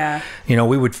ago. You know,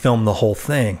 we would film the whole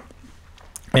thing.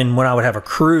 And when I would have a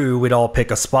crew, we'd all pick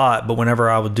a spot. But whenever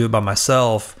I would do it by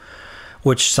myself,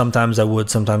 which sometimes I would,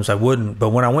 sometimes I wouldn't. But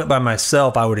when I went by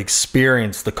myself, I would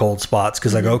experience the cold spots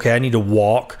because I go, okay, I need to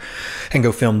walk and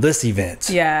go film this event.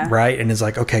 Right? And it's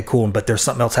like, okay, cool. But there's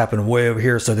something else happening way over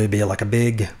here. So there'd be like a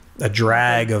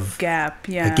drag of gap.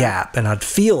 A gap. And I'd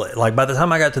feel it. Like by the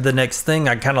time I got to the next thing,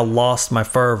 I kind of lost my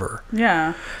fervor.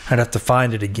 I'd have to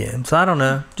find it again. So I don't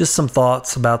know. Just some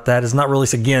thoughts about that. It's not really,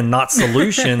 again, not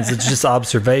solutions. It's just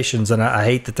observations. And I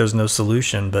hate that there's no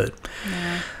solution. But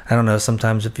I don't know.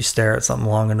 Sometimes if you stare at something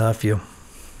long enough, you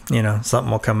know,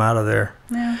 something will come out of there.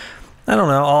 I don't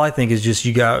know. All I think is just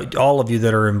you got all of you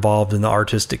that are involved in the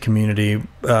artistic community,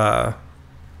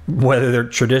 whether they're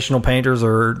traditional painters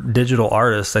or digital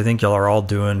artists, I think y'all are all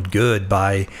doing good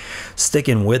by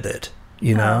sticking with it,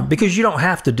 you know, because you don't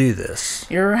have to do this.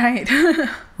 You're right.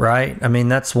 Right? I mean,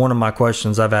 that's one of my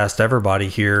questions I've asked everybody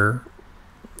here.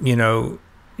 You know,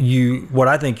 what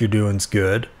I think you're doing is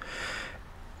good.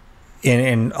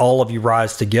 And all of you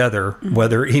rise together,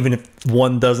 whether even if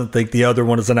one doesn't think the other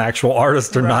one is an actual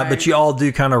artist or not, but you all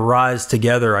do kind of rise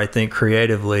together, I think,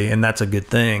 creatively, and that's a good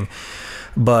thing.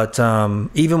 But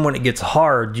even when it gets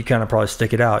hard, you kind of probably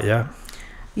stick it out,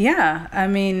 Yeah, I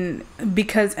mean,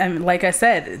 because like I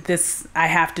said, I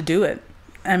have to do it.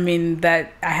 I mean,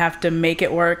 that I have to make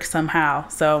it work somehow.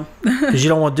 So because you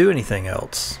don't want to do anything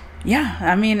else. Yeah,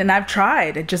 I mean, and I've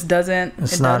tried. It just doesn't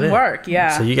work.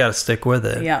 Yeah. So you got to stick with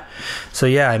it. Yeah. So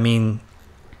yeah, I mean,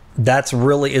 is that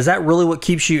really what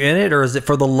keeps you in it, or is it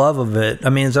for the love of it? I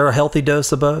mean, is there a healthy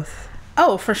dose of both?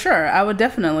 Oh, for sure. I would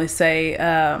definitely say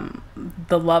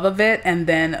the love of it, and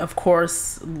then of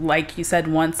course, like you said,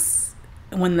 when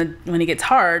it gets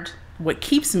hard, what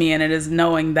keeps me in it is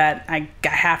knowing that I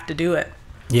have to do it.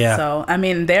 Yeah. So I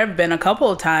mean, there have been a couple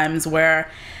of times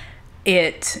where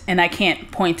and I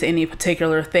can't point to any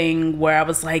particular thing where I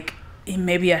was like,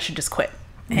 maybe I should just quit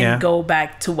and go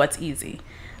back to what's easy.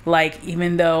 Like,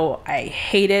 even though I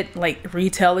hate it, like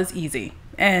retail is easy,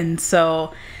 and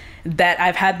so that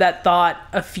I've had that thought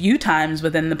a few times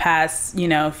within the past,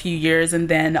 few years. And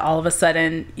then all of a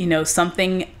sudden,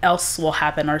 something else will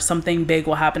happen or something big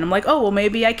will happen. I'm like, oh, well,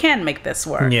 maybe I can make this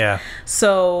work. Yeah.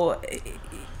 So,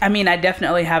 I mean, I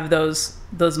definitely have those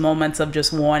moments of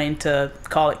just wanting to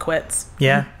call it quits.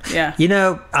 Yeah. Yeah.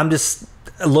 I'm just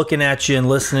looking at you and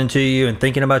listening to you and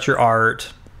thinking about your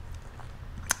art.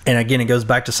 And again, it goes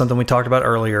back to something we talked about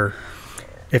earlier.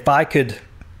 If I could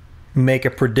make a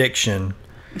prediction,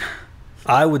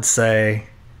 I would say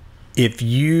if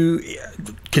you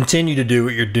continue to do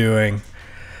what you're doing,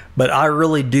 but I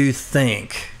really do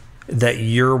think that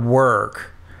your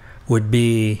work would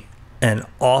be an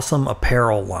awesome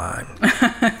apparel line.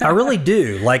 I really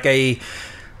do. Like a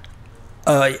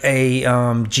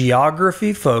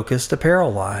geography focused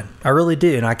apparel line. I really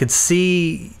do. And I could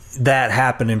see that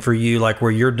happening for you, like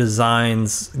where your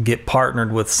designs get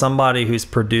partnered with somebody who's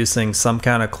producing some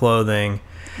kind of clothing.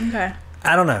 Okay.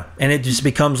 I don't know. And it just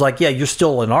becomes like, yeah, you're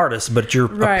still an artist, but your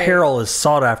apparel is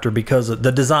sought after because of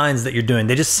the designs that you're doing.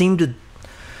 They just seem to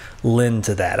lend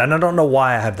to that. And I don't know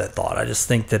why I have that thought. I just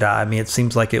think that, it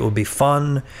seems like it would be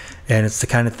fun and it's the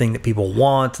kind of thing that people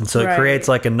want. And so it creates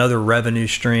like another revenue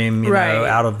stream, you know,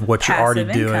 out of what you're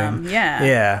already doing. Yeah.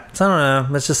 Yeah. So I don't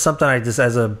know. It's just something I just,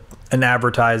 as an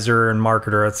advertiser and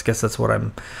marketer, I guess that's what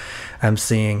I'm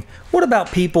seeing. What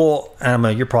about people? I don't know,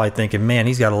 you're probably thinking, man,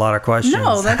 he's got a lot of questions.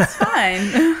 No, that's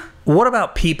fine. What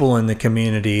about people in the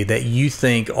community that you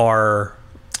think are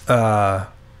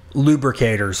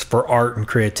lubricators for art and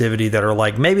creativity that are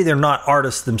like, maybe they're not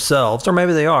artists themselves, or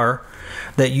maybe they are,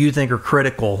 that you think are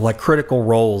critical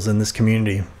roles in this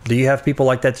community? Do you have people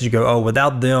like that you go, oh,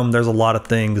 without them, there's a lot of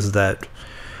things that,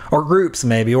 or groups,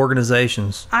 maybe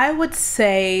organizations? I would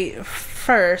say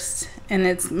first, and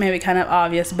it's maybe kind of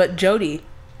obvious, but Jody.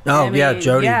 Oh,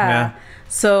 Jody. Yeah.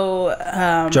 So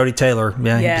Jody Taylor, he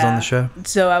was on the show.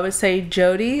 So I would say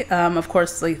Jody, of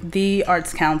course, like the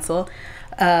Arts Council.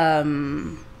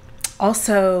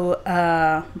 Also,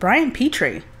 Brian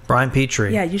Petrie. Brian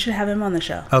Petrie. Yeah, you should have him on the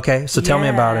show. Okay, so tell me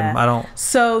about him. I don't.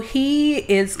 So he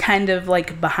is kind of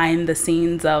like behind the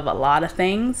scenes of a lot of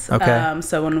things. Okay.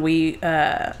 So when we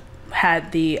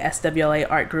had the SWLA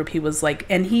art group, he was like,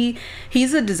 and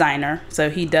he's a designer, so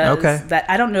he does that.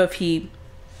 I don't know if he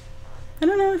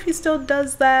still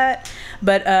does that,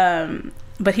 but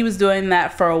he was doing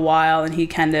that for a while, and he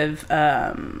kind of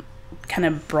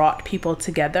brought people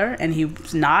together, and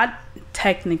he's not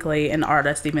technically an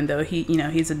artist, even though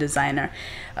he's a designer,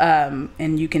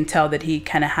 and you can tell that he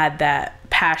kind of had that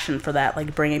passion for that,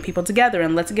 like bringing people together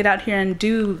and let's get out here and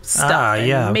do stuff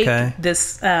and make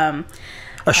this a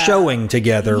showing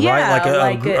together,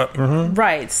 right?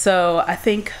 Right. So I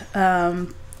think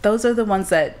those are the ones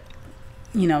that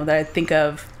that I think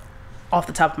of off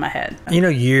the top of my head.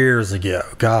 Years ago,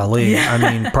 golly, I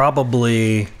mean,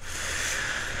 probably.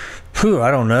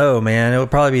 I don't know, man. It would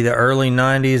probably be the early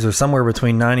 90s or somewhere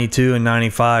between 92 and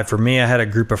 95. For me, I had a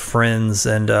group of friends,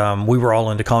 and we were all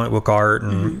into comic book art,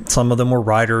 and some of them were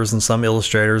writers and some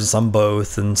illustrators, and some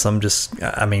both, and some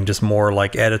just more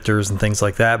like editors and things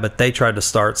like that. But they tried to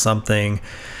start something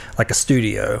like a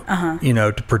studio,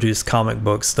 to produce comic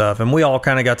book stuff. And we all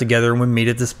kind of got together and we meet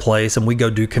at this place and we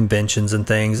go do conventions and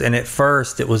things. And at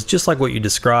first, it was just like what you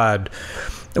described.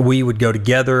 We would go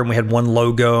together and we had one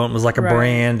logo and it was like a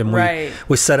brand, and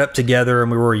we set up together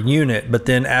and we were a unit. But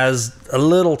then as a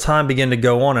little time began to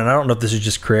go on, and I don't know if this is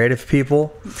just creative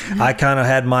people, I kind of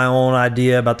had my own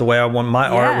idea about the way I want my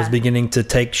art was beginning to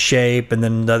take shape, and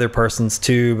then the other person's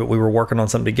too, but we were working on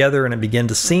something together, and it began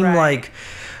to seem like,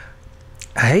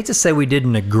 I hate to say we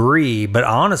didn't agree, but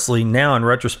honestly now in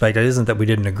retrospect, it isn't that we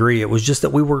didn't agree. It was just that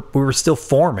we were still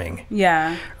forming.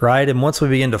 Yeah. Right. And once we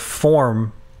began to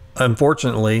form,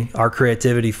 unfortunately, our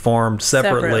creativity formed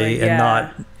separately and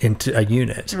not into a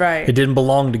unit. Right. It didn't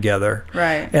belong together.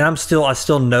 Right. And I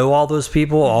still know all those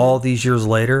people all these years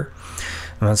later.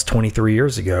 And that's 23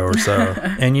 years ago or so.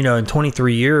 And, in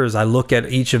 23 years, I look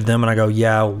at each of them and I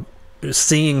go,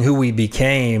 seeing who we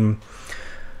became,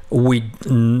 we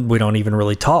don't even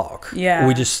really talk.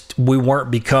 Yeah. We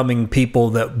weren't becoming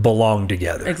people that belong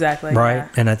together. Exactly. Right. Yeah.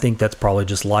 And I think that's probably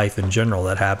just life in general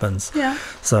that happens. Yeah.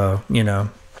 So,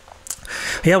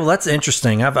 yeah, well, that's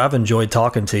interesting. I've enjoyed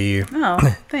talking to you. Oh,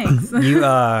 thanks.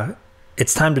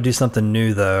 It's time to do something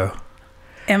new, though.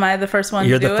 Am I the first one?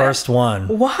 You're the first one.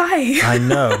 Why? I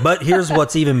know, but here's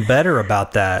what's even better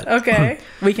about that. Okay,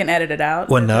 we can edit it out.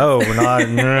 Well, no, we're not.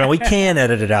 No, we can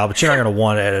edit it out, but you're not going to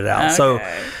want to edit it out. Okay. So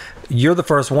you're the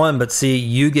first one, but see,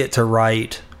 you get to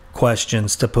write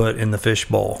questions to put in the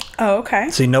fishbowl. Oh, okay.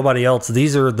 See, nobody else.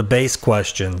 These are the base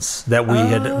questions that we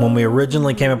had when we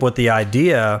originally came up with the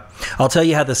idea. I'll tell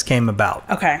you how this came about.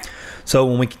 Okay. So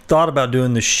when we thought about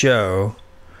doing the show,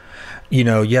 you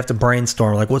have to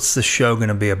brainstorm, like, what's the show going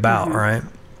to be about, right?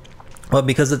 Well,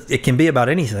 because it can be about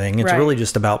anything. It's really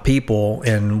just about people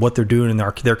and what they're doing in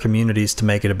their communities to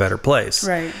make it a better place.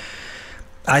 Right.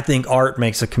 I think art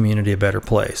makes a community a better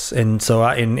place. And so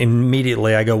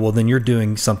immediately I go, well, then you're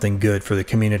doing something good for the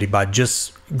community by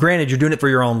granted, you're doing it for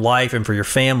your own life and for your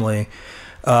family.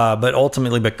 But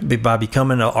ultimately by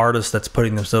becoming an artist that's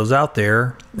putting themselves out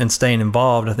there and staying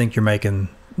involved, I think you're making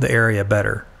the area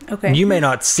better. Okay. And you may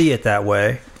not see it that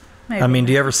way. Maybe. I mean,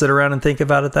 do you ever sit around and think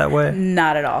about it that way?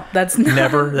 Not at all. That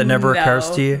never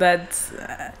occurs to you? That's,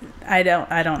 I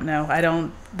don't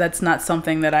know. That's not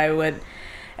something that I would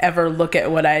ever look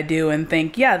at what I do and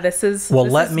think, this is well.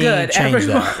 Let me change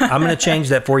that. I'm going to change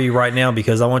that for you right now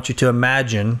because I want you to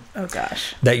imagine. Oh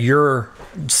gosh. That you're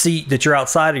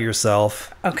outside of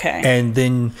yourself. Okay. And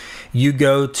then you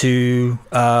go to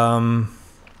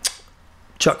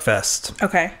Chuck Fest.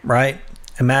 Okay. Right.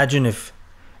 Imagine if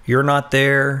you're not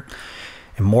there,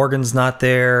 and Morgan's not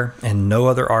there, and no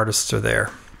other artists are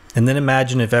there, and then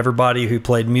imagine if everybody who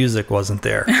played music wasn't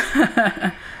there.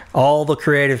 All the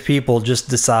creative people just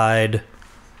decide,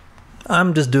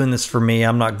 I'm just doing this for me.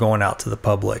 I'm not going out to the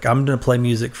public. I'm going to play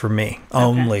music for me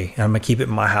only. And I'm going to keep it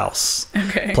in my house.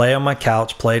 Okay. Play on my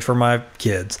couch, play it for my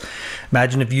kids.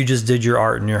 Imagine if you just did your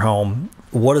art in your home.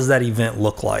 What does that event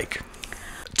look like?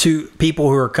 To people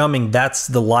who are coming, that's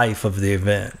the life of the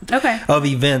event. Okay. Of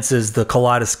events is the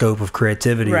kaleidoscope of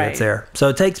creativity that's there. So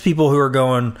it takes people who are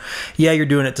going, you're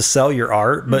doing it to sell your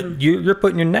art, but you're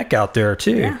putting your neck out there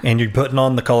too. Yeah. And you're putting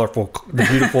on the colorful, the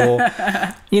beautiful,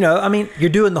 you're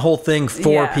doing the whole thing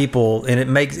for people,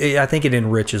 and I think it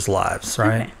enriches lives,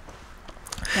 right? Okay.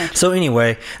 Gotcha. So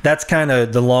anyway, that's kind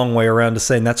of the long way around to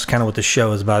saying that's kind of what the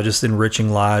show is about, just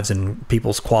enriching lives and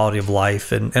people's quality of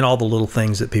life and all the little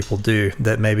things that people do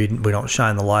that maybe we don't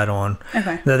shine the light on,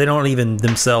 Okay. that they don't even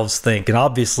themselves think. And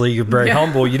obviously you're very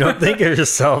humble. You don't think of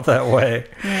yourself that way.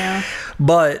 Yeah.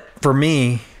 But for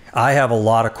me, I have a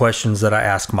lot of questions that I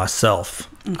ask myself.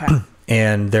 Okay.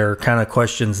 And they're kind of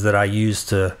questions that I use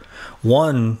to,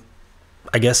 one,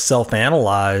 I guess,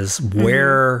 self-analyze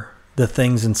where the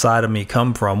things inside of me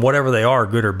come from, whatever they are,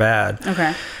 good or bad.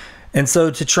 Okay. And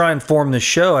so to try and form this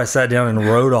show, I sat down and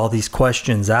wrote all these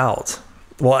questions out.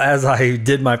 Well, as I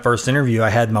did my first interview, I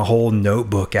had my whole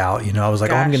notebook out. You know, I was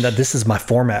like, this is my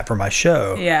format for my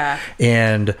show. Yeah.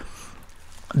 And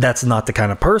that's not the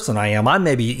kind of person I am. I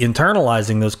may be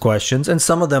internalizing those questions, and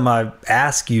some of them I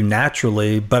ask you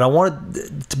naturally, but I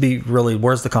wanted to be really,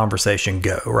 where's the conversation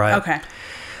go, right? Okay.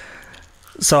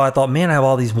 So I thought, man, I have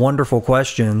all these wonderful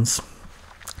questions.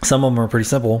 Some of them are pretty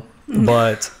simple,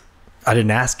 but I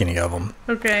didn't ask any of them.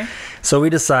 Okay. So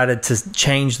we decided to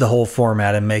change the whole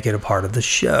format and make it a part of the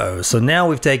show. So now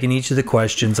we've taken each of the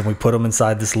questions and we put them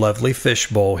inside this lovely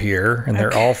fishbowl here, and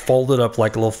they're all folded up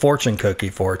like little fortune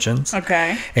cookie fortunes.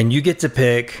 Okay. And you get to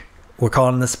pick, we're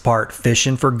calling this part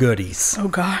fishing for goodies. Oh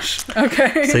gosh.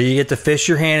 Okay. So you get to fish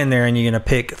your hand in there and you're going to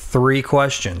pick 3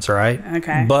 questions, right?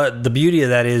 Okay. But the beauty of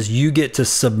that is you get to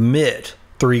submit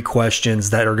 3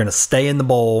 questions that are going to stay in the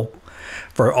bowl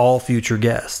for all future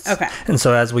guests. Okay. And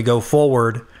so as we go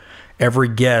forward, every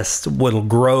guest will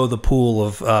grow the pool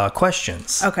of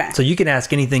questions. Okay. So you can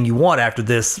ask anything you want after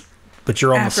this, but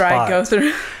you're on the spot. After I go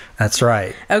through. That's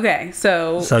right. Okay.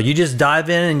 So you just dive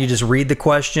in and you just read the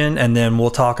question, and then we'll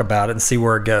talk about it and see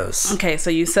where it goes. Okay, so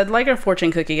you said like a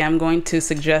fortune cookie. I'm going to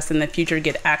suggest in the future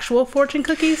get actual fortune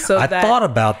cookies. So I that thought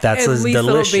about that. So at it's least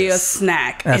delicious. it'll be a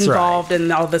snack That's involved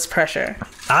in all this pressure.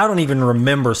 I don't even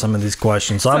remember some of these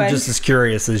questions, so I'm just as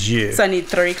curious as you. So I need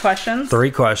 3 questions? 3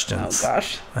 questions. Oh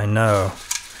gosh. I know.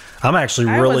 I'm actually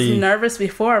I really... was nervous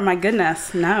before. My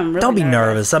goodness. Now I'm really Don't be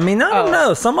nervous. I mean, I don't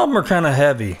know. Some of them are kind of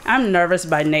heavy. I'm nervous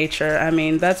by nature. I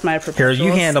mean, that's my perpetual Here,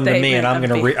 you hand them to me, and I'm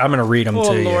gonna read them to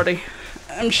you. Oh lordy,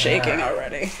 I'm shaking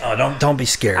already. Oh, don't be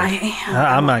scared. I am.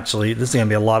 I'm actually. This is gonna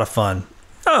be a lot of fun.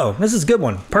 Oh, this is a good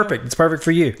one. Perfect. It's perfect for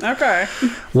you. Okay.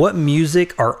 What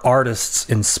music or artists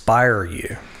inspire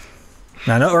you?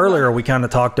 Now, I know earlier we kind of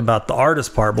talked about the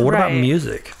artist part, but what about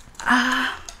music?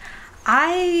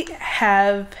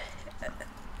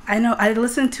 I know I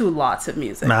listen to lots of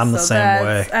music. I'm the same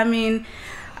way. I mean,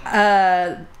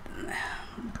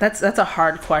 that's a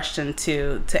hard question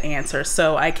to answer.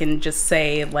 So I can just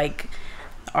say like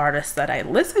artists that I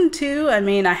listen to. I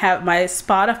mean, I have my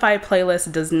Spotify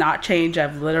playlist does not change.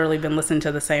 I've literally been listening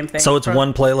to the same thing. So it's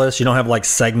one playlist. You don't have like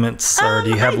segments, or do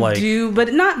you have like? I do,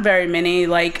 but not very many.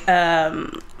 Like,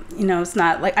 you know, it's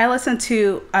not like I listen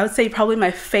to. I would say probably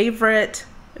my favorite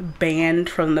band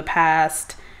from the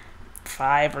past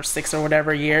 5 or 6 or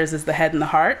whatever years is The Head and the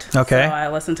Heart. Okay. So I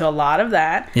listen to a lot of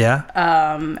that. Yeah.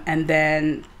 And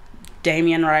then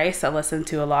Damien Rice, I listen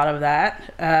to a lot of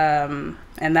that.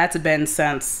 And that's been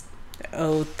since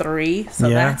 2003. So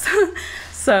yeah. that's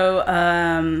so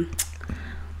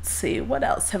let's see, what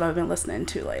else have I been listening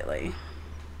to lately?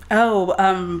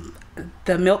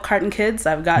 The Milk Carton Kids.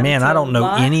 I've got. Man, I don't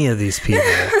know any of these people.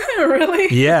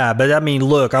 Really? Yeah, but I mean,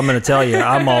 look, I'm going to tell you,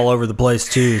 I'm all over the place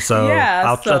too. So,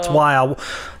 yeah, that's why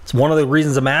it's one of the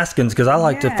reasons I'm asking, because I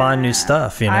like to find new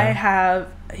stuff. You know, I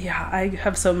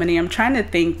have so many. I'm trying to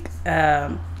think,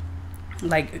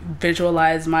 like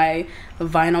visualize my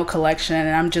vinyl collection,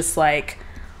 and I'm just like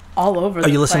all over.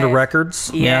 You listen to records?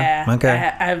 Yeah.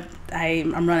 Okay.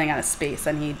 I'm running out of space.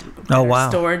 I need better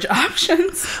storage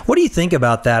options. What do you think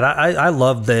about that? I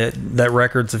love that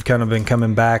records have kind of been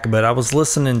coming back, but I was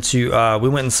listening to, we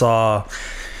went and saw,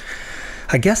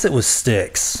 I guess it was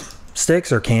Styx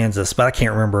or Kansas, but I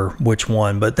can't remember which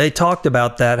one. But they talked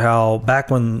about that, how back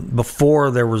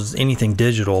before there was anything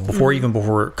digital, even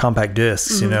before compact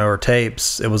discs, you know, or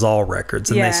tapes, it was all records.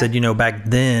 And they said, you know, back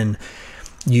then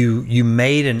you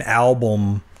made an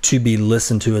album to be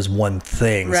listened to as one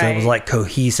thing. So it was like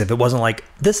cohesive. It wasn't like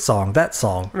this song, that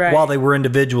song. Right. While they were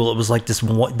individual, it was like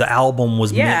the album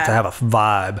was meant to have a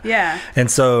vibe. Yeah. And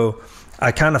so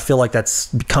I kind of feel like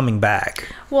that's coming back.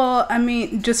 Well, I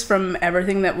mean, just from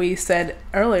everything that we said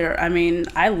earlier, I mean,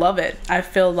 I love it. I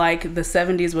feel like the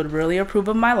 70s would really approve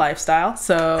of my lifestyle.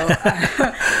 So,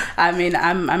 I mean,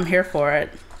 I'm here for it.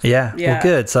 Yeah. Well,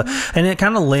 good. So, and it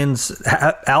kind of lends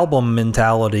album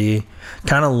mentality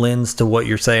kind of lends to what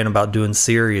you're saying about doing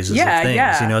series of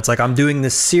things. You know, it's like I'm doing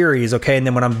this series, okay, and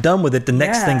then when I'm done with it, the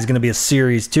next thing's going to be a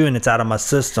series too, and it's out of my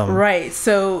system. Right.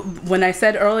 So when I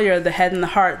said earlier, The Head and the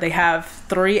Heart, they have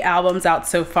 3 albums out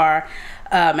so far.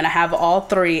 And I have all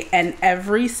 3, and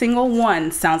every single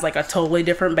one sounds like a totally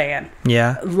different band.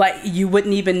 Yeah. Like, you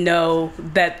wouldn't even know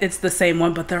that it's the same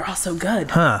one, but they're all so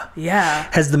good. Huh. Yeah.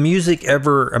 Has the music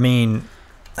ever, I mean,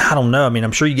 I don't know. I mean,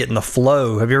 I'm sure you get in the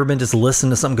flow. Have you ever been just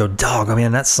listening to something go, dog, I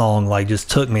mean, that song like just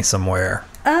took me somewhere.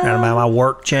 And my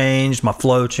work changed, my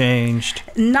flow changed.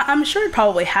 I'm sure it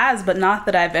probably has, but not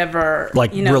that I've ever,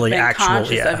 like, really been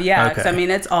conscious of. Yeah, because I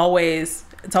mean, it's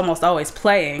almost always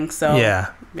playing. So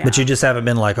yeah. But you just haven't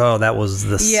been like, oh, that was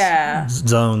this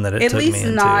zone that it took me into. At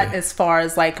least not as far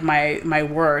as like my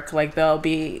work. Like, there'll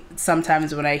be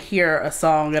sometimes when I hear a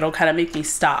song, it'll kind of make me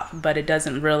stop, but it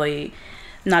doesn't really,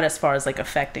 not as far as like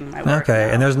affecting my work. Okay.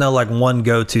 No. And there's no like one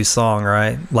go-to song,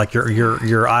 right? Like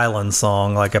your island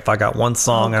song. Like if I got one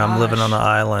song and I'm living on an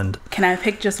island. Can I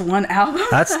pick just one album?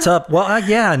 That's tough. Well,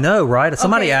 I know, right? If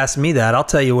somebody asked me that, I'll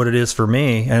tell you what it is for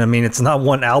me. And I mean, it's not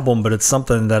one album, but it's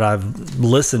something that I've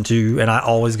listened to, and I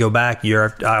always go back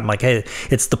I'm like, hey,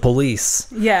 it's The Police.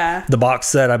 Yeah. The box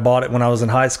set, I bought it when I was in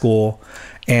high school.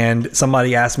 And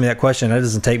somebody asked me that question. It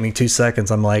doesn't take me 2 seconds.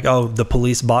 I'm like, oh, The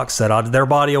Police box set. Their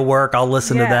body of work. I'll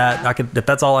listen to that. I could, if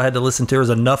that's all I had to listen to.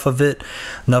 There's enough of it,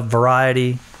 enough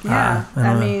variety. Yeah,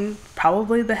 I mean,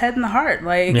 probably The Head and the Heart.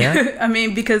 Like, I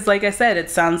mean, because like I said, it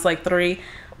sounds like 3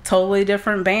 totally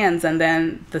different bands, and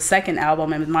then the second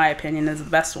album, in my opinion, is the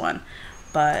best one.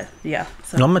 But yeah,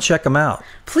 so I'm gonna check them out.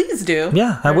 Please do.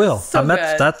 Yeah, I will. So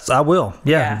that's I will.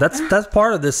 Yeah, that's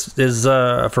part of this is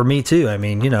for me too. I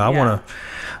mean, you know, I want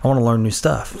to learn new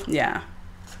stuff. Yeah.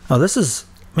 Oh, this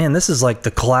is like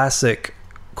the classic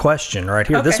question right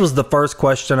here. Okay. This was the first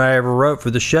question I ever wrote for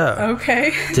the show.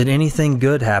 Okay. Did anything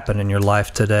good happen in your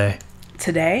life today?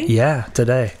 Today? Yeah,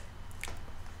 today.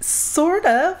 Sort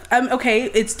of. Okay,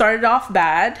 it started off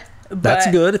bad.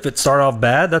 That's good. If it started off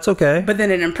bad, that's okay. But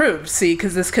then it improved. See,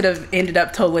 because this could have ended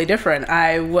up totally different.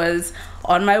 I was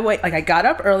on my way, like I got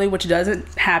up early, which doesn't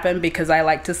happen because I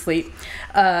like to sleep.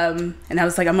 And I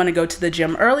was like, I'm going to go to the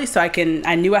gym early so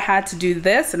I knew I had to do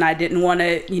this, and I didn't want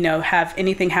to, have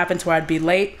anything happen to where I'd be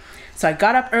late. So I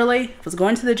got up early, was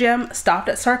going to the gym, stopped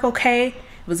at Circle K,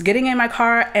 was getting in my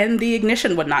car, and the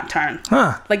ignition would not turn.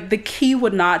 Huh. Like the key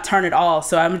would not turn at all.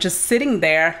 So I'm just sitting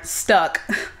there stuck.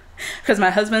 Because my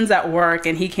husband's at work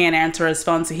and he can't answer his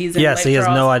phone, so he's in Lake so he has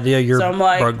no idea you're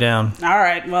broke down. All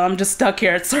right, well, I'm just stuck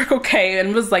here at Circle K, and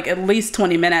it was like at least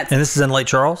 20 minutes. And this is in Lake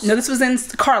Charles? No, this was in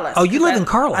Carlos. Oh, you live in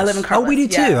Carlos? I live in Carlos. Oh, we do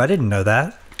too. I didn't know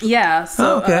that. Yeah,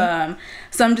 so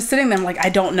so I'm just sitting there, I'm like, I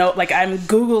don't know, like I'm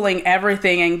Googling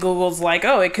everything, and Google's like,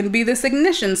 oh, it can be this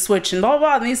ignition switch and blah,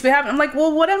 blah, blah, it needs to be happening. I'm like,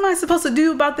 well, what am I supposed to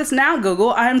do about this now,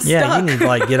 Google? I'm stuck. Yeah, you need to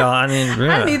like get on.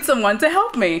 I need someone to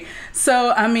help me.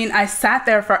 So, I mean, I sat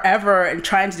there forever and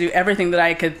trying to do everything that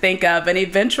I could think of, and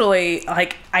eventually,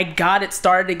 like, I got it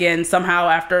started again somehow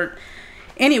after...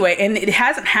 Anyway, and it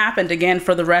hasn't happened again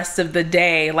for the rest of the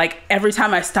day. Like, every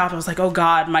time I stopped, I was like, oh,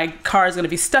 God, my car is going to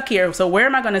be stuck here. So where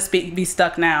am I going to be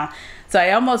stuck now? So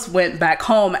I almost went back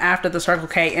home after the Circle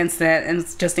K incident,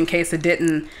 and just in case it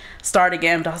didn't start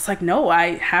again. But I was like, no,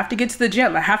 I have to get to the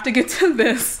gym. I have to get to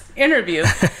this interview.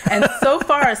 And so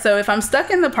far, so if I'm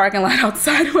stuck in the parking lot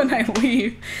outside when I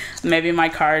leave, maybe my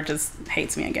car just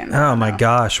hates me again. Oh my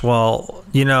gosh. Well,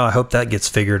 I hope that gets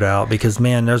figured out, because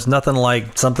man, there's nothing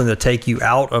like something to take you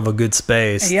out of a good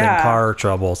space than car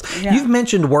troubles. Yeah. You've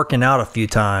mentioned working out a few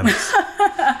times.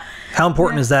 How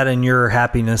important is that in your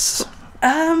happiness?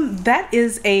 That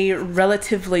is a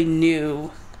relatively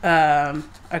new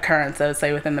occurrence, I would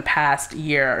say, within the past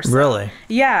year or so. Really?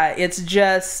 Yeah, it's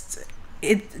just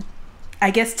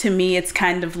I guess to me it's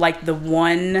kind of like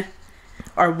one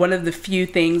of the few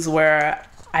things where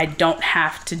I don't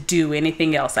have to do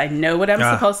anything else. I know what I'm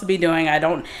supposed to be doing. I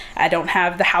don't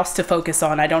have the house to focus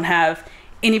on. I don't have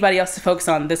anybody else to focus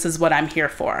on. This is what I'm here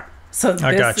for. So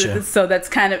so that's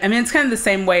kind of, I mean, it's kind of the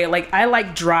same way. Like, I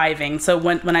like driving. So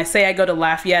when I say I go to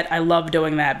Lafayette, I love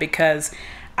doing that because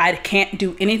I can't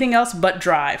do anything else but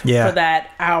drive for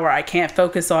that hour. I can't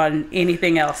focus on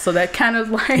anything else. So that kind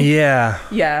of like... Yeah.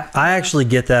 I actually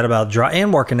get that about driving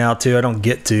and working out too. I don't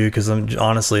get to, because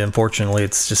unfortunately,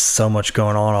 it's just so much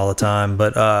going on all the time.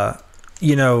 But,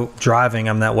 driving,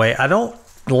 I'm that way. I don't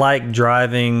like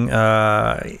driving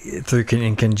through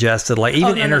congested, like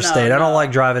even interstate. No. I don't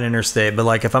like driving interstate, but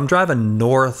like if I'm driving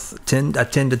north, I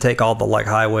tend to take all the like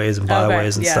highways and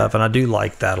byways and stuff, and I do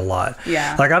like that a lot.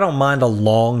 Yeah, like I don't mind a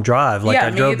long drive. Like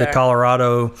I drove to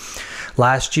Colorado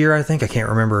last year, I think. I can't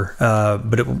remember.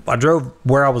 But I drove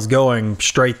where I was going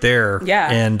straight there.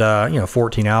 Yeah. And,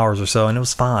 14 hours or so, and it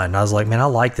was fine. I was like, man, I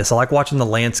like this. I like watching the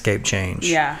landscape change.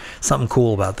 Yeah. Something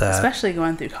cool about that. Especially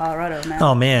going through Colorado, man.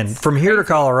 Oh, man. From here to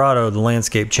Colorado, the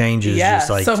landscape changes just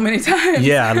like... so many times.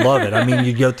 Yeah, I love it. I mean,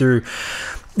 you go through...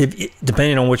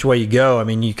 depending on which way you go, I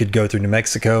mean, you could go through New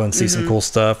Mexico and see some cool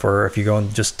stuff, or if you're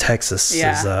going just Texas.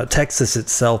 Yeah. Texas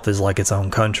itself is like its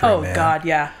own country, Oh, man. God,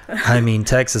 yeah. I mean,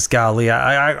 Texas, golly.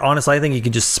 I honestly, I think you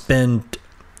could just spend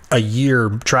a year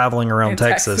traveling around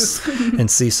Texas and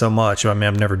see so much. I mean,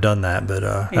 I've never done that, but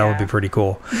that would be pretty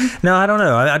cool. No, I don't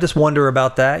know. I just wonder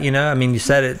about that, I mean, you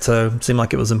said it, so it seemed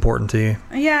like it was important to you.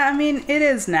 Yeah, I mean, it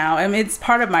is now. I mean, it's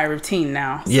part of my routine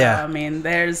now. So, Yeah. I mean,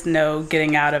 there's no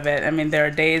getting out of it. I mean, there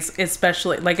are days,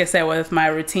 especially, like I said, with my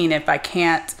routine,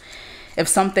 if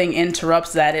something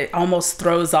interrupts that, it almost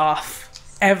throws off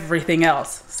everything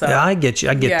else. So, yeah, I get you.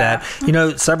 I get that.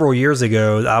 Several years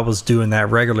ago, I was doing that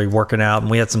regularly, working out,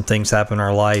 and we had some things happen in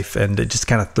our life, and it just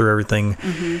kind of threw everything.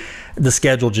 The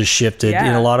schedule just shifted.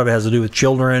 Yeah. A lot of it has to do with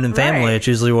children and family. Right. It's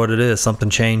usually what it is. Something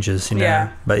changes,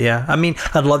 Yeah. But yeah, I mean,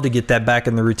 I'd love to get that back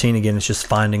in the routine again. It's just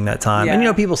finding that time. Yeah.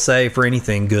 And, people say for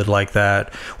anything good like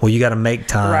that, well, you got to make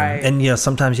time. Right. And,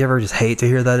 sometimes you ever just hate to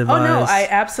hear that advice. Oh, no, I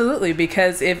absolutely.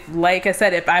 Because like I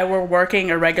said, if I were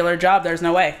working a regular job, there's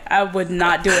no way. I would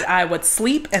not do it. I would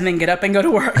sleep and then get up and go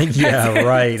to work. Yeah,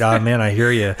 right. Oh, man, I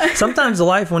hear you. Sometimes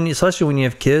life, especially when you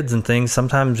have kids and things,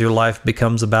 sometimes your life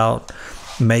becomes about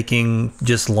making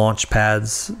just launch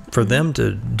pads for them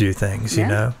to do things,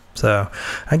 So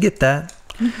I get that.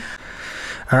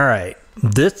 All right.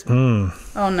 Oh,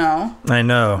 no. I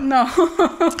know. No.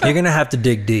 You're going to have to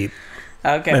dig deep.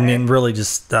 Okay. And then really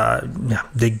just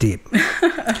dig deep.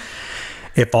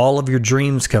 If all of your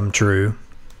dreams come true,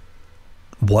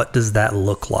 what does that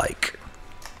look like?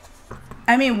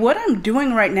 I mean, what I'm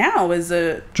doing right now is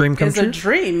a dream come true? A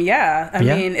dream, yeah. I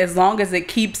mean, as long as it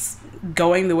keeps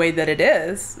going the way that it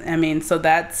is. I mean, so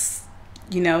that's,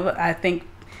 I think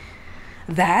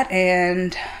that.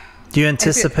 And do you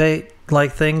anticipate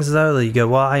like things though that you go,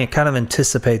 well, I kind of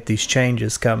anticipate these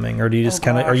changes coming, or do you just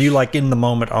are you like in the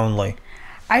moment only?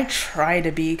 I try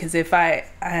to be, because if I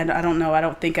don't know, I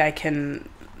don't think I can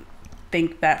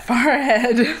think that far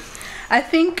ahead. I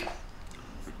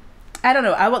don't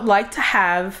know, I would like to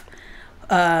have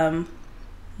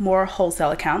more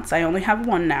wholesale accounts. I only have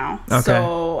one now. Okay.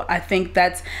 So I think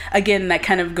that's, again, that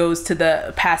kind of goes to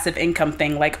the passive income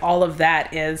thing. Like, all of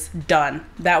that is done.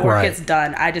 That work is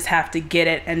done. I just have to get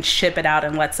it and ship it out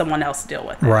and let someone else deal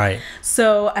with it. Right.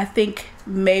 So I think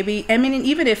maybe, I mean,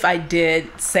 even if I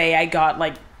did say I got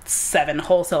like 7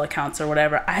 wholesale accounts or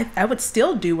whatever, I would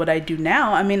still do what I do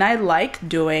now. I mean, I like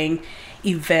doing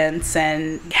events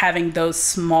and having those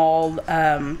small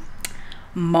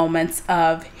moments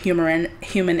of human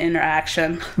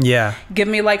interaction. Yeah. Give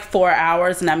me like 4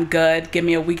 hours and I'm good. Give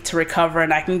me a week to recover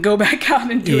and I can go back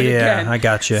out and do it again. Yeah, I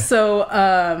got you. So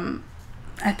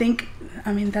I think,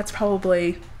 I mean, that's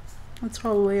probably it.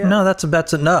 No,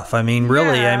 that's enough. I mean,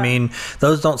 really, I mean,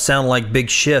 those don't sound like big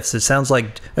shifts. It sounds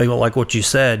like what you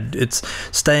said. It's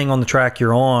staying on the track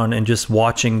you're on and just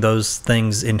watching those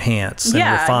things enhance and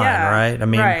refine, right? I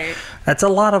mean, that's a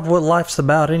lot of what life's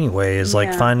about anyway, is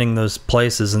like finding those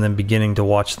places and then beginning to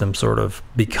watch them sort of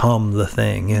become the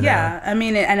thing, you know? Yeah, I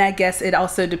mean, and I guess it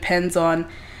also depends on,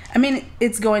 I mean,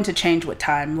 it's going to change with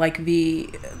time. Like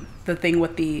the thing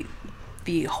with the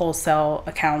wholesale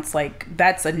accounts, like,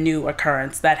 that's a new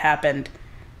occurrence that happened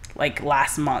like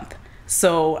last month.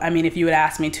 So I mean, if you had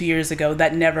asked me 2 years ago,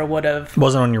 that never would have,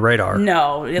 wasn't on your radar.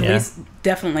 No, at least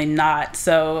definitely not.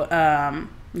 So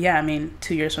yeah, I mean,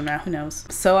 2 years from now, who knows?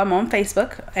 So I'm on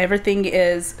Facebook. Everything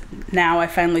is now, I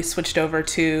finally switched over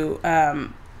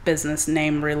to business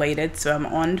name related. So I'm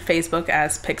on Facebook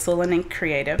as Pixel and Ink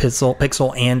Creative.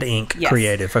 Pixel and Ink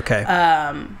Creative. Okay.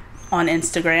 On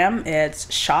Instagram, it's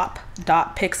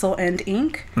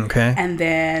shop.pixelandink. Okay. And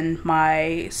then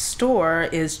my store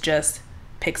is just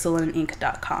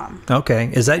pixelandink.com. Okay.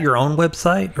 Is that your own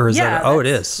website, or is that? Oh, it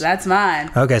is. That's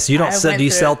mine. Okay. So you don't sell? Do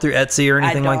you sell through Etsy or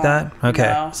anything like that? Okay.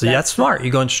 No, so that's smart.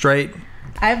 You're going straight.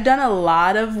 I've done a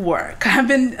lot of work.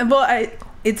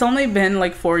 It's only been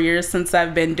like 4 years since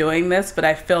I've been doing this, but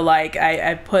I feel like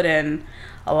I put in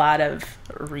a lot of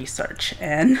research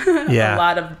and a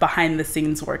lot of behind the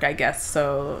scenes work, I guess.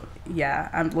 So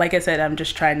yeah, like I said, I'm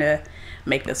just trying to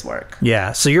make this work.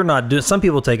 Yeah. So you're not doing, some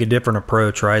people take a different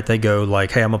approach, right? They go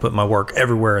like, hey, I'm gonna put my work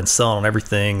everywhere and sell on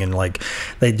everything. And like,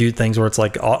 they do things where it's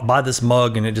like, oh, buy this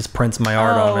mug and it just prints my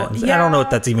art on it. Yeah. I don't know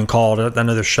what that's even called. I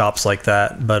know there's shops like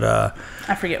that, but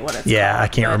I forget what it's called. I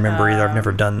can't remember either. I've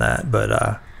never done that,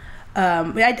 but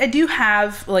I do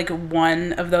have like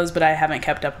one of those, but I haven't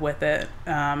kept up with it.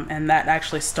 And that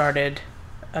actually started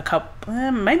a couple,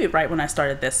 maybe right when I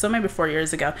started this, so maybe 4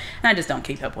 years ago, and I just don't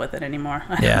keep up with it anymore.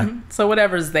 Yeah. So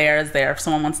whatever's there is there. If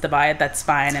someone wants to buy it, that's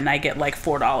fine, and I get like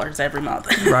 $4 every month.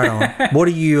 Right on. What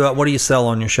do you sell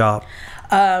on your shop?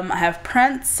 I have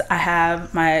prints. I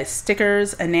have my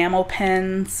stickers, enamel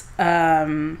pins.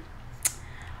 I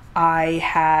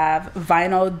have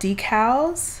vinyl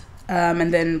decals,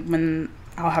 and then when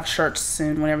I'll have shirts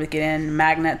soon, whenever we get in,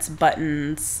 magnets,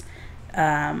 buttons.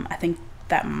 I think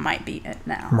that might be it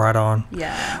now. Right on.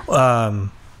 Yeah.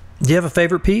 Do you have a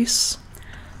favorite piece?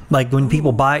 Like when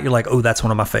people buy it, you're like, oh, that's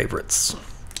one of my favorites.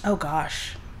 Oh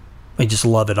gosh. I just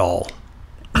love it all.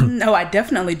 No, I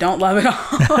definitely don't love it all.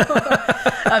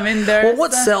 I mean, there's... Well,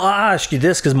 I'll ask you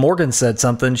this because Morgan said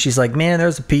something. She's like, man,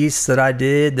 there's a piece that I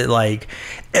did that, like,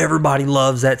 everybody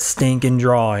loves that stinking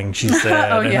drawing, she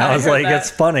said. Oh, yeah, and I was like, that.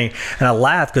 it's funny. And I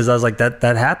laughed because I was like, that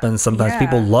happens. Sometimes Yeah.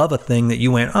 people love a thing that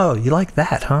you went, oh, you like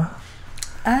that, huh?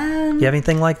 You have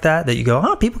anything like that you go,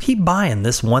 oh, people keep buying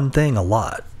this one thing a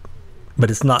lot, but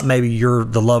it's not maybe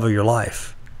the love of your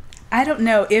life? I don't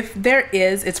know. If there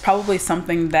is, it's probably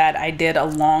something that I did a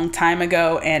long time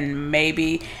ago, and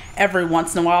maybe every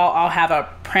once in a while I'll have a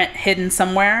print hidden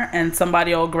somewhere and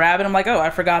somebody will grab it. I'm like, oh, I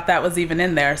forgot that was even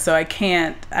in there. So I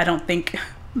don't think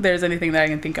there's anything that I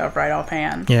can think of right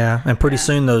offhand. Yeah, and pretty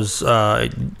soon those,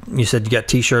 you said you got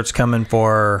t-shirts coming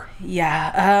for...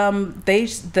 Yeah,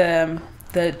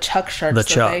 the Chuck shirts. The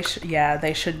Chuck.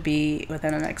 They should be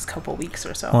within the next couple weeks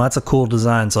or so. Well, that's a cool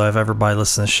design. So if everybody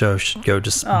listening to the show should go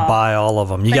just buy all of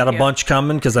them. You got a bunch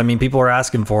coming? Because, I mean, people are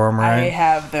asking for them, right? I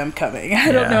have them coming.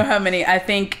 I don't know how many. I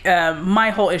think my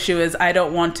whole issue is I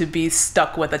don't want to be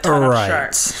stuck with a ton of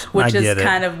shirts, which is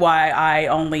kind of why I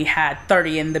only had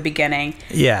 30 in the beginning.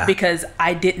 Yeah. Because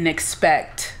I didn't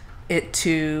expect it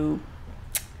to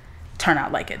turn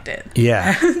out like it did.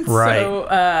 Yeah, right.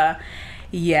 So,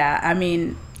 yeah, I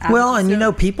mean... Well, and you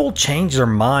know, people change their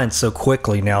minds so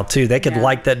quickly now, too. They could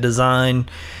like that design,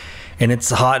 and it's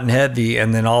hot and heavy,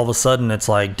 and then all of a sudden it's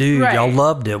like, dude, y'all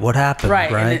loved it. What happened? Right,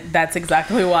 right? And that's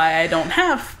exactly why I don't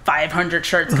have 500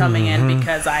 shirts coming in,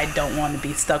 because I don't want to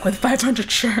be stuck with 500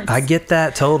 shirts. I get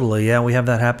that totally. Yeah, we have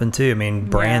that happen, too. I mean,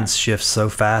 brands shift so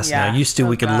fast now. Used to,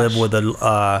 we could live with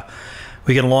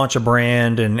we can launch a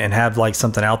brand and have like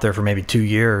something out there for maybe 2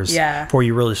 years before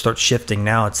you really start shifting.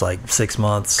 Now it's like 6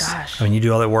 months. Gosh. I mean, you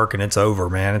do all that work and it's over,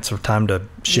 man. It's time to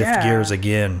shift gears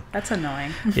again. That's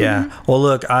annoying. Yeah. Well,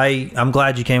 look, I'm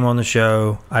glad you came on the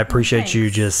show. I appreciate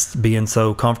you just being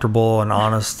so comfortable and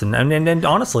honest. And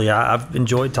honestly, I've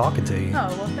enjoyed talking to you.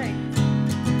 Oh, well, thanks.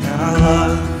 And I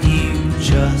love